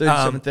 Yep.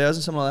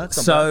 37,000, something like that.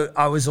 Something So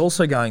I was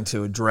also going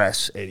to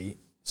address, Eddie.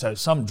 So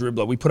some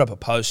dribbler, we put up a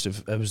post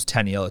of, it was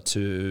Taniela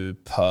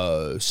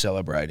Tupou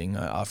celebrating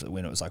after the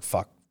win. It was like,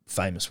 fuck,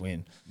 famous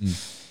win.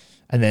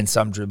 And then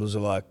some dribblers are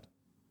like,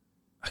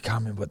 I can't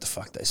remember what the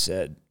fuck they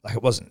said. Like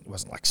it wasn't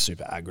like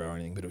super aggro or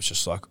anything, but it was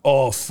just like,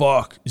 oh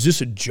fuck, is this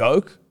a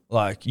joke?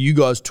 Like you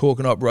guys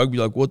talking up rugby,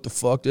 like what the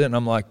fuck? And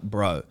I'm like,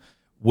 bro,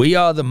 we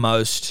are the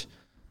most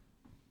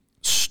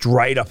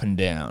straight up and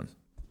down.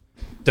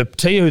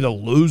 Tell you who the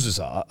losers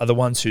are the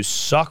ones who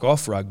suck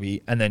off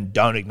rugby and then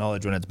don't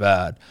acknowledge when it's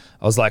bad.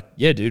 I was like,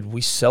 yeah, dude,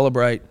 we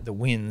celebrate the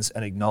wins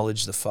and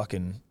acknowledge the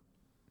fucking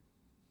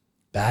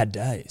bad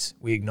days.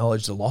 We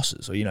acknowledge the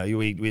losses. Or,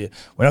 we're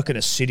not going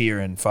to sit here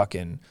and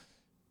fucking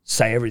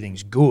say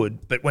everything's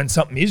good, but when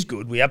something is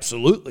good, we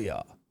absolutely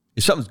are.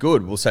 If something's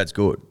good, we'll say it's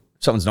good.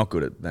 If something's not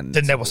good, then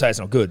we'll say it's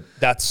not good.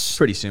 That's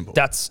pretty simple.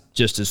 That's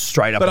just as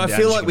straight up But and down I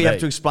feel as like you we can have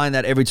to be. explain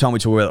that every time we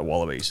talk about the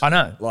Wallabies. I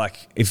know.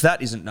 Like, if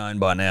that isn't known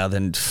by now,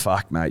 then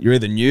fuck, mate. You're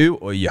either new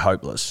or you're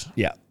hopeless.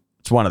 Yeah.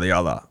 It's one or the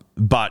other.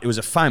 But it was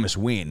a famous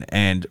win,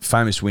 and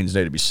famous wins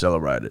need to be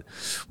celebrated.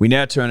 We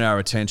now turn our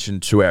attention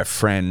to our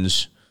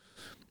friends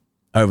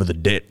over the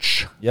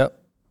ditch. Yep.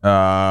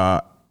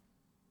 I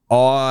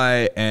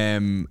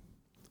am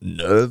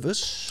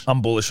nervous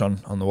I'm bullish on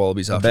the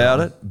Wallabies after about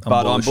that it,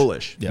 one. but I'm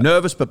bullish. Yeah.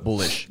 Nervous but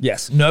bullish.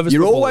 Yes, nervous.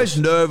 You're but always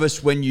bullish.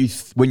 nervous when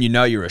you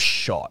know you're a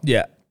shot.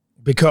 Yeah,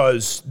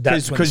 because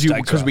that's when the stakes are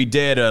because up. we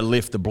dare to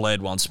lift the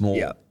blade once more.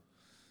 Yeah.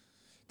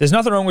 There's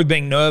nothing wrong with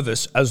being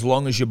nervous as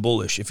long as you're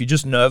bullish. If you're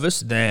just nervous,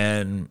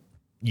 then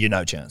you're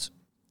no chance.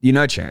 You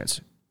no chance.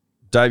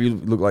 Dave, you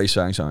look like you're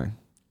saying something.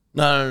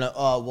 No.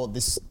 Oh, well,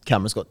 this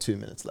camera's got 2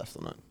 minutes left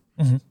on it.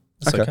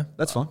 That's okay.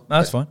 That's fine. No,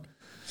 that's fine.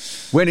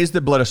 When is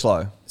the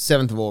Bledisloe?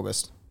 7th of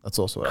August. That's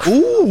also what I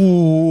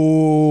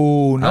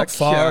Ooh, not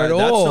far at all.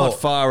 That's not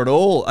far at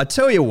all. I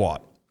tell you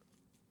what,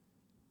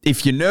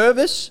 if you're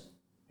nervous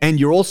and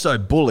you're also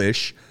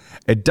bullish,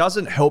 it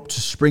doesn't help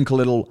to sprinkle a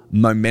little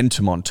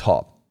momentum on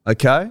top.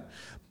 Okay,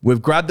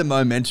 we've grabbed the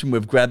momentum,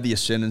 we've grabbed the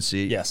ascendancy.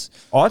 Yes.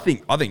 I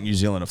think New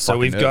Zealand are. So fucking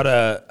we've got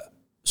nervous. a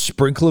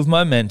sprinkle of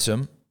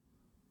momentum,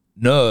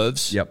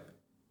 nerves, Yep.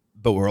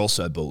 but we're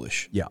also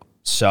bullish. Yeah.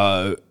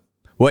 So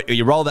What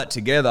you roll that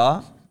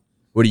together?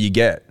 What do you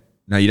get?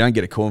 No, you don't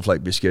get a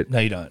cornflake biscuit. no,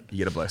 you don't. You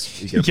get a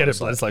bless. You get a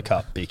Bledisloe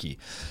Cup, Bicky.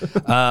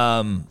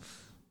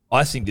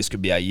 I think this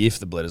could be our year for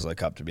the Bledisloe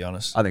Cup, to be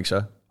honest. I think so.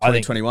 I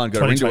think 2021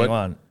 got a ring to it.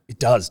 2021. It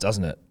does,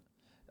 doesn't it?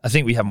 I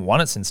think we haven't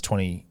won it since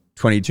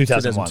 2001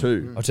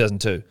 2002. or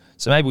 2002.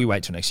 So maybe we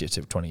wait till next year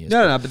to 20 years.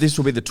 No, but this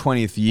will be the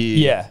 20th year.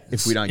 Yeah.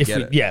 If we don't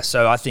get it. Yeah,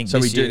 so I think So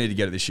we this do year- need to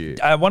get it this year.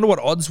 I wonder what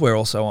odds we're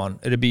also on.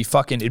 It'd be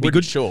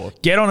good. Sure.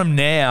 Get on them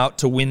now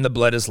to win the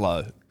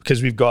Bledisloe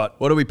because we've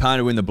got What are we paying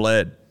to win the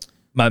bled?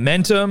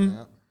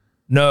 momentum,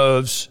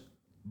 nerves,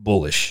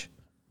 bullish.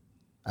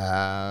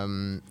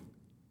 The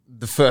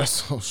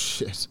first, oh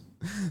shit.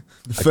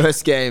 The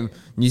first game,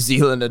 New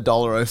Zealand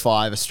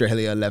 $1.05,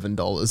 Australia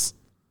 $11.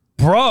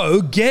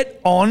 Bro, get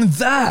on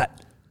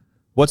that.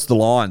 What's the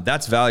line?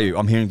 That's value.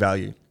 I'm hearing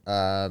value.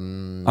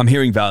 I'm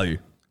hearing value.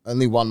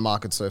 Only one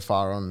market so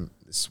far on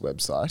this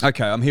website.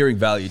 Okay, I'm hearing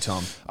value,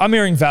 Tom. I'm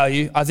hearing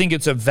value. I think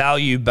it's a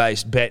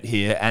value-based bet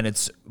here, and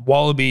it's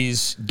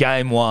Wallabies,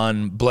 game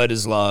one,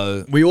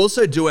 Bledisloe. We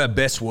also do our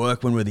best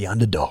work when we're the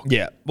underdog.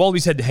 Yeah,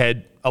 Wallabies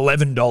head-to-head,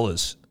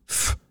 $11.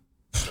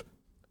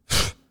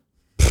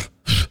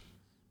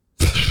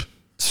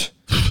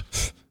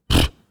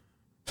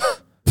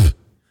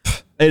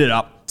 Eat it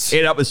up. Eat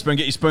it up with a spoon.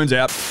 Get your spoons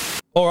out.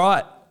 All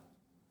right.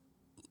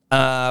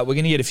 We're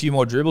going to get a few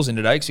more dribbles in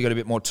today because we've got a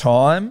bit more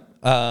time.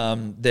 I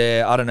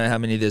don't know how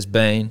many there's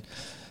been,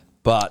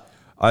 but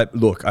I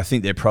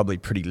think they're probably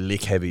pretty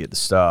lick heavy at the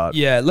start.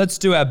 yeah, let's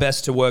do our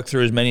best to work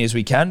through as many as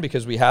we can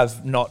because we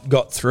have not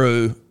got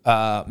through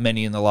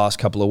many in the last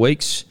couple of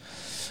weeks.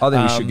 I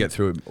think we should get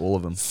through all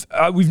of them.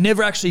 We've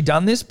never actually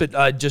done this, but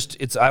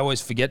I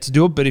always forget to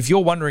do it. But if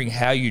you're wondering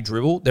how you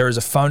dribble, there is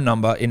a phone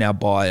number in our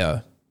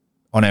bio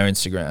on our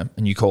Instagram,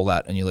 and you call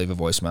that and you leave a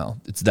voicemail.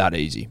 It's that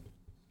easy.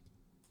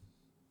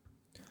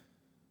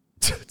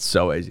 It's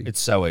so easy. It's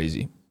so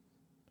easy.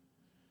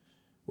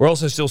 We're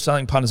also still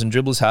selling punters and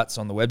dribblers hats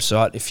on the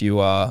website. If you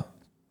are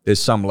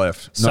There's some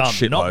left. some, Not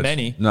shitloads. not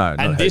many. No,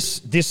 and not this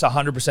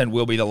 100%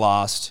 will be the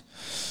last.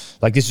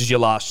 Like this is your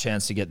last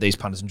chance to get these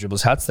punters and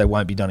dribblers hats. They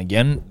won't be done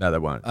again. No, they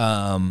won't.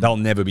 They'll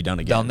never be done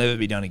again. They'll never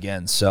be done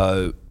again.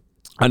 So,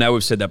 I know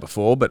we've said that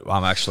before, but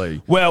I'm actually...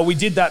 well, we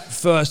did that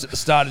first at the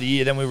start of the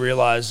year. Then we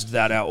realized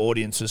that our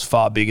audience was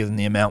far bigger than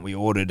the amount we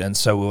ordered, and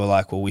so we were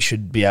like, well, we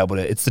should be able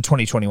to. It's the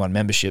 2021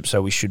 membership,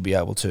 so we should be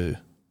able to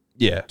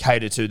Yeah.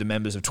 cater to the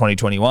members of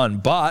 2021.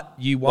 But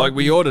you won't. Like,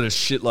 we ordered a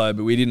shitload,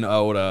 but we didn't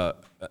order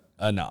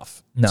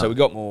enough. No. So we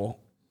got more,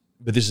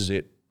 but this is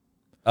it.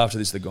 After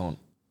this, they're gone.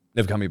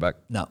 Never coming back.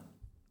 no.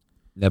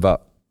 Never.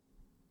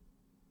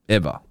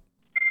 Ever.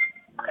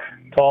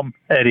 Tom,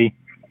 Eddie,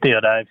 Theo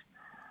Dave.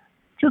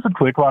 Just a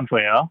quick one for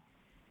you.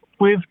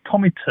 With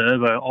Tommy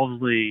Turbo,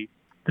 obviously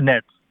the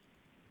Nets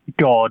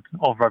god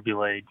of rugby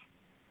league,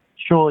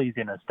 surely he's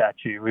in a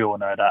statue. We all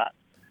know that.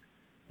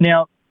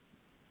 Now,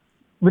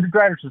 with the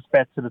greatest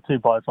respect to the two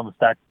blokes on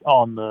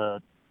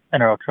the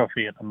NRL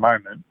trophy at the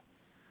moment,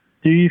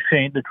 do you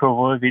think the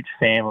Trbojevic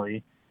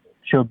family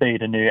should be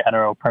the new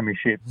NRL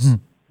Premiership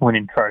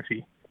winning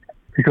trophy?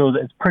 Because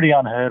it's pretty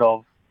unheard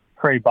of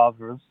three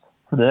brothers,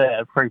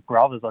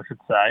 I should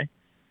say,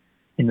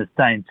 in the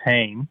same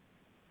team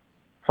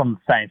from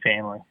the same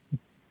family.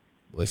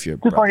 Well, if you're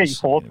just want to get your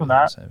thoughts on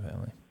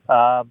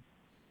that.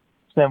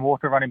 Sam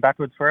Walker running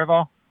backwards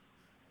forever.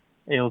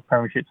 Eels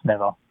Premierships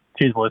never.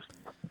 Cheers, boys.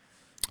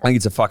 I think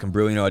it's a fucking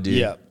brilliant idea.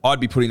 Yeah. I'd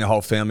be putting the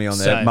whole family on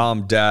there. Same.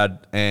 Mum,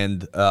 dad,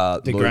 and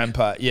The Luke.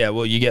 grandpa. Yeah,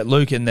 well, you get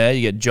Luke in there.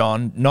 You get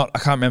John. I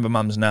can't remember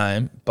Mum's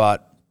name,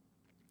 but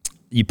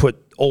you put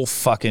all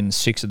fucking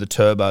 6 of the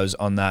turbos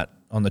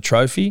on the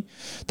trophy.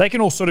 They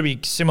can all sort of be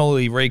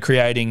similarly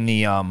recreating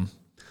the Well,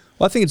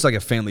 I think it's like a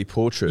family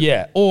portrait.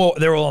 yeah, or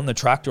they're all on the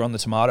tractor on the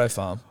tomato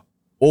farm.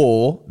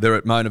 Or they're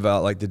at Mona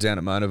Vale, like they're down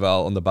at Mona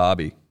Vale on the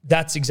barbie.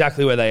 That's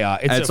exactly where they are.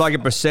 And it's like a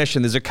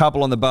procession. There's a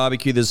couple on the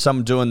barbecue. There's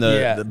some doing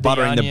the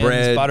buttering onions, the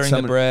bread.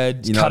 the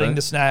bread, you know cutting what I mean?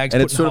 the snags.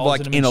 And it's putting sort of holes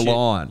like them in a and shit.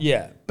 line.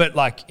 Yeah, but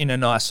like in a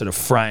nice sort of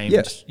framed.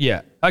 Yes.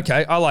 Yeah.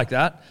 Okay, I like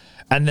that.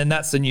 And then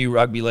that's the new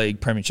Rugby League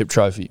Premiership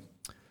trophy.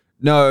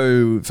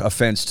 No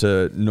offense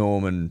to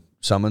Norman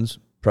Summons,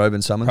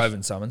 Proven Summons.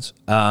 Proven summons.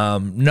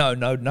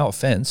 No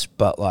offense,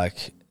 but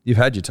like You've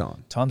had your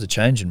time. times are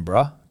changing,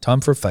 bruh.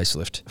 Time for a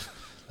facelift.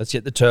 Let's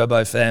get the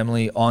Turbo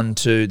family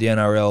onto the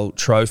NRL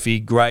trophy.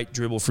 Great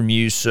dribble from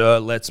you, sir.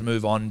 Let's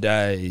move on,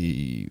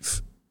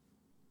 Dave.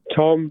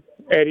 Tom,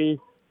 Eddie,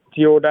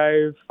 Dior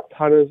Dave,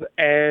 punters,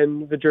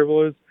 and the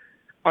dribblers.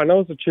 I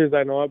know it's a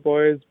Tuesday night,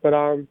 boys, but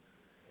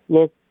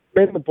look,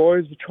 me and the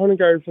boys, we're trying to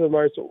go for the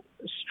most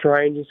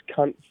strangest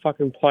cunt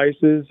fucking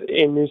places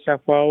in New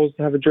South Wales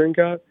to have a drink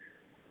at.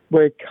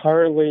 We're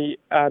currently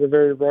at a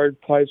very rogue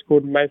place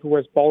called Maple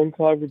West Bowling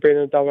Club. We've been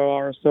in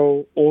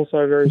WRSL, also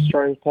a very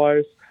strange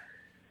place.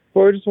 But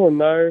we just want to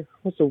know,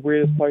 what's the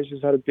weirdest place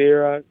you've had a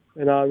beer at?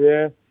 And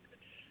yeah,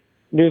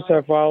 New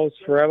South Wales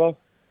forever,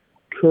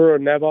 Kura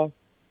never,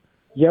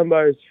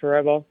 Yumbos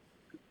forever,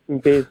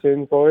 and beer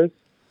soon, boys.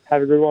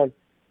 Have a good one.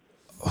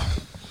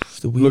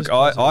 Look,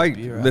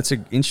 that's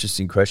an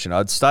interesting question.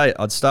 I'd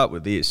start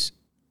with this.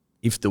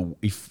 If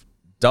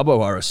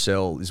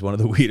WRSL is one of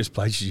the weirdest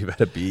places you've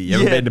had a beer, you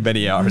haven't been to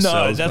many RSLs.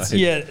 No, that's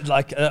mate.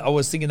 like I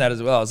was thinking that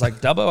as well. I was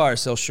like,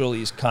 WRSL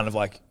surely is kind of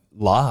like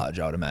large,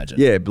 I would imagine.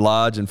 Yeah,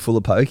 large and full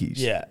of pokies.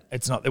 Yeah,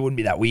 it's not. It wouldn't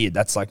be that weird.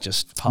 That's like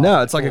just part No,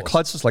 of it's the like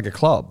course. it's just like a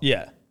club.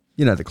 Yeah,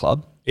 You know the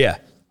club. yeah.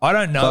 I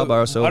don't know. Club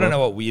RSL, I don't bro. know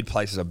what weird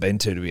places I've been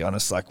to be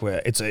honest. Like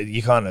where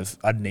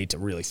I'd need to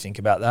really think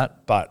about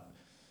that. But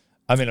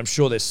I mean, I'm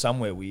sure there's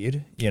somewhere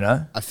weird. You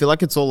know, I feel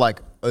like it's all like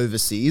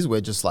overseas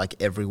where just like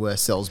everywhere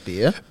sells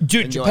beer.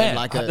 Dude, And you're in,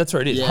 Japan, that's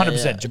where it is,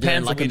 100%. You're in,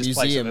 Japan's the like a weirdest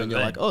place museum I've and ever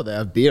you're like, been. oh, they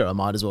have beer. I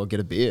might as well get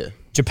a beer.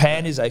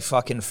 Japan is a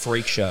fucking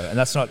freak show, and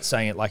that's not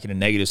saying it like in a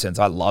negative sense.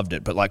 I loved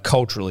it, but like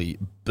culturally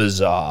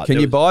bizarre. Can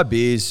There you was- buy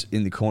beers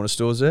in the corner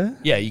stores there?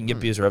 Yeah, you can get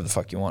beers wherever the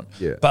fuck you want.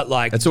 Yeah, but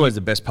like that's always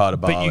the best part of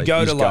but Bali. you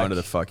go to, just like- going to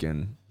the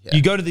fucking.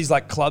 You go to these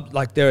like clubs,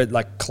 like there are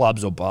like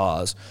clubs or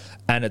bars,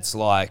 and it's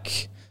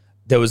like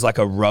there was like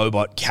a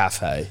robot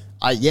cafe.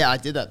 I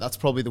did that. That's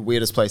probably the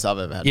weirdest place I've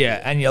ever had.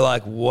 Yeah, and you're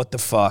like, what the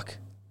fuck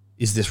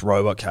is this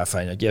robot cafe?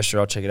 And you're like, yeah, sure,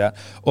 I'll check it out.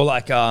 Or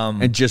like,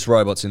 And just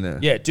robots in there.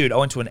 yeah, dude, I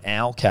went to an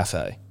owl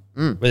cafe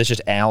where there's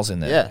just owls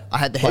in there. Yeah, I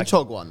had the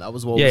hedgehog one. That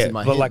was what was Yeah, in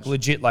my but head. like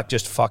legit, like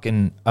just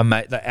fucking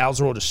amazing. The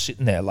owls are all just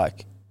sitting there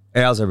like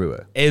Owls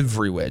everywhere.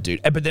 everywhere,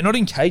 dude. But they're not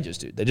in cages,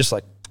 dude. They're just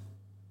like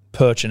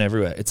perching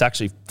everywhere. It's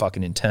actually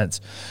fucking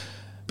intense.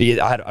 But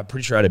yeah, I'm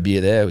pretty sure I had a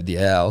beer there with the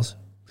owls.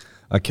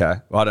 Okay.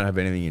 Well, I don't have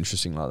anything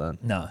interesting like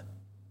that, No.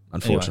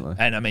 unfortunately.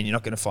 Anyway, and I mean, you're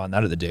not going to find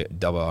that at the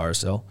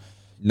WRSL.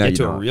 No, Get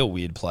to you're a not. real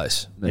weird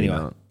place. No, you're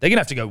anyway, not. they're going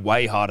to have to go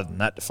way harder than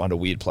that to find a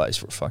weird place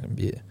for a fucking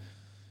beer.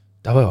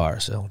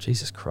 WRSL,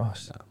 Jesus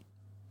Christ.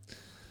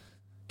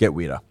 Get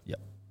weirder. Yep.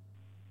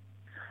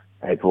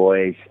 Hey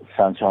boys,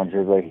 Sunshine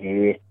Dribbler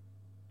here.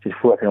 Just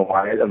working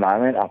away at the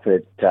moment up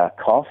at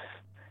Coffs.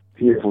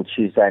 Beautiful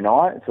Tuesday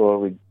night.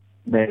 Thought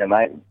me and a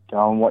mate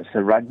go and watch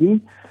the rugby.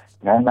 You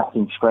know,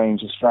 nothing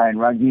screams Australian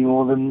rugby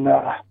more than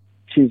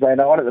Tuesday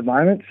night at the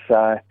moment.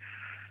 So,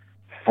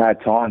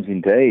 sad times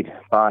indeed.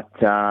 But,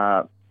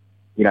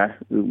 you know,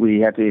 we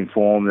had to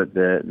inform that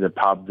the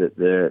pub that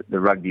the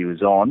rugby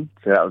was on,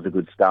 so that was a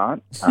good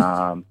start.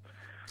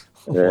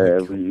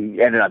 We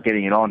ended up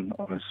getting it on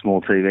a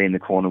small TV in the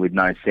corner with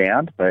no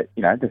sound, but,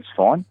 you know, that's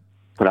fine.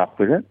 Put up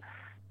with it.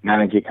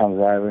 Manager comes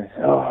over and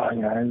says, oh,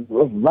 you know,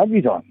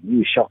 rugby's on. He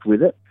was shocked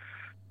with it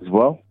as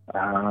well.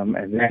 And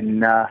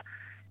then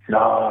said,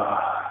 oh,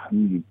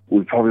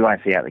 we probably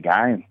won't see out the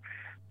game.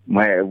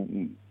 We're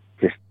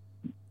just,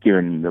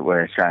 given that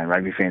we're Australian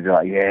rugby fans, we're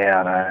like,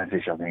 yeah, I know,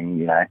 it's a shocking,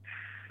 you know,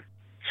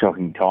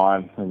 shocking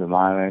time at the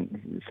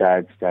moment,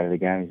 sad state of the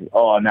game. He said,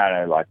 oh,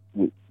 no, like,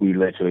 we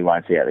literally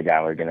won't see out the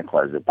game. We're going to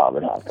close the pub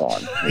at half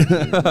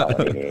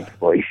time.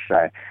 Boys.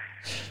 So,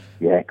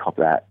 yeah, cop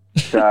that.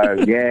 So,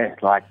 yeah,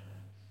 like,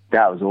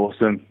 that was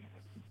awesome.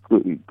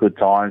 good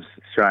times.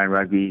 Australian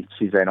rugby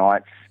Tuesday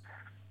nights.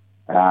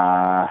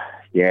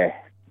 Yeah,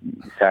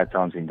 sad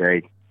times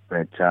indeed.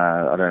 But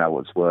I don't know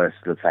what's worse,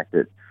 the fact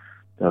that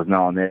there was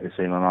no one there to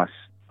see my nice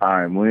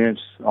R.M.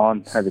 Williams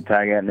on, had the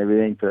tag out and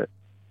everything. But,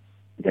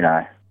 you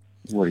know,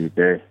 what do you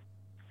do?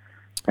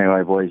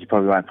 Anyway, boys, you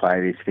probably won't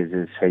play this because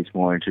there's heaps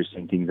more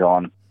interesting things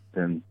on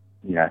than,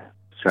 you know,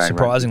 Australian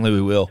Surprisingly,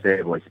 we will. rugby.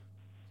 There, boys.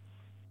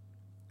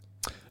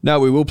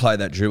 No, we will play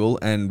that dribble,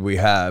 and we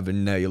have,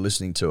 and now you're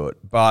listening to it.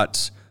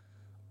 But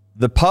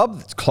the pub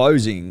that's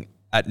closing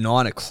at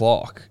 9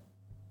 o'clock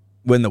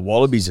when the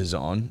Wallabies is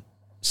on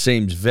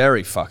seems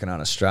very fucking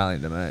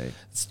un-Australian to me.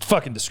 It's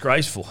fucking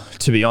disgraceful,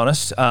 to be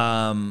honest.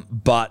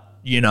 But,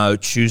 you know,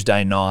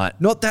 Tuesday night.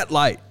 Not that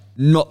late.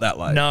 Not that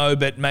late. No,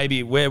 but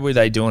maybe, where were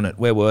they doing it?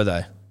 Where were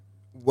they?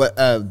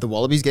 The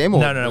Wallabies game? Or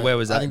No, where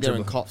was that? I think they're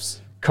in Coffs.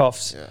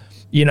 Coffs. Yeah.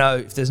 You know,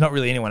 if there's not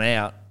really anyone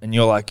out and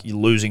you're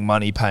losing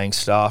money paying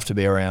staff to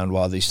be around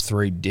while these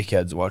three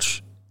dickheads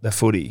watch the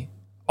footy,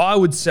 I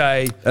would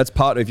say... That's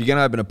part of, if you're going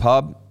to open a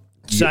pub...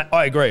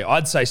 I agree.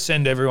 I'd say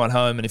send everyone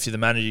home, and if you're the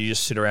manager, you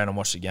just sit around and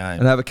watch the game.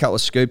 And have a couple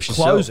of scoops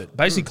Close yourself. it.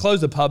 Basically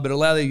close the pub, but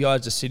allow the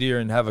guys to sit here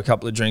and have a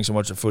couple of drinks and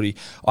watch the footy.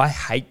 I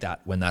hate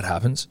that when that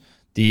happens.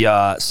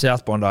 The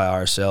South Bondi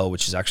RSL,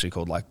 which is actually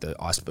called like the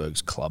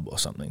Icebergs Club or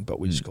something, but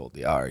we just call it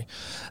the Ari.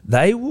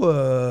 They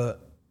were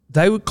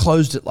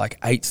closed at like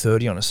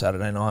 8:30 on a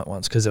Saturday night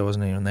once because there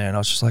wasn't anyone there, and I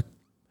was just like,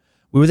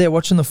 we were there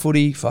watching the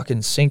footy,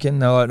 fucking sinking.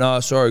 They're like, no,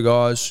 sorry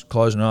guys,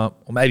 closing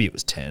up. Or maybe it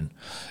was 10.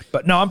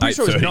 But no, I'm pretty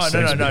sure it was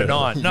 9. No,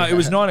 9. No, it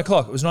was 9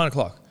 o'clock. It was 9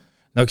 o'clock.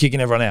 They were kicking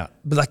everyone out.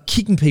 But like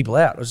kicking people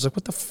out. I was like,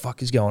 what the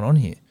fuck is going on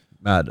here?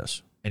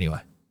 Madness.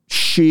 Anyway.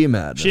 Sheer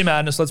madness. Sheer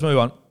madness. Let's move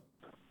on.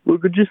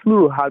 Look, I just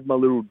had my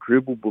little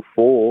dribble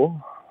before.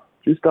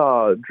 Just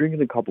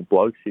drinking a couple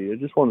blokes here.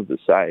 Just wanted to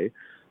say,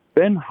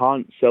 Ben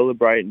Hunt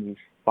celebrating his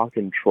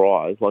fucking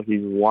tries like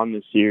he's won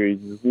the series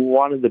is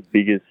one of the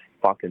biggest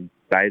fucking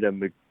beta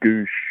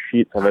magoo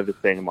shits I've ever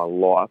seen in my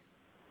life.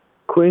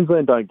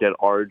 Queensland don't get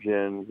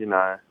Origin, you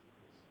know.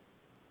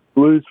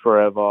 Blues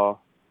forever.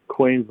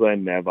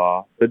 Queensland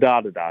never.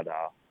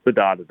 Ba-da-da-da-da.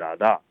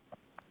 Ba-da-da-da-da.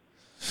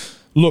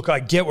 Look, I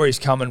get where he's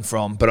coming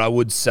from, but I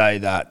would say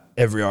that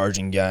every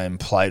Origin game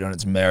played on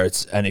its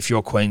merits, and if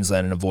you're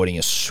Queensland and avoiding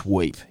a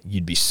sweep,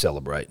 you'd be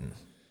celebrating.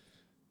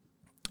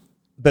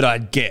 But I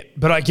get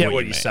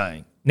what you're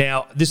saying.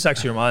 Now, this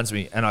actually reminds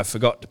me, and I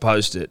forgot to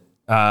post it.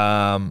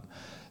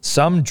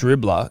 Some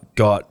dribbler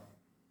got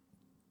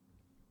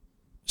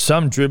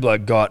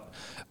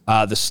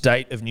the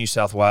state of New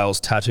South Wales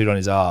tattooed on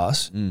his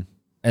ass, and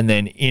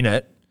then in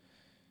it,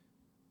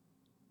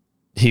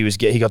 he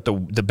got the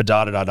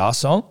Ba-da-da-da-da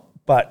song,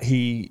 but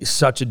he's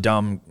such a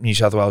dumb New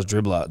South Wales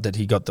dribbler that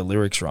he got the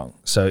lyrics wrong.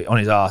 So on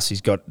his ass,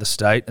 he's got the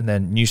state, and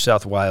then New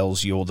South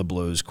Wales, you're the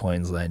Blues,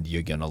 Queensland,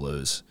 you're gonna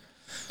lose.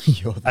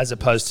 As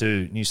opposed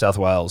to New South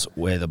Wales,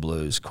 we're the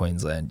Blues,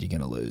 Queensland, you're going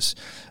to lose.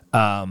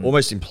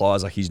 Almost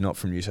implies like he's not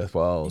from New South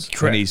Wales.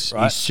 Correct, and he's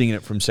right? singing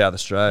it from South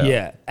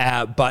Australia.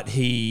 Yeah, but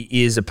he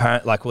is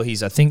apparently,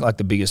 he's, I think, like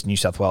the biggest New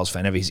South Wales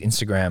fan ever. His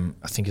Instagram,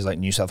 I think, is like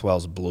New South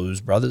Wales Blues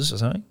Brothers or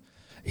something.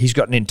 He's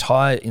got an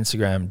entire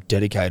Instagram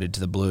dedicated to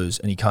the Blues,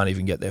 and he can't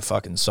even get their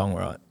fucking song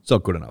right. It's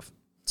not good enough.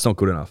 It's not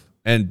good enough.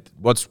 And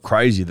what's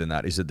crazier than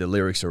that is that the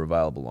lyrics are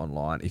available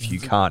online if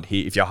you can't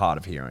hear, if you're hard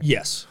of hearing.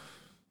 Yes.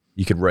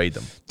 You could read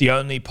them. The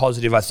only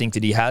positive I think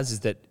that he has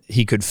is that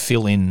he could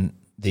fill in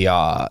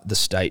the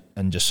state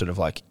and just sort of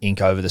like ink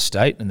over the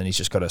state, and then he's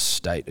just got a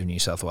state of New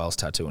South Wales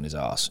tattoo on his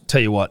ass. Tell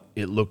you what,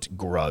 it looked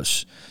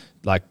gross.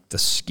 Like the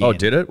skin. Oh,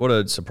 did it? What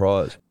a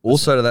surprise.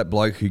 Also to that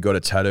bloke who got a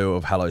tattoo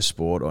of Hello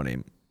Sport on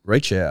him,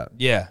 reach out.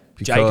 Yeah.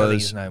 Jake, I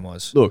think his name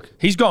was. Look.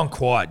 He's gone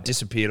quiet,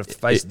 disappeared off the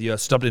face of the earth,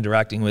 stopped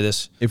interacting with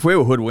us. If we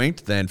were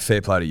hoodwinked, then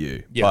fair play to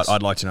you. Yes. But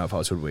I'd like to know if I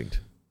was hoodwinked.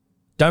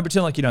 Don't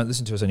pretend like you don't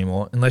listen to us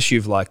anymore, unless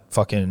you've like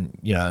fucking,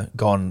 you know,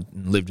 gone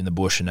and lived in the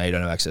bush and now you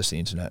don't have access to the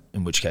internet,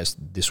 in which case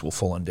this will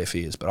fall on deaf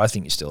ears. But I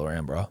think you're still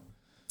around, bro.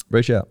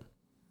 Reach out.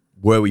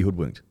 Were we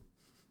hoodwinked?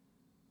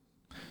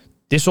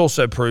 This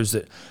also proves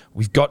that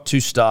we've got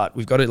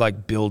to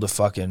like build a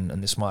fucking,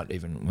 and we might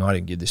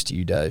even give this to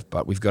you, Dave,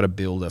 but we've got to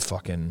build a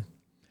fucking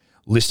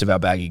list of our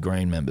Baggy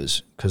Green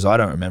members, because I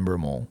don't remember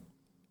them all.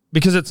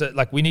 Because it's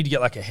we need to get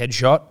like a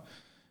headshot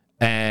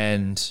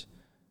and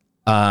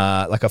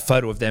like a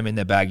photo of them in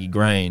their Baggy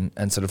Green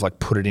and sort of like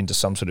put it into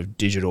some sort of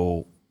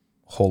digital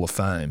Hall of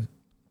Fame.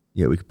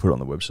 Yeah, we could put it on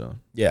the website.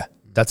 Yeah,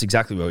 that's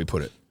exactly where we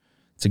put it.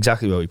 It's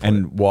exactly where we put it.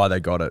 And why they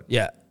got it.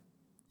 Yeah.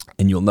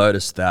 And you'll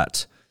notice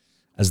that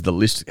as the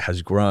list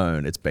has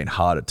grown, it's been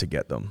harder to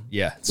get them.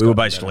 Yeah. We were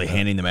basically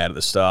handing them out at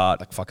the start.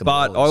 Like fucking but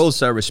I lollies.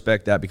 also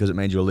respect that because it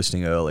means you were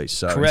listening early.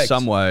 So Correct. in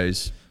some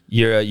ways...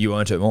 You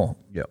earned it more.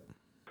 Yep.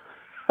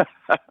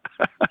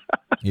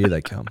 Here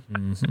they come.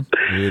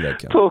 Mm-hmm. Here they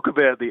come. Talk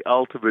about the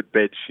ultimate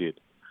bed shit.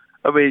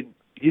 I mean,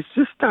 you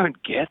just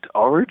don't get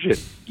Origin.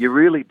 You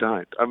really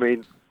don't. I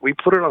mean, we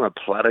put it on a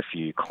platter for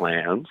you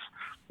clowns.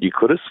 You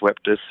could have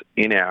swept us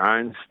in our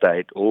own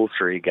state all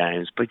three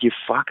games, but you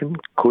fucking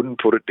couldn't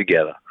put it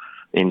together.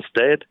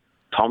 Instead,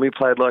 Tommy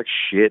played like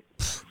shit.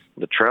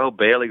 Latrell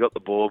barely got the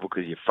ball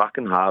because your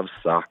fucking halves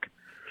suck.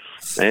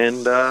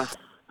 And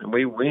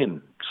we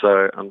win.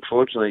 So,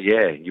 unfortunately,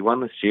 yeah, you won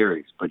the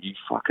series, but you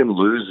fucking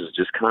losers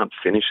just can't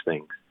finish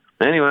things.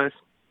 Anyways,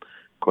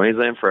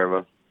 Queensland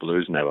forever,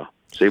 Blues never.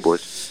 See you,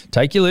 boys.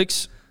 Take your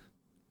licks.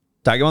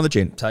 Take him on the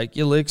chin. Take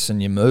your licks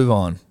and you move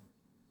on.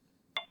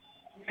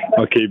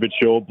 I'll keep it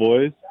short,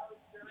 boys.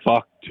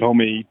 Fuck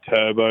Tommy,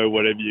 Turbo,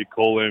 whatever you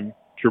call him,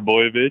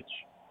 Trebojevic.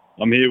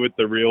 I'm here with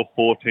the real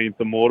 14th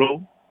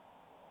Immortal.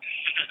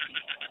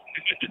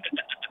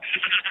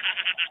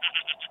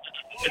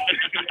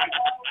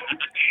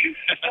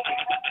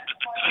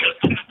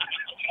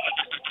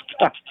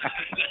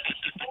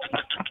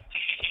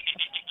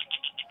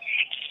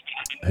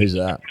 Who's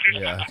that?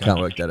 Yeah, Can't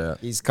work that out.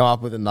 He's come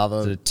up with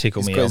another. To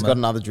tickle me. He's got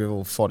another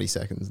dribble, 40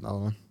 seconds, another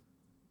one.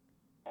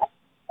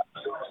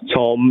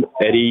 Tom,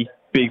 Eddie,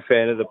 big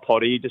fan of the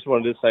potty. Just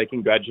wanted to say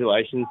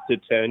congratulations to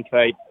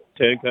Turncoat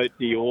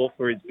Dior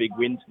for his big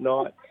win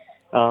tonight.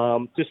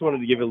 Just wanted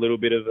to give a little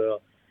bit of a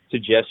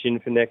suggestion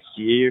for next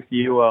year. If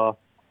you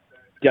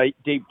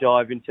deep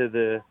dive into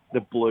the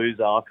Blues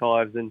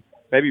archives and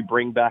maybe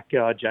bring back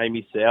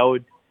Jamie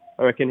Soward,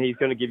 I reckon he's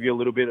going to give you a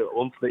little bit of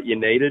oomph that you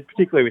needed,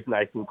 particularly with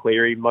Nathan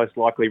Cleary, most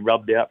likely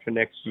rubbed out for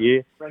next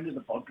year. Friend of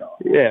the podcast.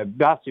 Yeah,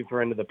 massive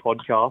friend of the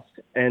podcast.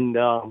 And,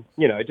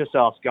 just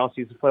ask us.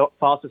 He's the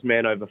fastest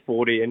man over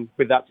 40. And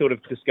with that sort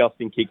of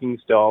disgusting kicking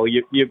style,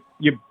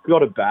 you've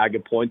got a bag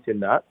of points in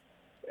that.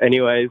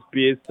 Anyways,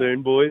 beers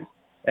soon, boys.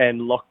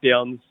 And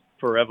lockdowns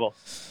forever.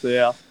 See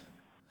ya.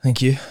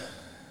 Thank you.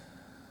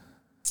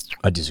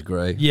 I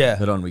disagree. Yeah.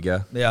 But on we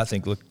go. Yeah, I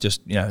think, look,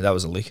 just, that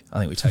was a lick. I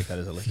think we take that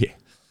as a lick. Yeah.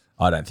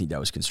 I don't think that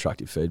was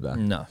constructive feedback.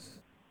 No.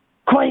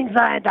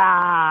 Queenslander!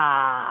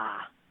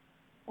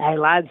 Hey,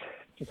 lads.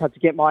 Just had to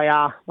get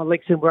my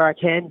licks in where I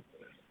can.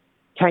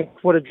 Kane,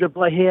 what a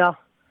dribbler here.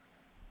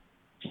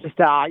 Just,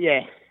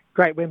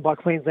 great win by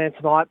Queensland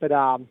tonight. But,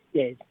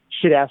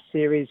 shit-house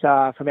series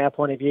from our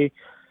point of view.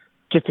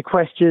 Just a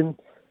question.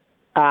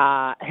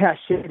 How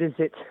shit is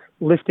it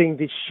lifting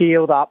this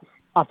shield up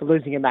after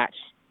losing a match?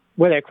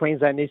 Whether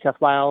Queensland, New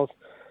South Wales.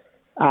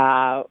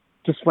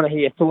 Just want to hear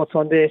your thoughts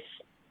on this.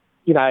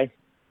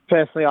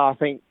 Personally, I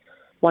think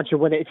once you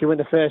win it, if you win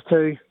the first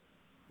two,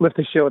 lift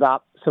the shield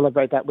up,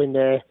 celebrate that win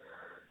there.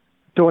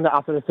 Doing it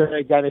after the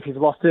third game if you've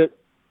lost it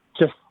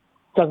just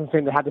doesn't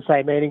seem to have the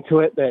same meaning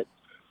to it. But,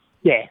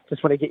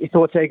 just want to get your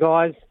thoughts there,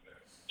 guys.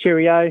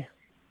 Cheerio.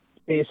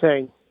 See you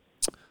soon.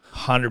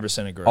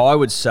 100% agree. I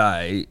would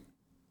say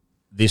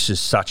this is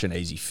such an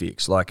easy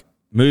fix. Like,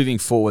 moving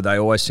forward, they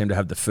always seem to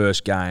have the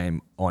first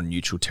game on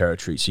neutral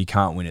territory, so you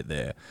can't win it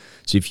there.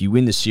 So if you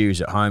win the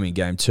series at home in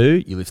game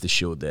 2, you lift the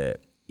shield there.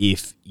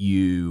 If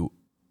you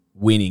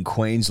win in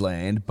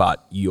Queensland,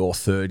 but your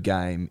third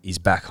game is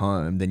back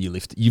home, then you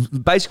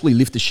basically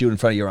lift the shield in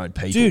front of your own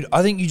people. Dude,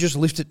 I think you just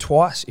lift it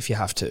twice if you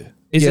have to.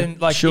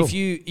 Sure. If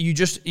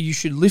you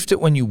should lift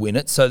it when you win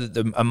it so that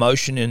the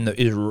emotion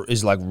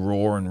is like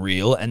raw and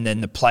real, and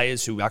then the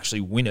players who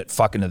actually win it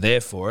fucking are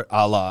there for it,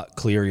 a la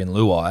Cleary and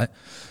Luai.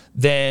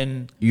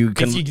 Then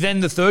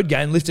then the third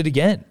game, lift it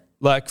again.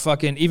 Like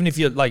fucking, even if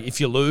you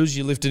lose,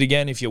 you lift it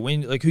again. If you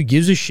win, like who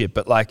gives a shit?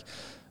 But like,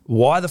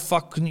 why the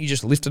fuck couldn't you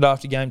just lift it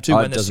after game 2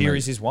 when the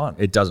series is won?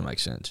 It doesn't make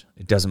sense.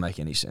 It doesn't make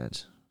any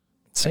sense.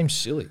 It seems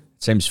silly.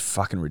 It seems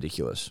fucking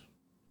ridiculous.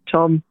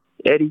 Tom,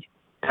 Eddie,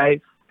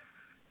 Dave,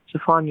 it's a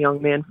fine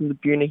young man from the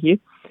Buna here.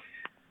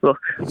 Look,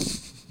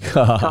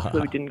 tough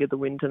that we didn't get the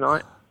win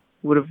tonight.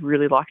 Would have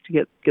really liked to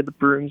get the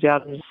brooms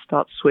out and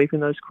start sweeping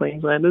those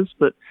Queenslanders,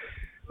 but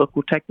look,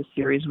 we'll take the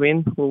series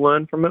win. We'll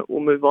learn from it.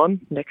 We'll move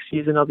on. Next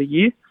year's another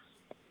year.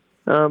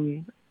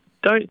 Don't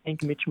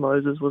think Mitch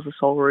Moses was the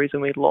sole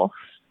reason we lost.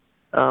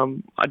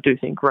 I do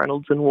think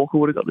Reynolds and Walker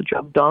would have got the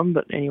job done,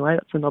 but anyway,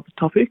 that's another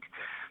topic.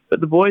 But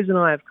the boys and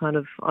I have kind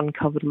of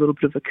uncovered a little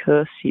bit of a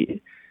curse here,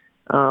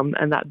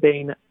 and that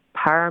being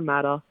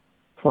Parramatta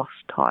plus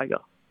Tiger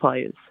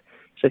players.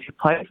 So if you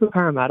played for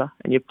Parramatta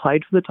and you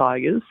played for the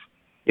Tigers,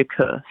 you're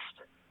cursed.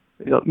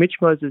 We've got Mitch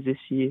Moses this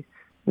year,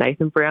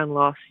 Nathan Brown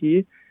last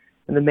year,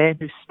 and the man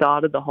who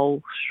started the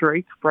whole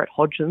streak, Brett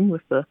Hodgson,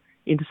 with the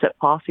intercept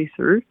pass he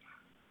threw,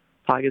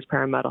 Tigers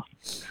Parramatta.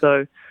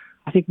 So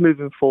I think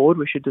moving forward,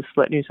 we should just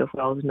let New South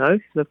Wales know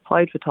if they've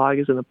played for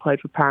Tigers and they've played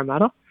for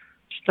Parramatta,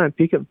 just don't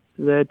pick them.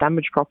 They're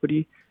damaged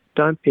property.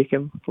 Don't pick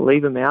them.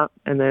 Leave them out,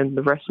 and then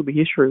the rest will be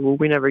history. We'll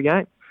win every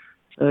game.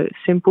 So it's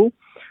simple.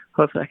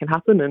 Hopefully that can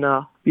happen,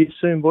 and be you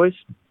soon, boys.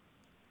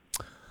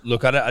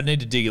 Look, I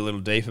need to dig a little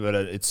deeper, but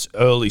it's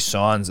early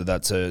signs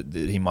that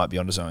he might be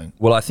onto something.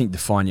 Well, I think the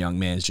fine young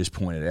man's just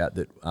pointed out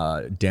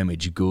that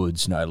damaged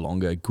goods no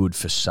longer good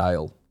for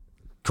sale.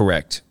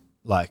 Correct.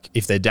 Like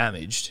if they're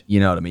damaged,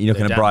 you know what I mean. You're not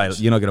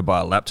going to buy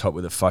a laptop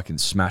with a fucking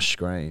smashed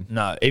screen.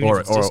 No, even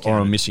or if it's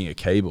discounted. or missing a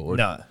keyboard.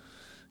 No,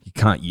 you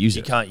can't use it.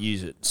 You can't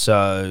use it.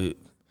 So,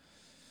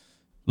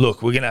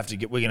 look, we're gonna have to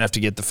get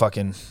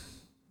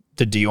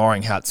the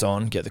Dioring hats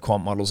on, get the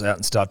quant models out,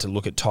 and start to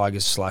look at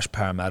Tigers /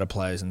 Parramatta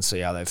players and see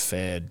how they've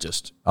fared.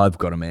 I've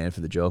got a man for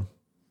the job.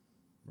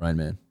 Rain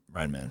Man.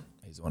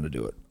 He's the one to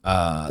do it.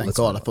 Thank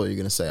God. I thought you were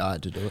going to say I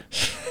had to do it.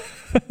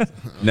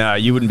 No,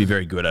 you wouldn't be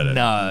very good at it.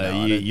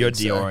 No, your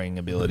Dioring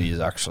ability is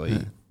actually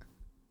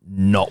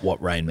not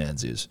what Rain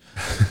Man's is.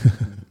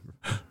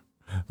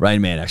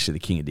 Rain Man actually the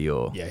king of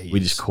Dior. Yeah, we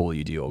just call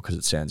you Dior because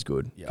it sounds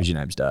good. Because your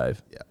name's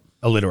Dave. Yeah.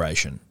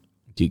 Alliteration.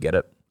 Do you get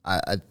it?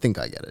 I think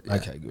I get it. Yeah.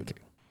 Okay, good.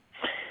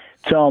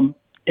 Tom,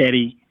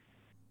 Eddie,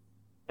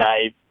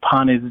 Dave,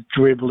 punters,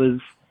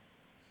 dribblers,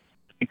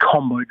 a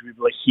combo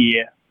dribbler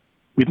here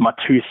with my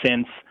 2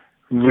 cents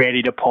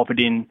ready to pop it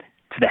in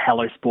to the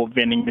Hello Sport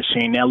vending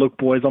machine. Now, look,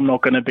 boys, I'm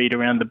not going to beat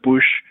around the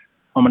bush.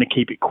 I'm going to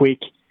keep it quick.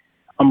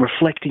 I'm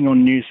reflecting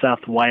on New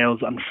South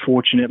Wales'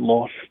 unfortunate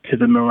loss to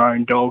the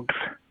Maroon Dogs.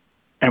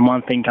 And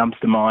one thing comes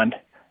to mind,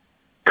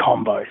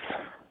 combos.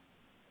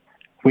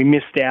 We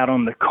missed out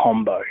on the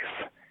combos.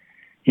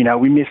 You know,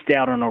 we missed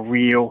out on a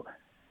real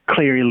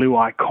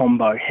Cleary-Luai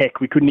combo. Heck,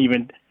 we could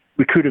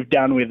have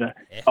done with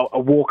a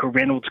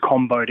Walker-Reynolds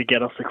combo to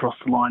get us across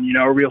the line. You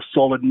know, a real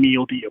solid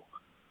meal deal.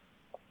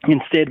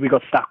 Instead, we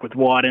got stuck with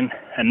Wyden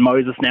and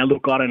Moses. Now,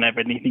 look, I don't have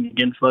anything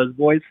against those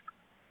boys,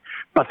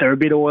 but they're a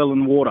bit oil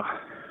and water.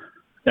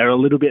 They're a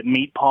little bit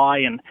meat pie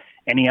and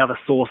any other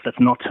sauce that's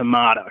not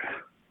tomato.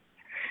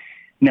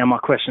 Now, my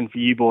question for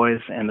you boys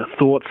and the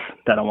thoughts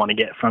that I want to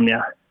get from you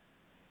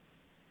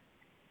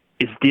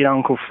is, did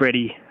Uncle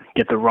Freddie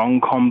get the wrong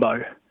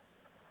combo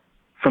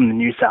from the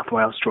New South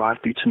Wales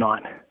drive-thru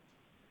tonight?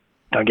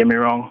 Don't get me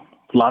wrong.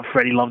 Love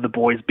Freddie, love the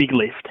boys, big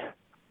list.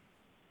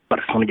 But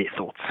I just want to get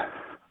your thoughts.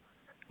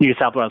 New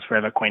South Wales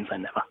forever,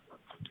 Queensland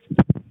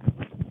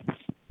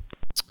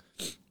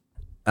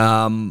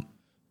never.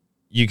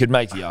 You could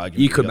make the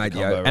argument. You could make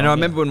the argument. And I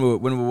remember when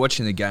we were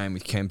watching the game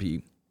with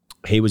Kempy,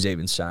 he was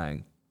even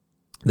saying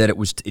that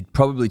it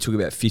probably took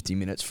about 50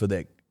 minutes for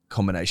that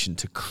combination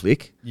to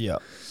click. Yeah.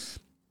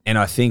 And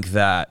I think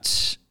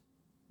that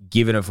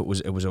given if it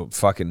was a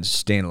fucking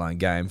standalone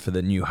game for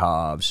the new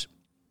halves,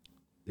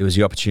 there was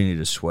the opportunity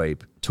to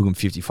sweep. It took them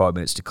 55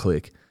 minutes to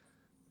click.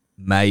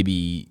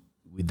 Maybe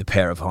with the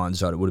power of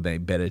hindsight, it would have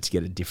been better to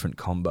get a different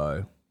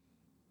combo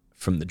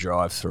from the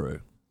drive-through.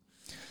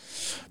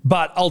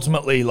 But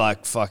ultimately,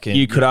 like, fucking...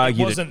 You could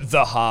argue it wasn't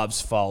the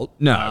halves' fault.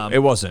 No, it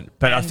wasn't.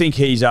 But I think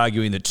he's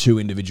arguing that 2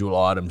 individual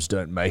items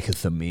don't make it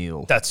the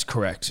meal. That's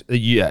correct.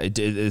 Yeah,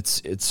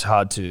 it's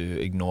hard to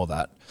ignore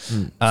that.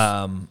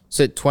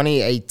 So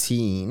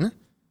 2018,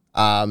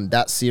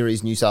 that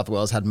series, New South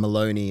Wales had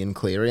Maloney and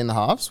Cleary in the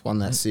halves, won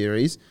that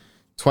series.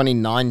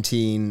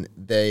 2019,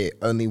 they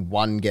only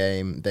one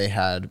game, they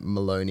had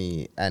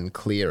Maloney and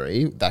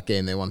Cleary. That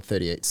game, they won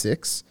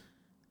 38-6.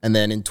 And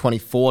then in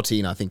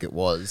 2014, I think it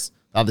was,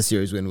 the other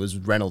series win was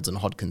Reynolds and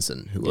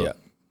Hodkinson, who were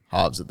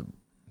halves of the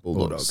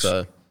Bulldogs.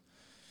 So,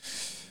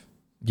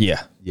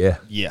 Yeah. Yeah.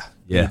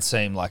 It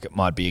seemed like it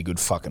might be a good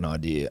fucking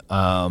idea.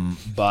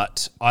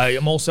 But I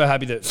am also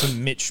happy that for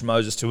Mitch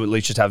Moses to at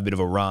least just have a bit of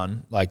a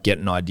run, like get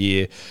an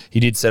idea. He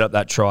did set up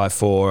that try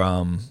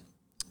for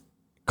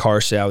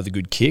Coruscant with a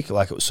good kick,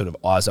 like it was sort of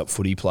eyes up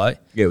footy play.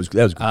 Yeah,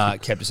 that was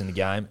good. Kept us in the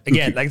game.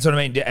 Again, that's what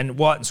I mean. And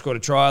Whiten scored a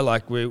try.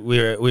 Like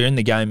we're in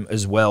the game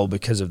as well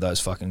because of those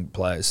fucking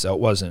players. So it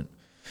wasn't,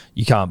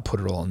 you can't put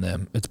it all on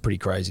them. It's pretty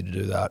crazy to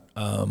do that.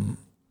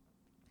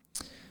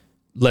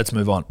 Let's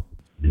move on.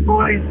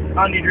 Boys,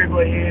 Andy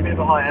Dribbler here, bit of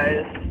a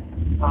hiatus.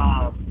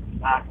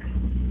 Back.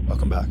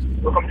 Welcome back.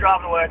 Look, I'm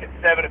driving to work at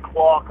 7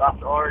 o'clock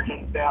after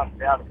Origin,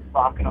 bounced out as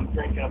fuck, and I'm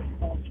drinking a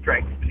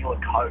full-strength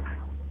vanilla Coke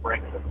for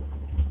breakfast.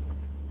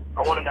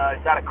 I want to know,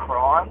 is that a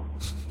crime?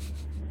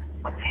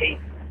 My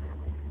teeth,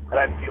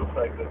 I don't feel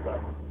so good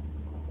though.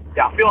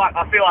 Yeah, I feel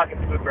like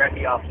it's a good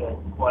recce after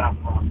what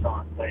happened last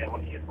time. So yeah, I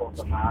want to hear your thoughts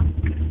on that.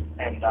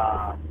 And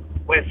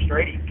where's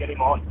Streety? Get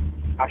him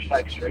on.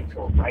 Hashtag Street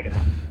Talk. Break it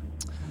up.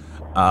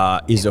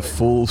 Is a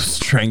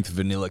full-strength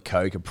vanilla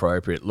Coke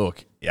appropriate?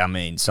 Look, I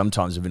mean,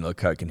 sometimes a vanilla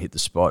Coke can hit the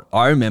spot.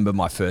 I remember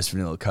my first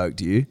vanilla Coke.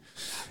 Do you?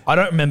 I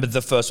don't remember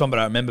the first one, but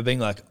I remember being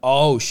like,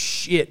 oh,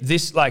 shit.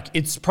 This, like,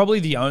 it's probably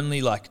the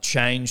only, like,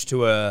 change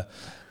to an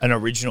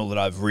original that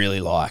I've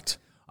really liked.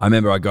 I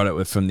remember I got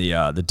it from the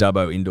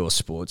Dubbo Indoor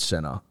Sports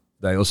Centre.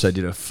 They also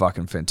did a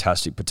fucking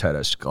fantastic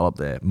potato scallop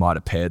there. Might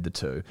have paired the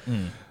two.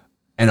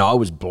 And I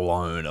was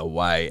blown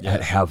away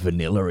at how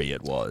vanilla-y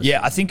it was. Yeah,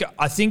 I think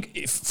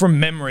from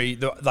memory,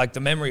 the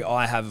memory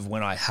I have of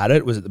when I had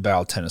it was at the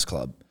Barrel Tennis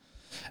Club,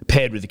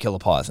 paired with the Killer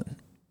Python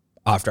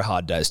after a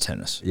hard day's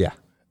tennis. Yeah,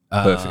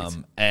 perfect.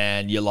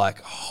 And you're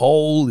like,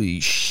 holy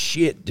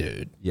shit,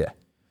 dude. Yeah,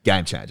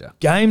 game changer.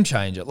 Game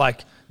changer.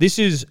 Like, this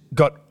has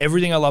got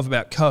everything I love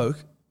about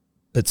Coke,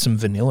 but some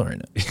vanilla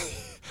in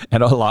it.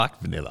 And I like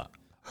vanilla.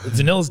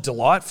 Vanilla's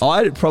delightful.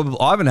 I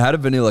haven't had a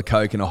vanilla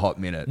Coke in a hot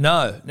minute.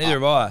 No, neither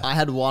have I. I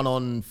had one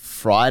on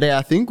Friday,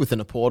 I think, with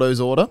an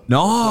Porto's order.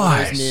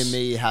 Nice. Porto's near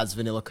me has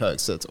vanilla Coke,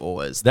 so it's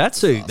always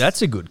that's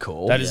a good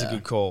call. That is a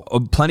good call.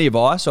 Plenty of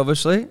ice,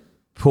 obviously.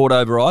 Poured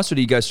over ice, or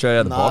do you go straight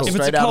out of the bottle? If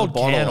it's a cold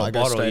can or I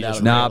go bottle, straight out of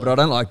the Nah, but I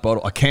don't like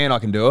bottle. I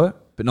can do it,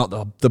 but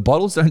not the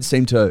bottles don't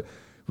seem to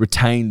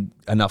retain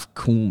enough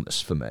coolness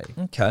for me.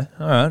 Okay,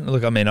 all right.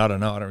 Look, I mean, I don't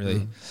know.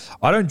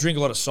 I don't drink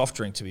a lot of soft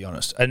drink, to be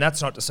honest. And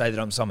that's not to say that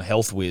I'm some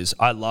health whiz.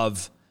 I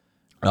love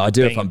I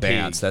do being if I'm a pig.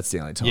 bounced. That's the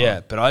only time.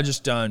 Yeah, but I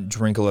just don't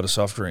drink a lot of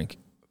soft drink.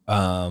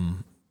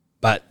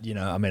 But, you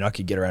know, I mean, I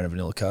could get around a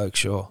vanilla Coke,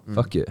 sure.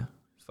 Fuck yeah.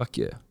 Fuck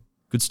yeah.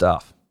 Good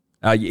stuff.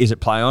 Is it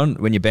play on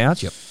when you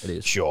bounce? Yep, it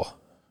is. Sure.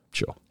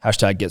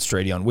 Hashtag get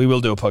Streety on. We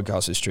will do a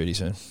podcast with Streety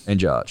soon. And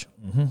Jarge.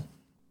 Mm-hmm.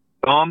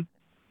 Tom,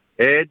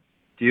 Ed,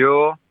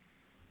 Dior,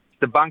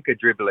 the bunker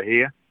dribbler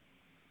here.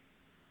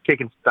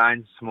 Kicking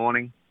stones this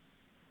morning.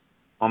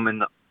 I'm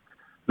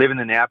living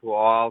in the Apple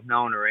Isle.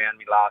 No one around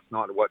me last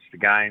night to watch the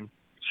game.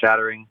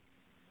 Shattering.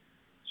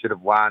 Should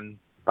have won.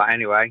 But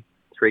anyway,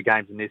 3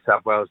 games in New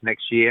South Wales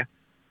next year.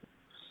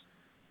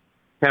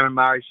 Cameron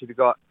Murray should have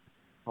got,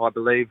 I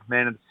believe,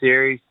 man of the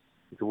series.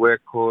 He's a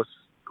workhorse,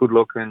 good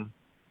looking,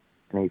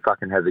 and he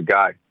fucking has a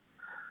go.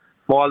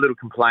 My little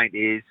complaint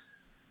is,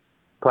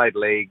 played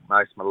league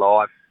most of my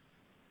life.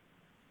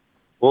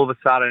 All of a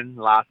sudden,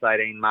 the last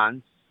 18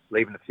 months,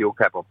 leaving the fuel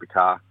cap off the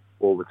car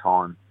all the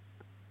time.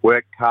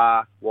 Work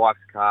car, wife's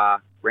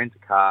car, rent a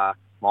car,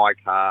 my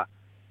car.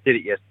 Did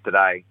it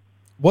yesterday.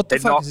 What the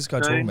Ed fuck is this guy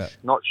Knox talking soon, about?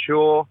 Not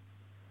sure.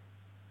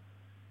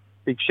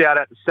 Big shout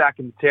out to Sack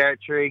in the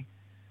Territory.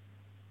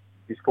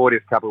 He's 40th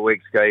a couple of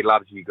weeks ago. He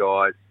loves you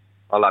guys.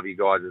 I love you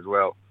guys as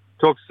well.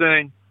 Talk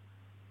soon.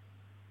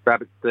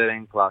 Rabbits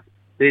 13 plus.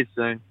 See you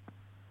soon.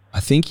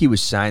 I think he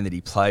was saying that he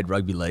played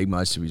rugby league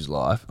most of his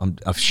life. I'm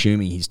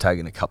assuming he's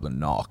taken a couple of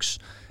knocks,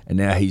 and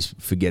now he's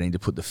forgetting to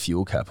put the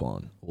fuel cap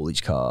on all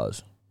these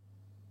cars.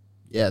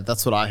 Yeah,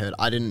 that's what I heard.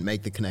 I didn't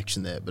make the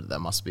connection there, but that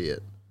must be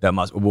it. That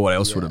must. What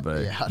else would it be?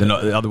 Yeah, They're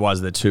not,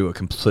 otherwise, the two are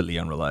completely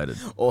unrelated.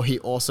 Or he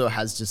also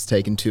has just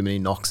taken too many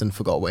knocks and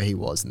forgot where he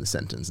was in the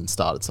sentence and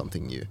started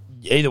something new.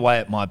 Either way,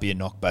 it might be a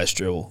knock-based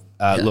drill.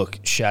 Look,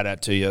 shout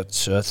out to you,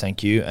 sir.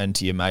 Thank you. And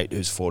to your mate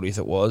whose 40th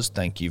it was.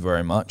 Thank you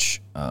very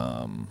much.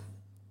 But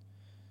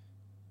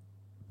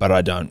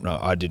I don't know.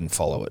 I didn't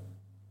follow it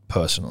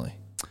personally.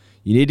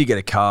 You need to get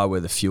a car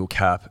where the fuel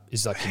cap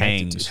Is like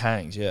hangs.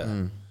 Hangs,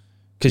 yeah.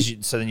 Because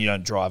so then you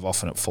don't drive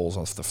off and it falls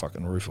off the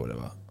fucking roof or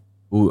whatever.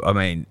 Well, I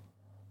mean,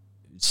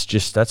 it's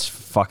just that's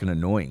fucking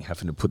annoying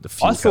having to put the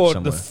fuel I cap thought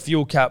somewhere. the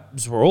fuel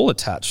caps were all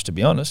attached, to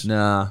be honest.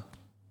 Nah.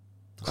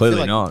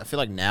 Clearly not. I feel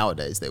like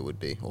nowadays they would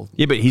be.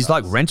 Yeah, but he's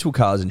like rental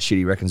cars and shit.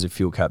 He reckons the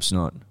fuel cap's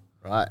not.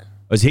 Right.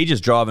 Or is he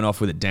just driving off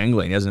with it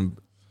dangling? He hasn't.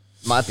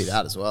 Might be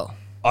that as well.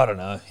 I don't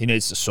know. He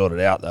needs to sort it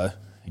out, though.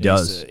 He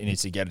does. He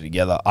needs to get it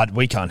together.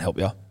 We can't help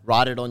you.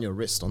 Write it on your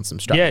wrist on some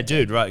strap. Yeah,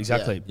 dude, right,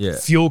 exactly. Yeah.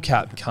 Fuel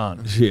cap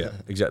can't. Yeah,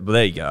 exactly. But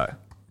there you go.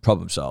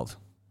 Problem solved.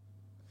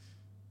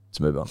 Let's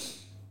move on.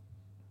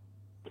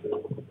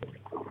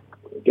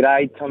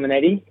 G'day, Tom and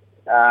Eddie.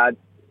 Don't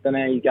know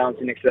how you're going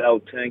to next to the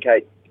old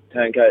turncoat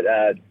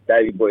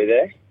Davey boy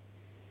there.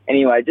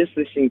 Anyway, just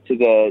listening to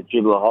the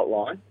Dribbler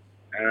hotline,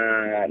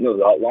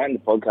 the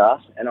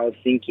podcast, and I was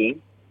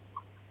thinking,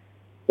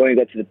 when we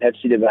got to the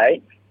Pepsi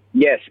debate,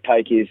 yes,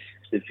 Coke is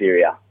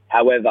superior.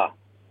 However,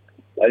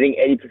 I think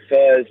Eddie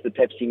prefers the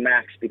Pepsi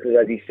Max because,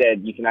 as he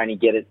said, you can only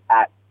get it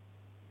at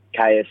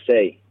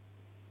KFC.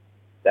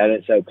 They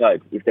don't sell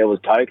Coke. If there was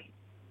Coke,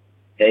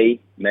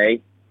 he,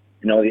 me,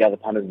 and all the other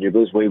punters and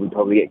dribblers, we would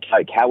probably get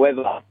Coke.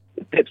 However,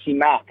 the Pepsi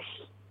Max,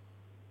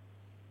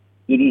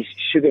 it is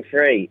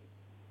sugar-free.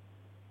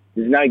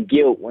 There's no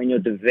guilt when you're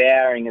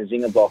devouring a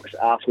Zinger box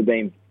after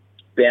being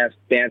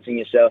bouncing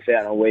yourself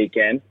out on a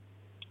weekend.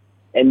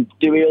 And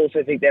do we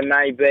also think there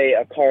may be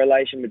a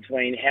correlation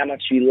between how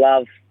much you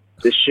love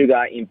the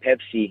sugar in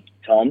Pepsi,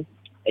 Tom,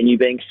 and you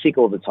being sick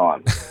all the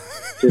time?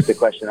 Just a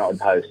question I would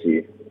pose to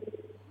you.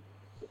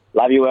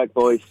 Love your work,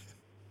 boys.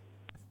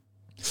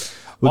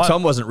 Well,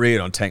 Tom wasn't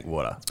reared on tank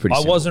water. Pretty I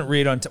simple. wasn't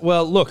reared on.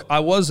 Well, look, I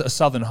was a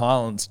Southern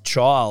Highlands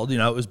child. You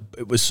know,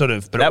 it was sort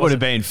of. But that would have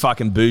been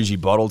fucking bougie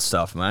bottled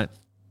stuff, mate.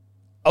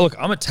 Oh, look,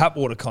 I'm a tap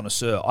water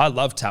connoisseur. I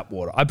love tap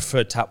water. I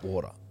prefer tap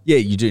water. Yeah,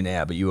 you do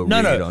now, but you were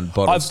reared on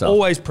bottled stuff. I've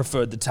always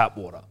preferred the tap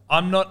water.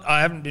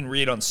 I haven't been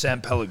reared on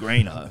San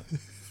Pellegrino.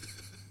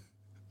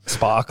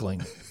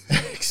 Sparkling.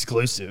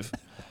 Exclusive.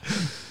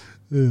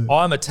 Yeah.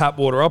 I'm a tap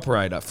water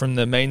operator from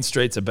the main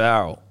streets of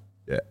Barrel.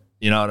 Yeah.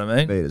 You know what I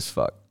mean? Mean as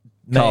fuck.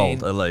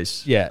 Cold, at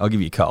least. Yeah. I'll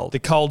give you cold. The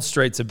cold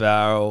streets of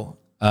Barrel,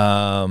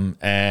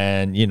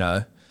 and, you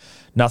know,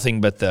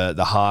 nothing but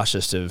the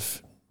harshest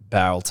of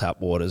barrel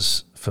tap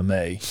waters for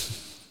me.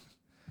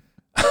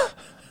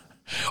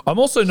 I'm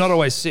also not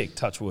always sick,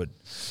 touch wood.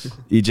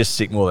 You're just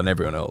sick more than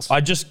everyone else.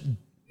 I just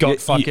got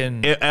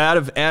fucking... Out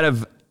of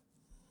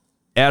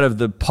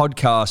the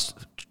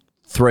podcast,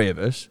 3 of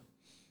us,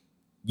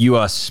 you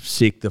are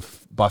sick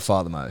by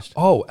far the most.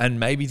 Oh,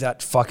 and maybe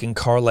that fucking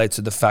correlates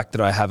with the fact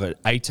that I have an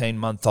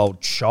 18-month-old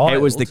child.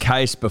 It was the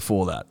case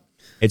before that.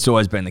 It's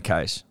always been the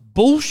case.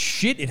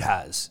 Bullshit it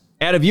has.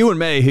 Out of you and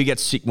me, who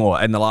gets sick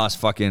more in the last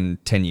fucking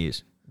 10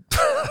 years?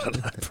 I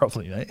don't know,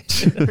 probably me.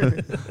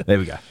 There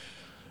we go.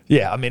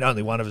 Yeah, I mean,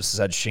 only one of us has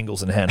had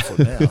shingles and hand, foot,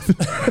 mouth.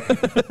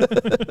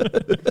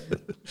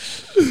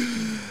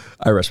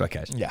 I rest my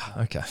case. Yeah,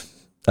 okay.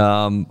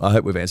 I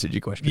hope we've answered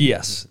your question.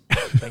 Yes.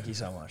 Thank you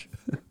so much.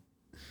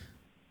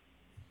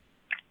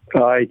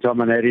 Hi, Tom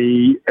and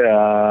Eddie,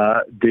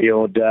 D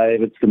or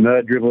Dave. It's the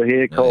Murd Dribbler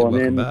here calling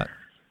in. Back.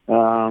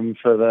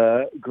 for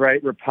the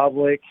great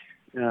republic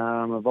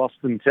of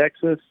Austin,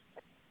 Texas.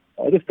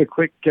 Just a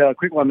quick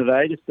one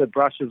today. Just the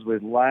brushes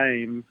with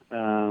lame.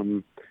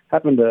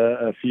 Happened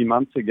a few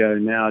months ago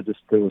now. It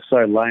was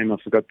so lame I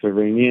forgot to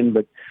ring in.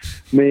 But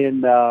me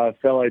and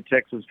fellow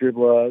Texas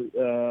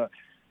dribbler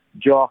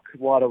Jock,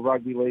 Wider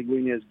Rugby League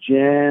wingers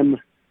Jam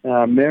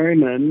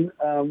Merriman,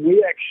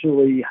 we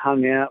actually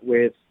hung out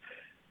with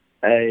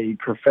a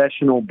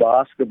professional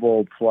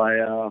basketball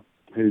player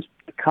who's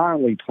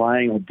currently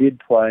playing or did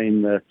play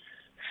in the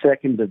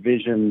second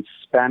division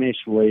Spanish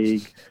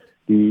league,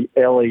 the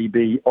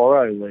LEB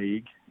Oro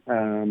League,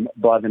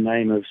 by the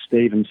name of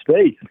Stephen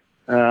Spieth.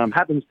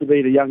 Happens to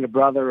be the younger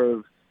brother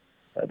of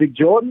Big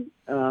Jordan.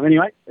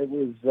 Anyway, it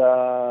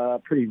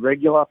was pretty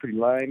regular, pretty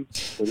lame,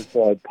 so just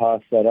thought I'd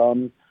pass that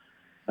on.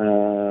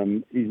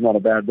 He's not a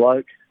bad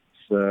bloke,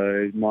 so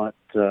it might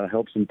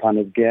help some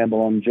punters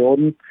gamble on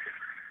Jordan.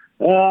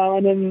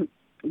 And then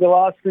the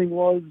last thing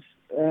was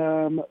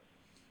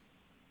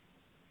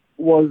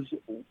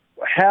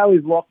how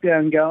is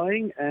lockdown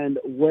going, and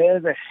where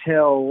the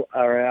hell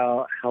are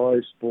our Hello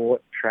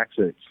Sport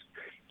tracksuits?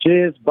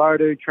 Cheers,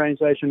 Burradoo train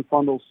station,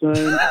 Fondle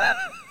soon.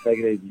 Take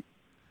it easy.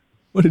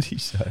 What did he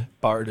say?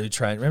 Burradoo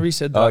train. Remember he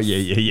said that? Oh,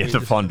 yeah.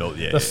 The Fondle,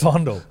 yeah. The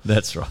Fondle.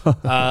 That's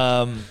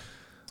right.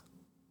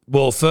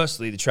 Well,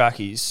 firstly, the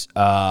trackies,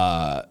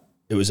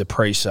 it was a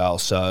pre-sale,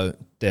 so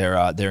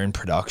they're in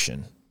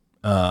production.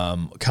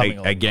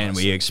 Again,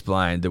 we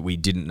explained that we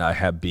didn't know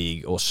how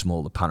big or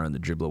small the punter and the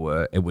dribbler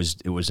were. It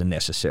was a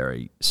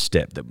necessary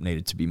step that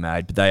needed to be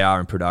made, but they are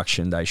in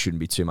production. They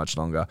shouldn't be too much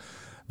longer.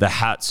 The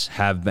hats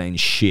have been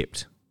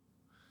shipped.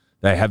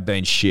 They have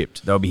been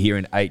shipped. They'll be here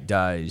in 8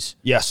 days.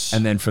 Yes.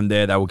 And then from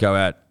there, they will go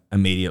out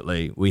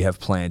immediately. We have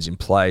plans in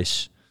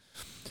place.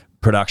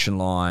 Production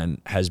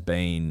line has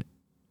been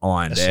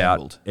ironed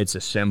out. It's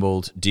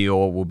assembled.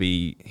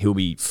 Dior he'll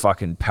be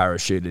fucking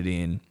parachuted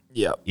in.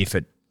 Yeah. If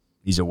it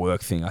is a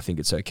work thing, I think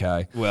it's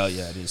okay. Well,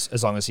 yeah, it is.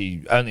 As long as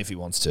only if he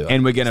wants to.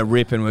 And we're going to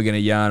rip and we're going to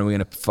yarn and we're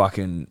going to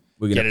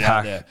get it pack.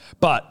 out there.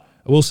 But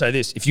I will say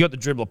this: if you got the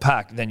dribbler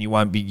pack, then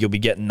you'll be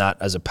getting that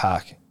as a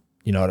pack.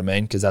 You know what I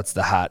mean? Because that's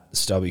the hat, the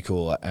stubby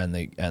cooler, and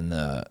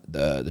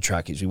the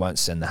trackies. We won't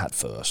send the hat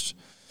first.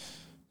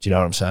 Do you know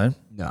what I'm saying?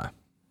 No.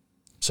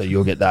 So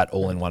you'll get that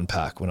all in one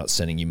pack. We're not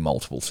sending you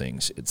multiple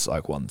things. It's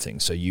like one thing.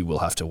 So you will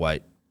have to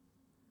wait.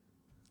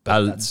 But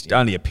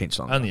only a pinch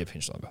longer. Only a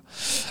pinch longer.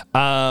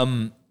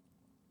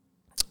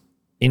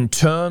 In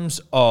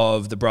terms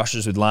of the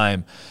brushes with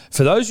lame,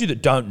 for those of you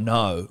that don't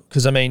know,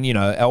 because I mean,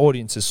 our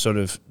audience has sort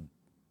of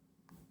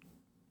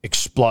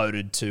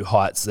exploded to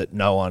heights that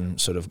no one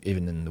sort of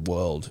even in the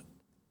world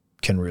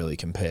can really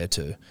compare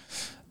to.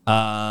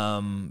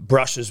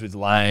 Brushes with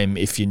lame,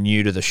 if you're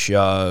new to the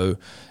show,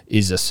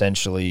 is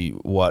essentially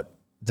what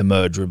the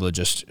Mer dribbler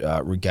just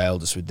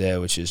regaled us with there,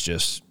 which is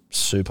just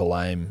super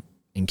lame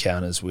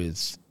encounters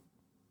with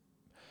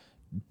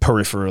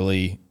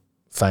peripherally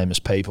famous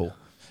people.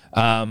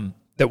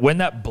 That when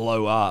that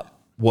blew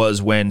up was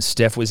when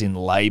Steph was in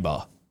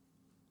labour,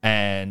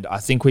 and I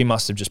think we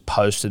must have just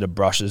posted a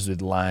brushes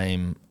with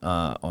lame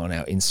on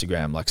our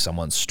Instagram, like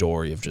someone's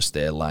story of just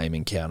their lame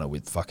encounter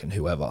with fucking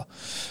whoever,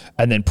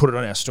 and then put it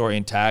on our story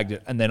and tagged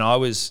it. And then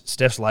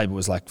Steph's labour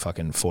was like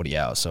fucking 40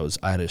 hours, so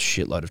I had a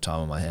shitload of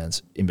time on my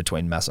hands in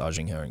between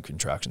massaging her and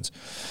contractions.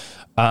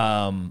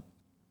 And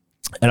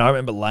I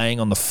remember laying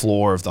on the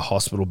floor of the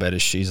hospital bed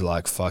as she's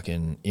like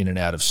fucking in and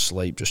out of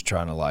sleep, just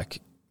trying to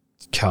like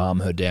calm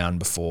her down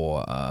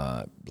before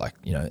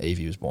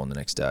Evie was born the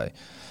next day.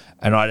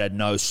 And I'd had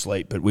no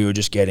sleep, but we were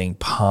just getting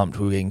pumped.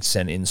 We were getting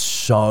sent in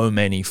so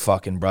many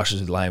fucking brushes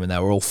with lame, and they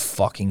were all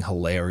fucking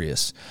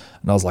hilarious.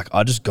 And I was like,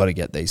 I just got to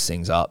get these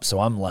things up.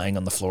 So I'm laying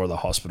on the floor of the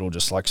hospital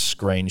just like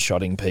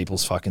screenshotting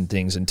people's fucking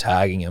things and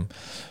tagging them.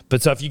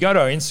 But so if you go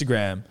to our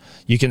Instagram,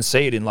 you can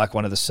see it in like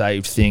one of the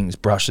saved things,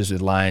 brushes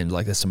with lame.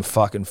 Like there's some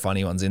fucking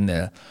funny ones in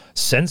there.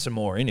 Send some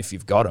more in if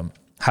you've got them.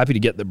 Happy to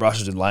get the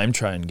brushes with lame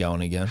train going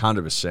again.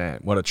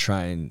 100%. What a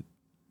train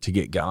to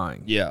get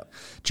going. Yeah.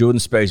 Jordan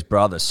Spieth's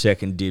brother,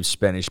 second div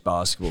Spanish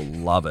basketball.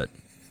 Love it.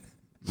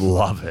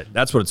 Love it.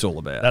 That's what it's all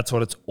about. That's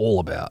what it's all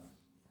about.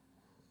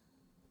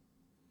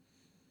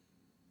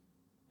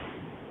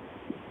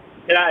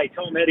 G'day,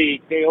 Tom,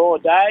 Eddie, Dior,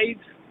 Dave.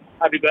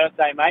 Happy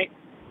birthday, mate.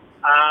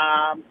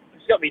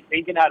 It's got me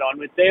thinking that on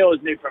with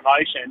Dior's new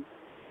promotion.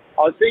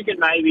 I was thinking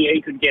maybe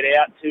he could get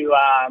out to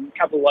a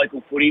couple of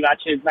local footy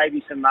matches,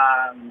 maybe some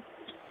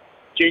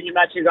junior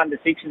matches, under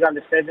sixes,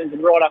 under sevens,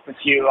 and write up a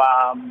few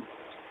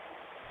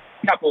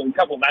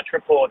couple match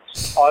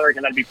reports. I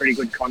reckon that'd be pretty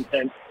good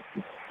content.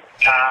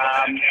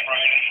 Sorry,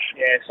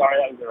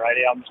 that was the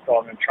radio. I'm just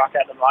driving a truck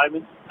at the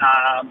moment.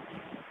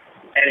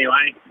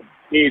 Anyway,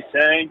 see you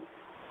soon.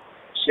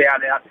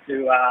 Shout out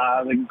to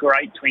the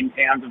great twin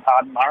towns of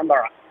Hardin,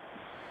 Murrumborough.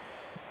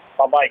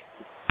 Bye-bye.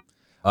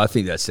 I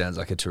think that sounds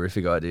like a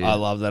terrific idea. I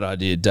love that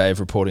idea. Dave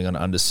reporting on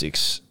under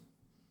sixes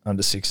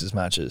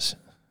matches.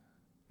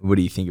 What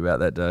do you think about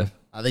that, Dave?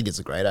 I think it's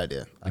a great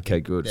idea. Okay,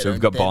 good. They So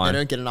we've don't- got they Bayern.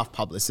 don't get enough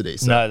publicity.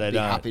 So No, they I'd be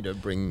don't. happy to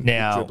bring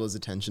now, dribblers'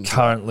 attention to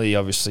currently,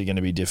 obviously, going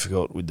to be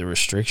difficult with the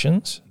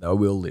restrictions. They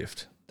will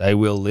lift. They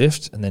will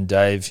lift. And then,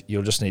 Dave,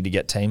 you'll just need to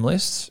get team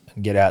lists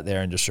and get out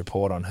there and just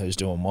report on who's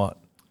doing what.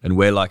 And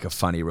wear like a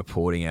funny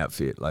reporting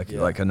outfit, like a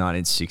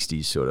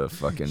 1960s sort of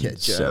fucking setup.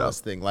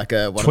 journalist thing, like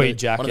a one Tweed of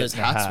jacket one of those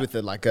and a hats hat. with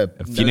a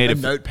You need a a-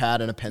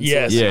 notepad and a pencil.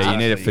 Yes, Yeah, you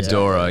need a exactly.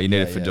 fedora. Yeah, You need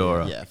yeah, a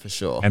fedora. Yeah, for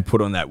sure. And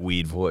put on that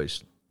weird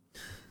voice.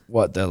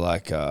 What they're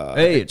like?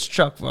 Hey, it's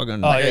Chuck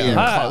fucking. Oh, yeah.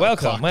 Hi,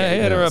 welcome. We're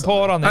here to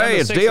report on the Hey,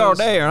 it's under DRD,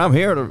 sixes. and I'm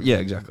here to. Yeah,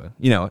 exactly.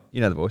 You know it.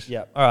 You know the voice.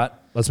 Yeah. All right.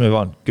 Let's move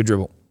on. Good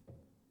dribble.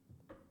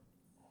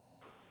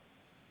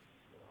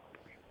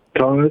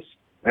 Thomas,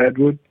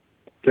 Edward,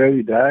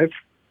 Dirty Dave,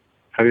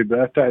 happy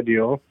birthday to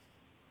you all.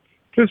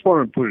 Just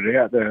want to put it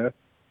out there,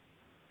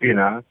 you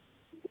know,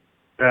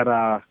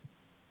 that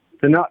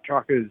the nut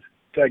truckers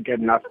don't get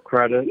enough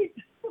credit.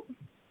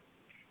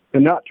 The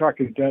nut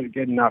truckers don't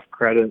get enough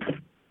credit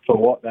for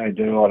what they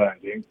do, I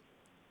don't think.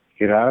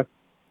 You know?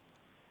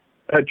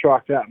 They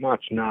truck that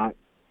much nut,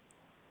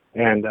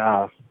 and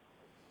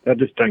they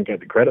just don't get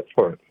the credit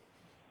for it.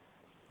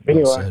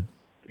 Anyway,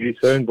 see you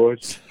soon,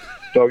 boys.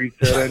 Doggy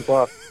 13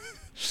 plus.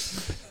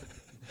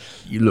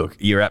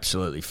 You're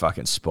absolutely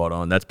fucking spot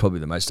on. That's probably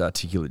the most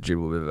articulate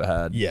dribble we've ever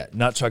had. Yeah.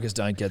 Nut truckers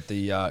don't get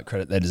the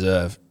credit they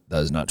deserve.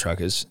 Those nut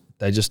truckers.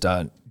 They just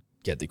don't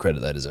get the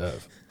credit they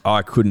deserve.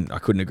 I couldn't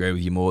agree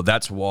with you more.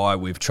 That's why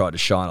we've tried to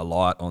shine a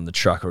light on the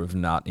trucker of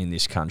nut in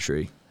this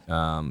country.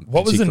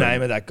 What was the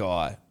name of that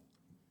guy?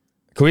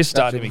 Can we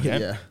start him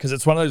again? Yeah. Because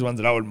it's one of those ones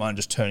that I wouldn't mind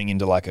just turning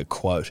into like a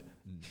quote.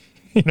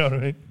 You know what I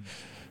mean?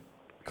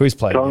 Can we just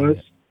play it Thomas,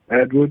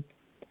 Edward,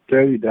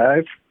 Dirty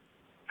Dave,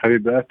 happy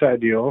birthday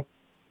to you all.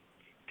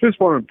 Just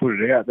want to put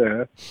it out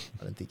there,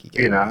 I don't think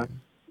you know,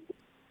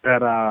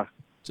 that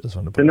Just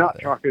want to put the it nut out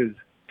there. truckers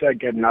don't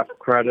get enough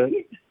credit.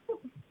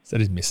 Is that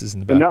his missus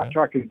in the The nut background?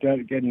 truckers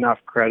don't get enough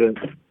credit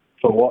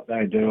for what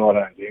they do, I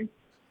don't think.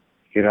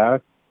 You know?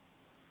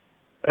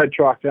 They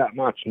truck that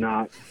much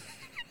nut,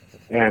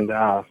 and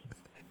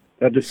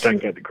they just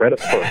don't get the credit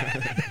for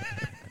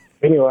it.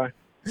 Anyway,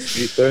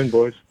 see you soon,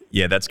 boys.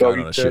 Yeah, that's going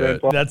on a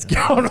shirt. That's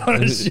going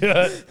on a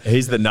shirt.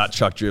 He's the nut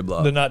truck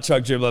dribbler. The nut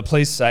truck dribbler.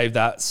 Please save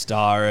that,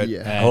 star it,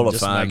 and Hall of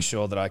just Fame. make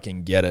sure that I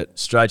can get it.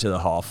 Straight to the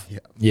Hoff.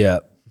 Yeah.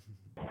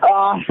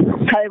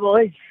 Hey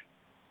boys,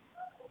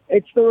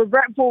 it's the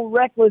regretful,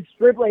 reckless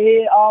dribbler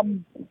here.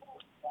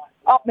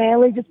 Up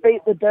Manly just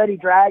beat the Dirty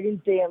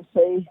Dragons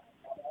DMC.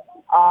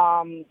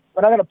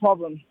 But I got a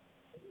problem.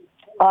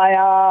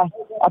 I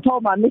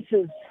told my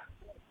missus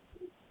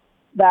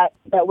that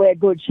we're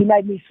good. She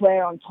made me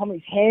swear on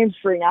Tommy's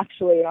hamstring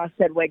actually, and I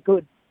said we're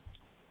good.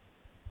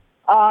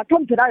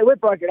 Come today, we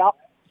broke it up.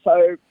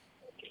 So,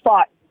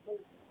 but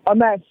I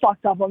may have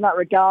fucked up on that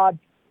regard.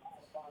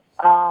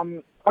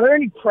 Are there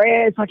any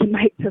prayers I can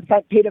make to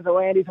St. Peter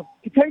Volandis or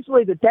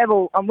potentially the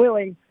devil? I'm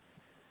willing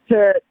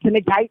to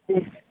negate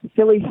this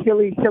silly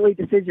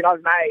decision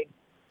I've made.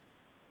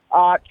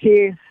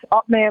 Cheers.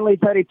 Up Manly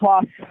 30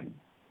 plus.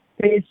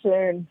 See you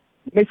soon.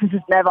 Mrs.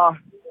 is never.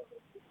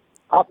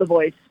 Up the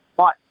boys.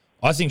 Bye.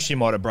 I think she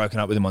might have broken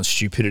up with him on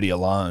stupidity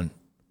alone.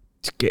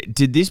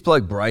 Did this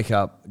bloke break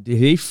up? Did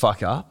he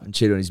fuck up and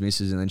cheat on his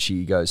missus, and then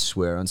she goes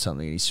swear on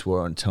something, and he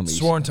swore on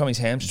Tommy's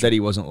hamstring. that he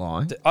wasn't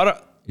lying? I don't.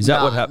 Is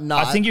that what happened?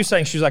 I think you're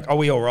saying she was like, "Are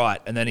we all right?"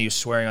 And then he was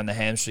swearing on the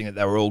hamstring that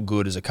they were all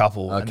good as a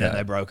couple, and then Okay.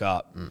 they broke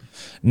up.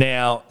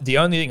 Now, the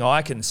only thing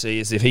I can see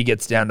is if he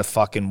gets down to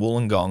fucking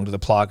Wollongong to the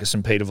Placus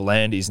and Peter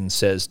Volandis and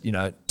says,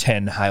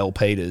 10 Hail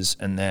Peters,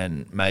 and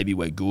then maybe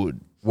we're good.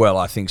 Well,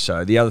 I think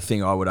so. The other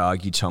thing I would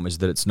argue, Tom, is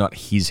that it's not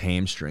his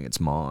hamstring; it's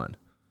mine.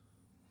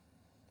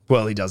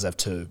 Well, he does have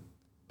two.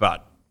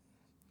 But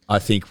I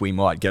think we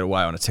might get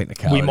away on a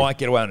technicality. We might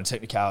get away on a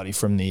technicality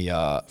from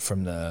the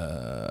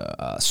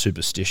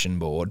superstition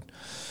board.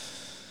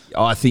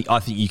 I think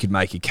you could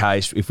make a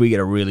case if we get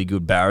a really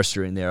good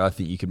barrister in there. I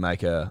think you could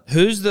make a.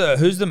 Who's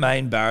the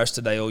main barrister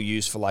they all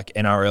use for like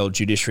NRL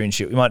judiciary and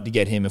shit? We might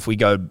get him if we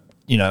go,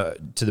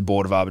 to the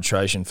Board of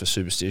Arbitration for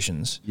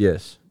superstitions.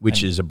 Yes,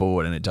 which is a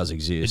board and it does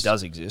exist. It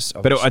does exist,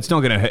 but obviously. it's not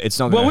going to. It's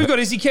not. Well, gonna we've got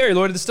Izzy Carey,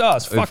 Lloyd of the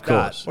Stars. Of Fuck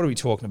that. course. What are we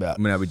talking about?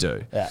 I mean, we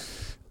do.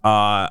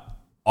 Yeah.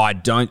 I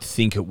don't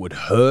think it would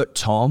hurt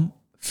Tom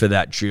for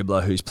that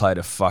dribbler who's played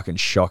a fucking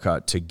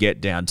shocker to get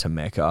down to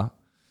Mecca,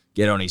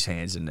 get on his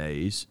hands and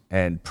knees,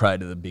 and pray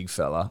to the big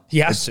fella. He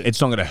has to.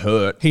 It's not going to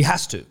hurt. He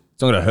has to.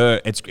 It's not going to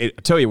hurt. I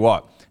tell you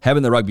what,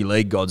 having the rugby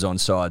league gods on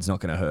side's not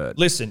going to hurt.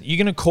 Listen, you're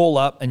going to call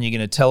up and you're going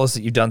to tell us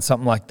that you've done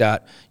something like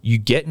that. You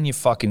get in your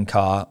fucking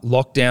car,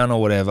 lock down or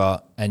whatever,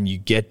 and you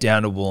get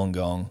down to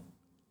Wollongong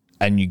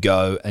and you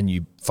go and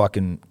you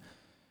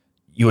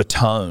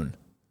atone.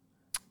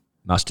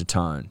 Must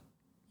atone.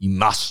 You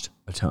must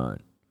atone.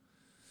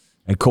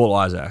 And call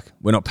Isaac.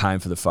 We're not paying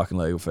for the fucking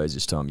legal fees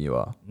this time. You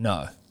are.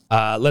 No.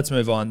 Let's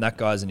move on. That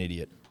guy's an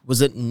idiot.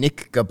 Was it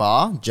Nick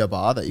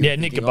Jabbar that you Yeah, were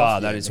Nick thinking Gabar.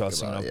 of? That Yeah, is Nick what I was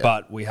thinking Gabar, of. yeah.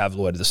 But we have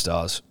Lloyd of the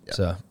Stars.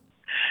 So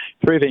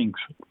Three things.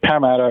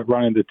 Parramatta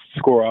running the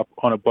score up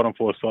on a bottom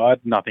four side,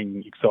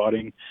 nothing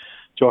exciting.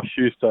 Josh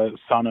Schuster,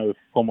 son of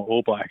former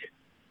All Black.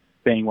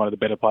 being one of the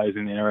better players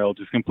in the NRL,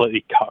 just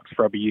completely cucks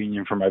rugby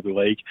union from rugby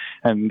league.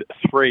 And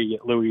 3,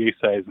 Louis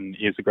Oosthuizen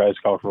is the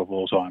greatest golfer of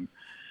all time.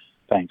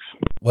 Thanks.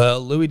 Well,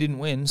 Louis didn't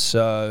win,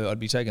 so I'd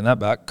be taking that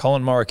back.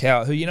 Colin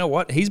Morikawa, who, you know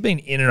what? He's been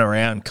in and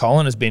around.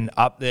 Colin has been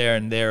up there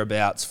and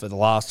thereabouts for the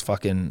last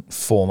fucking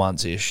 4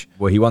 months-ish.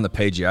 Well, he won the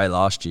PGA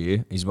last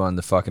year. He's won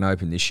the fucking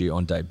Open this year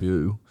on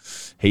debut.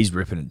 He's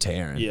ripping and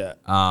tearing. Yeah.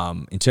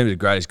 In terms of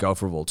greatest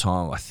golfer of all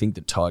time, I think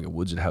that Tiger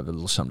Woods would have a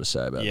little something to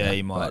say about that. Yeah,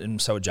 he might.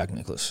 And so would Jack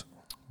Nicklaus.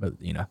 But,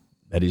 you know,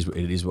 it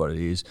is what it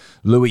is.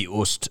 Louis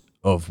Oosthuizen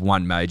of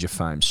one major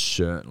fame,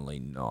 certainly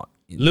not.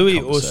 Louis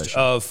Oosthuizen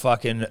of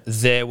fucking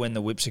there when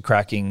the whips are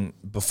cracking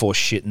before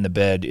shit in the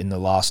bed in the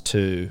last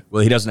 2.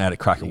 Well, he doesn't know how to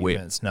crack a whip.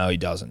 Events. No, he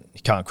doesn't.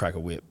 He can't crack a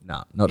whip.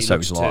 No, not to save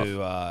his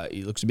life.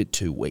 He looks a bit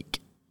too weak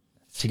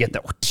to get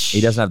that. He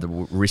doesn't have the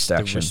wrist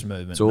action. Wrist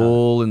movement, it's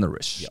all in the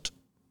wrist. Yep.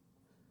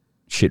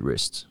 Shit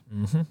wrists.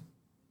 Mm-hmm.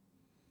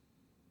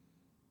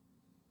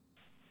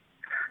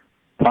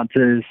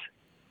 Punters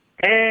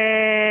and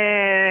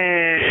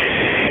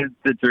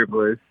the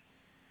dribblers.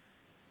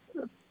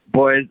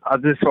 Boys, I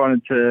just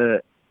wanted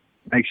to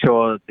make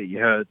sure that you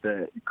heard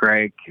that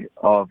Greg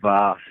of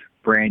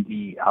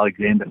Brandy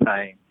Alexander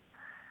fame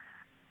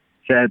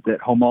said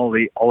that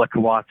Homoli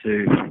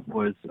Olakawatu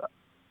was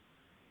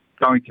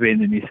going to be in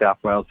the New South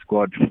Wales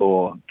squad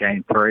for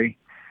Game 3.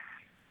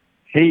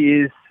 He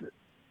is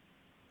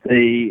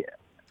the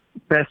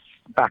best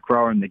back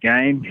rower in the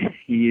game.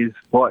 He is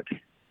what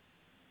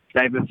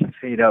David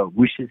Fafita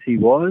wishes he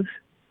was.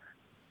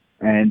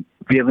 And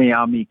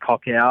Viliami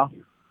Kokau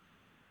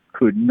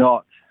could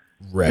not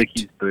lick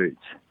his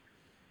boots.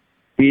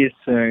 Beers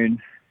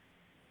soon.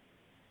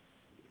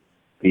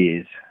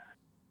 Beers.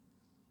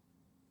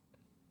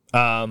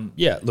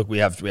 Yeah, look, we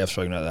have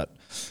spoken about that.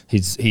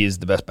 He is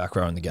the best back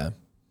rower in the game.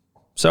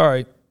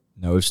 Sorry.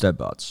 No ifs, no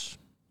buts.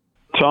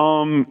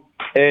 Tom,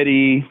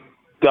 Eddie,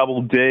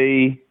 Double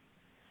D.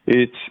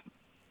 It's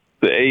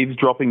the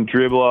eavesdropping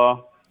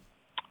dribbler.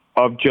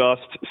 I've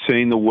just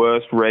seen the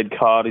worst red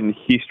card in the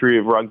history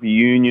of rugby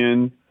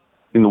union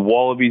in the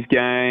Wallabies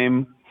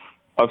game.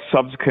 I've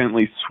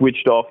subsequently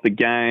switched off the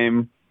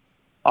game.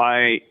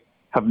 I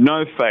have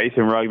no faith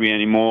in rugby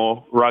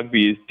anymore.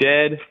 Rugby is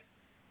dead.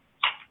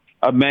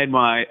 I've made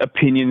my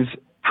opinions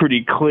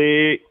pretty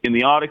clear in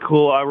the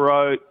article I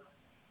wrote.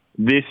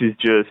 This is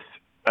just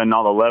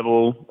another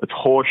level. It's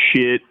horse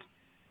shit.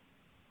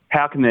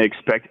 How can they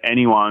expect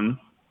anyone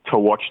to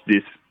watch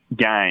this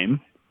game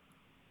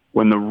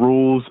when the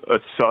rules are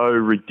so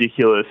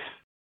ridiculous?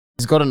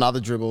 He's got another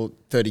dribble,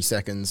 30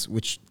 seconds,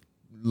 which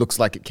looks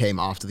like it came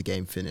after the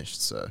game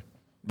finished. So,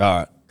 all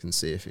right, can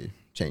see if he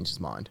changed his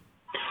mind.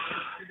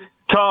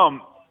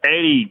 Tom,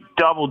 Eddie,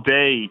 Double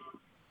D,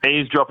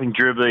 eavesdropping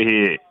dribbler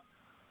here.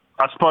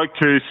 I spoke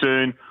too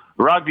soon.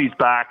 Rugby's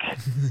back.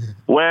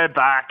 We're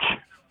back.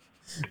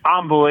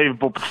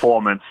 Unbelievable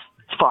performance.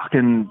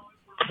 Fucking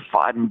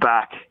fighting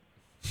back.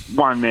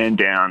 One man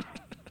down.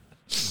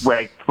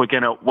 We're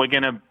gonna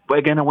win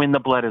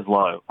the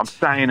Bledisloe. I'm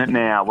saying it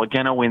now. We're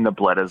gonna win the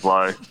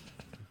Bledisloe.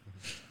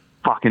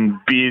 Fucking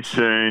beer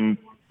soon.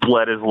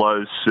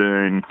 Bledisloe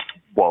soon.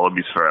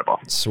 Wallabies forever.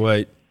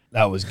 Sweet.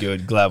 That was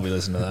good. Glad we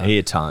listened to that. He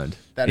atoned.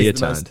 That is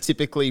the most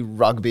typically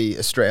rugby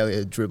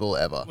Australia dribble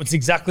ever. It's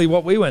exactly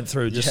what we went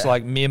through just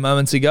like mere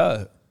moments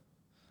ago.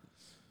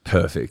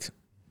 Perfect.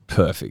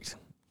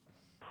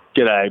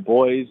 G'day,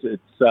 boys.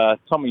 It's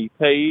Tommy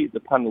P, the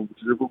Punnell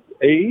Dribble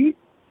E.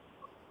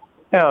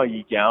 How are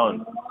you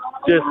going?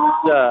 Just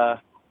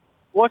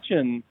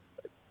watching.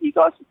 You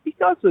guys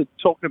are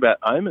talking about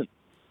Omen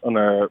on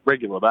a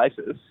regular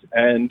basis,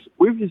 and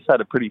we've just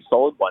had a pretty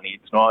solid one here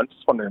tonight. I'm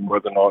just wondering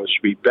whether or not I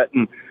should be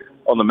betting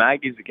on the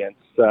Maggies against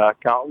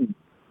Carlton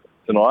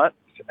tonight,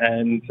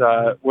 and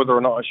whether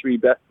or not I should be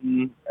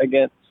betting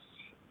against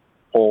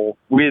or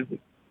with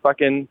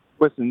fucking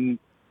Western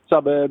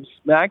Suburbs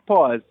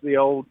Magpies, the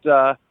old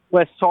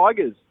West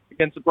Tigers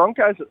against the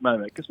Broncos at the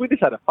moment, because we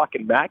just had a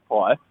fucking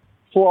magpie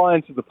fly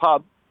into the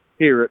pub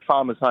here at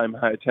Farmers Home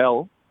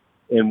Hotel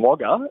in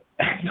Wagga,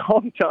 and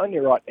I'm telling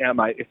you right now,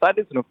 mate, if that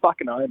isn't a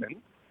fucking omen,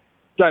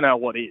 don't know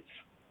what is.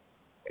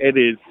 It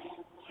is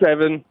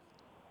 7.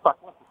 Fuck,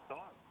 what's the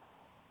time?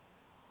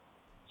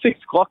 6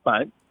 o'clock,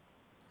 mate.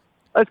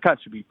 Those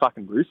cunts should be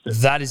fucking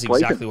roosters. That is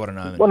exactly what an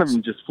omen One is. of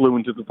them just flew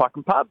into the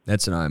fucking pub.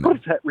 That's an omen. What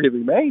does that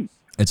really mean?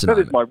 It's an That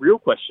omen. is my real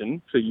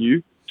question for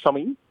you,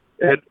 Tommy,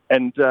 Ed,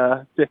 and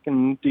Dick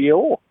and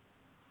Dior.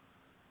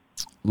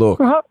 Look.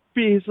 Right,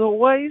 beers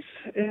always,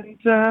 and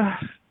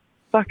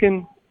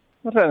fucking,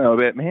 I don't know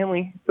about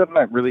Manly, but I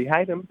don't really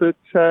hate them, but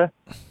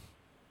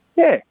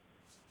yeah,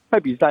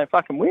 hope you don't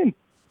fucking win.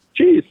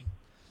 Cheers.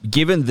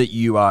 Given that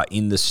you are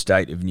in the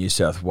state of New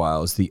South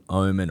Wales, the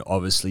omen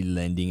obviously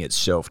lending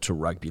itself to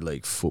rugby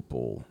league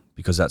football,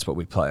 because that's what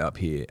we play up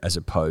here, as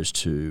opposed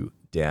to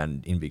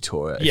down in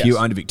Victoria. Yes. If you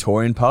owned a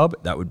Victorian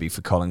pub, that would be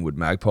for Collingwood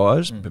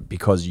Magpies, but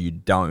because you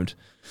don't,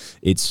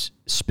 it's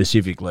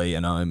specifically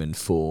an omen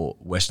for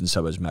Western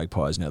Suburbs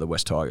Magpies, now the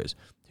West Tigers,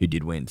 who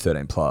did win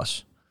 13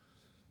 plus.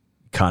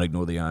 Can't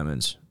ignore the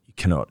omens. You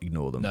cannot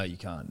ignore them. No, you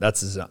can't.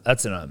 That's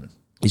an omen.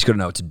 He's got to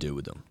know what to do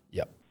with them.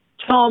 Yep.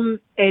 Tom,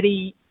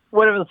 Eddie,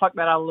 whatever the fuck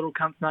that other little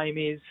cunt's name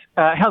is,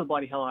 how the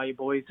bloody hell are you,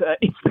 boys?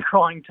 It's the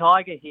Crying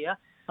Tiger here.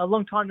 A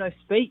long time no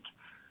speak.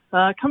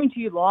 Coming to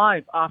you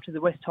live after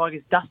the West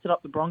Tigers dusted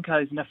up the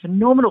Broncos in a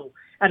phenomenal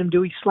Adam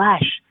Doueihi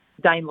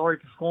 / Dane Laurie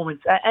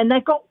performance. And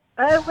they got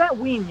that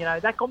win,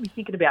 that got me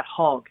thinking about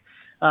hog,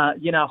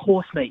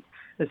 horse meat,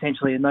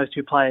 essentially, and those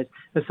two players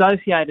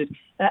associated.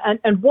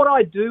 And what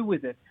I do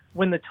with it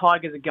when the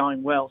Tigers are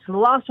going well. So the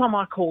last time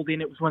I called in,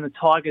 it was when the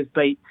Tigers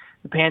beat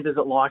the Panthers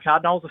at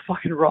Leichhardt, and I was a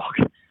fucking rock.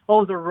 I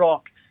was a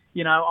rock.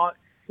 I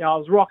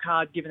was rock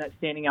hard given that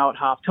standing out at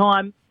half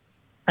time.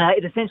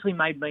 It essentially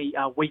made me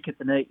weak at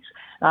the knees.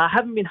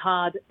 Haven't been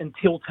hard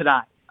until today.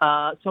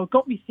 So it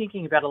got me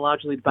thinking about a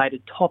largely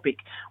debated topic,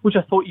 which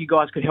I thought you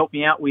guys could help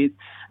me out with.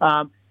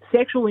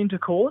 Sexual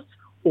intercourse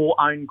or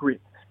own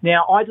grip.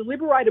 Now, I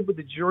deliberated with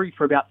the jury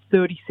for about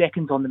 30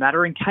 seconds on the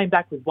matter and came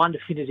back with one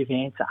definitive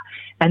answer,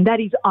 and that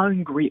is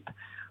own grip.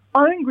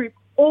 Own grip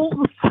all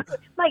the fucking...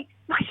 Mate,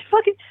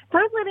 fucking...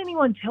 Don't let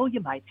anyone tell you,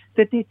 mate,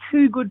 that they're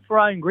too good for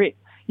own grip.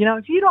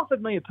 If you'd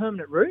offered me a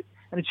permanent root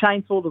and a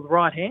chainsaw to the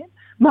right hand,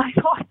 mate,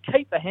 I'd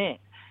keep the hand.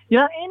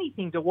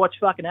 Anything to watch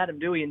fucking Adam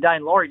Doueihi and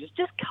Dane Laurie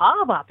just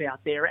carve up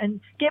out there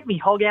and get me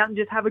hog out and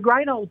just have a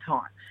great old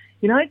time.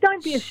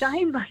 Don't be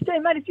ashamed,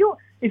 mate. Mate,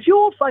 if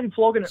you're fucking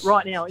flogging it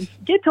right now,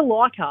 get to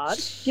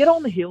Leichhardt, get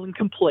on the hill and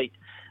complete.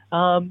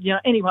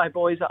 Anyway,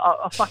 boys,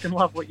 I fucking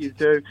love what you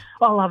do.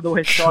 I love the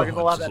West Tigers.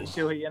 I love Adam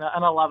Doueihi, and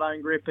I love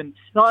own grip. And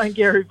I don't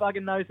care who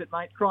fucking knows it,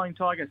 mate. Crying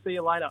Tiger. See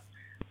you later.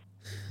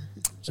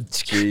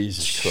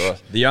 Jesus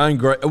Christ. The own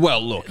grip.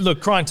 Well,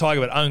 look, Crying Tiger,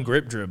 but own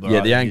grip dribbler. Yeah,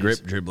 right? the own grip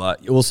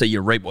dribbler. Also,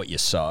 you reap what you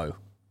sow.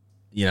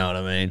 You know what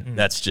I mean?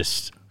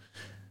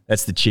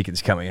 That's the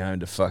chickens coming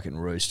home to fucking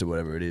roost or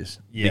whatever it is.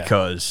 Yeah.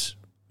 Because,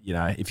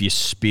 if you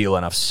spew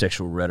enough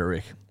sexual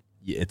rhetoric,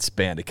 it's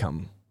bound to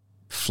come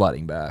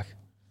flooding back.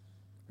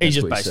 He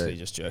just basically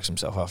just jerks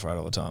himself off right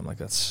all the time.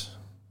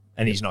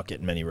 And he's not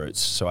getting many roots.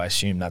 So I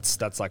assume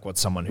that's like what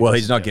someone who... Well,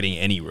 he's not getting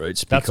any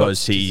roots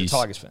because he's a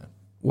Tigers fan.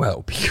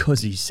 Well,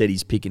 because he said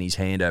he's picking his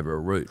hand over a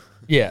root.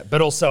 Yeah, but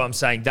also I'm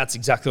saying that's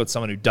exactly what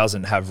someone who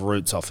doesn't have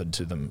roots offered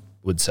to them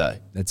would say.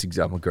 That's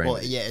exactly what Green.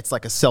 Well, yeah, it's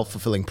like a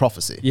self-fulfilling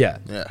prophecy. Yeah.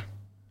 Yeah.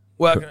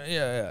 Well,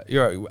 yeah.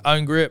 You're right.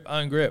 Own grip.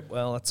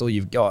 Well, that's all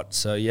you've got.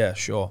 So, yeah,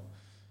 sure.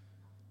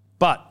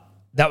 But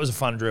that was a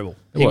fun dribble.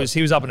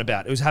 He was up and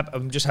about.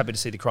 I'm just happy to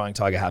see the Crying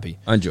Tiger happy.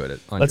 I enjoyed it.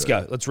 Let's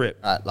go. Let's rip.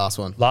 All right, last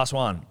one. Last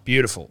one.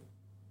 Beautiful.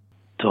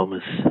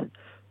 Thomas,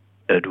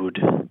 Edward,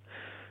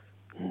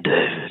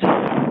 David,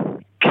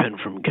 Ken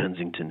from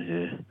Kensington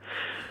here.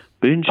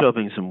 Been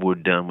chopping some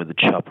wood down with the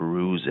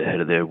chopperoos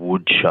ahead of their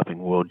wood chopping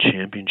world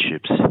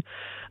championships.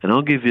 And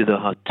I'll give you the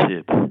hot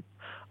tip.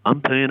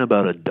 I'm paying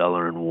about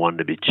 $1.01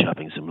 to be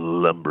chopping some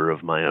lumber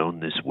of my own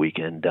this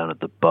weekend down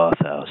at the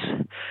bathhouse.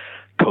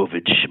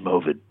 COVID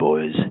schmovid,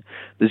 boys.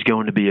 There's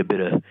going to be a bit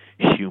of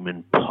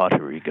human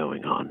pottery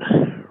going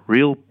on.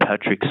 Real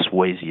Patrick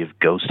Swayze of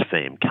Ghost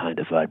fame kind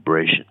of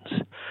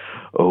vibrations.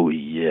 Oh,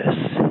 yes.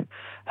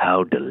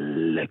 How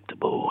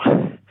delectable.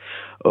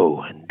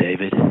 Oh, and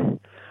David,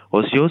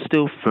 whilst you're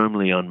still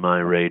firmly on my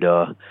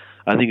radar,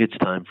 I think it's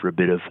time for a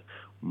bit of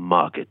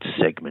market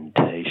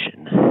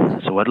segmentation.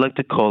 So I'd like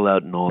to call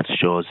out North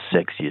Shore's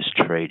sexiest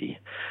tradie,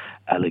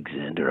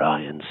 Alexander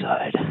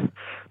Ironside.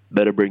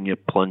 Better bring your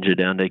plunger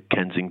down to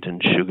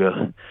Kensington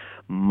Sugar.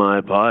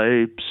 My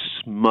pipes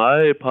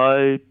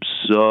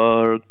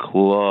are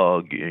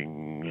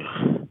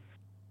clogging.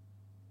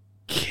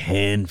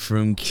 Ken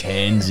from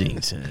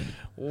Kensington.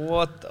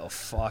 What the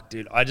fuck,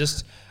 dude? I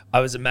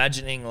was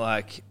imagining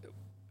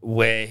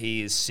where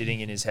he is sitting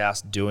in his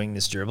house doing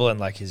this dribble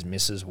and his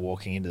missus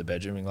walking into the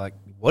bedroom and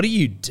what are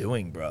you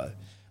doing, bro?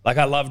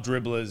 I love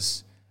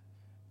dribblers.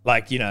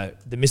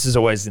 The missus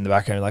always in the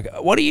background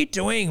what are you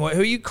doing? Who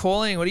are you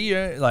calling? What are you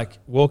doing?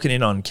 Walking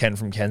in on Ken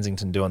from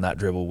Kensington doing that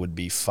dribble would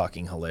be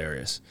fucking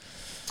hilarious.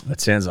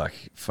 That sounds like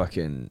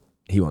fucking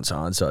he wants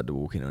Ironside to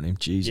walk in on him.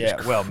 Jesus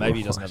Christ. Well, maybe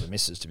he doesn't have a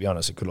missus, to be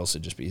honest. It could also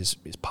just be his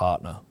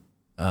partner.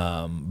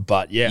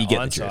 But yeah, You get the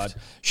Ironside. drift.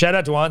 Shout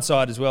out to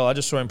Ironside as well. I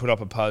just saw him put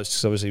up a post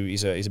because obviously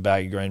he's a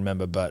Baggy Green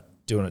member, but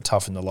doing it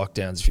tough in the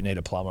lockdowns. If you need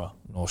a plumber,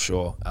 North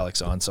Shore,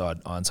 Alex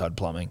Ironside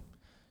Plumbing.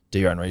 Do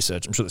your own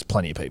research. I'm sure there's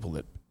plenty of people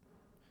that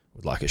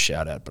would like a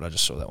shout out, but I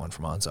just saw that one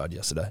from Ironside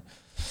yesterday.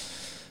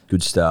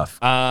 Good stuff.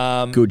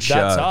 Good show.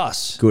 That's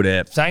us. Good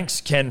app.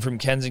 Thanks, Ken from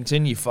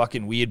Kensington, you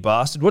fucking weird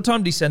bastard. What time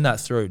did he send that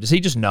through? Does he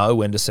just know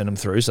when to send them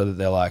through so that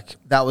they're like...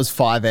 That was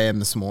 5 a.m.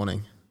 this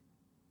morning.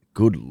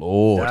 Good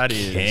Lord, That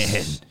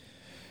is-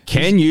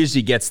 Ken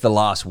usually gets the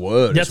last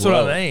word. That's as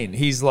well. what I mean.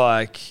 He's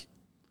like...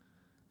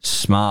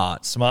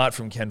 Smart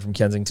from Ken from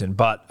Kensington.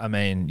 But, I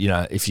mean,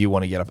 if you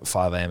want to get up at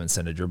 5 a.m. and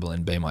send a dribble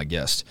in, be my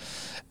guest.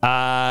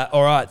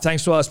 All right.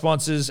 Thanks to our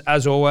sponsors,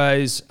 as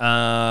always.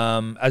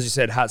 As you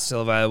said, hat's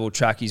still available.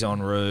 Trackies en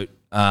route.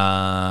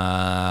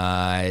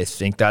 I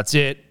think that's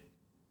it.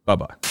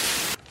 Bye-bye.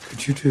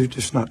 Could you two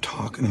just not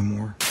talk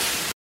anymore?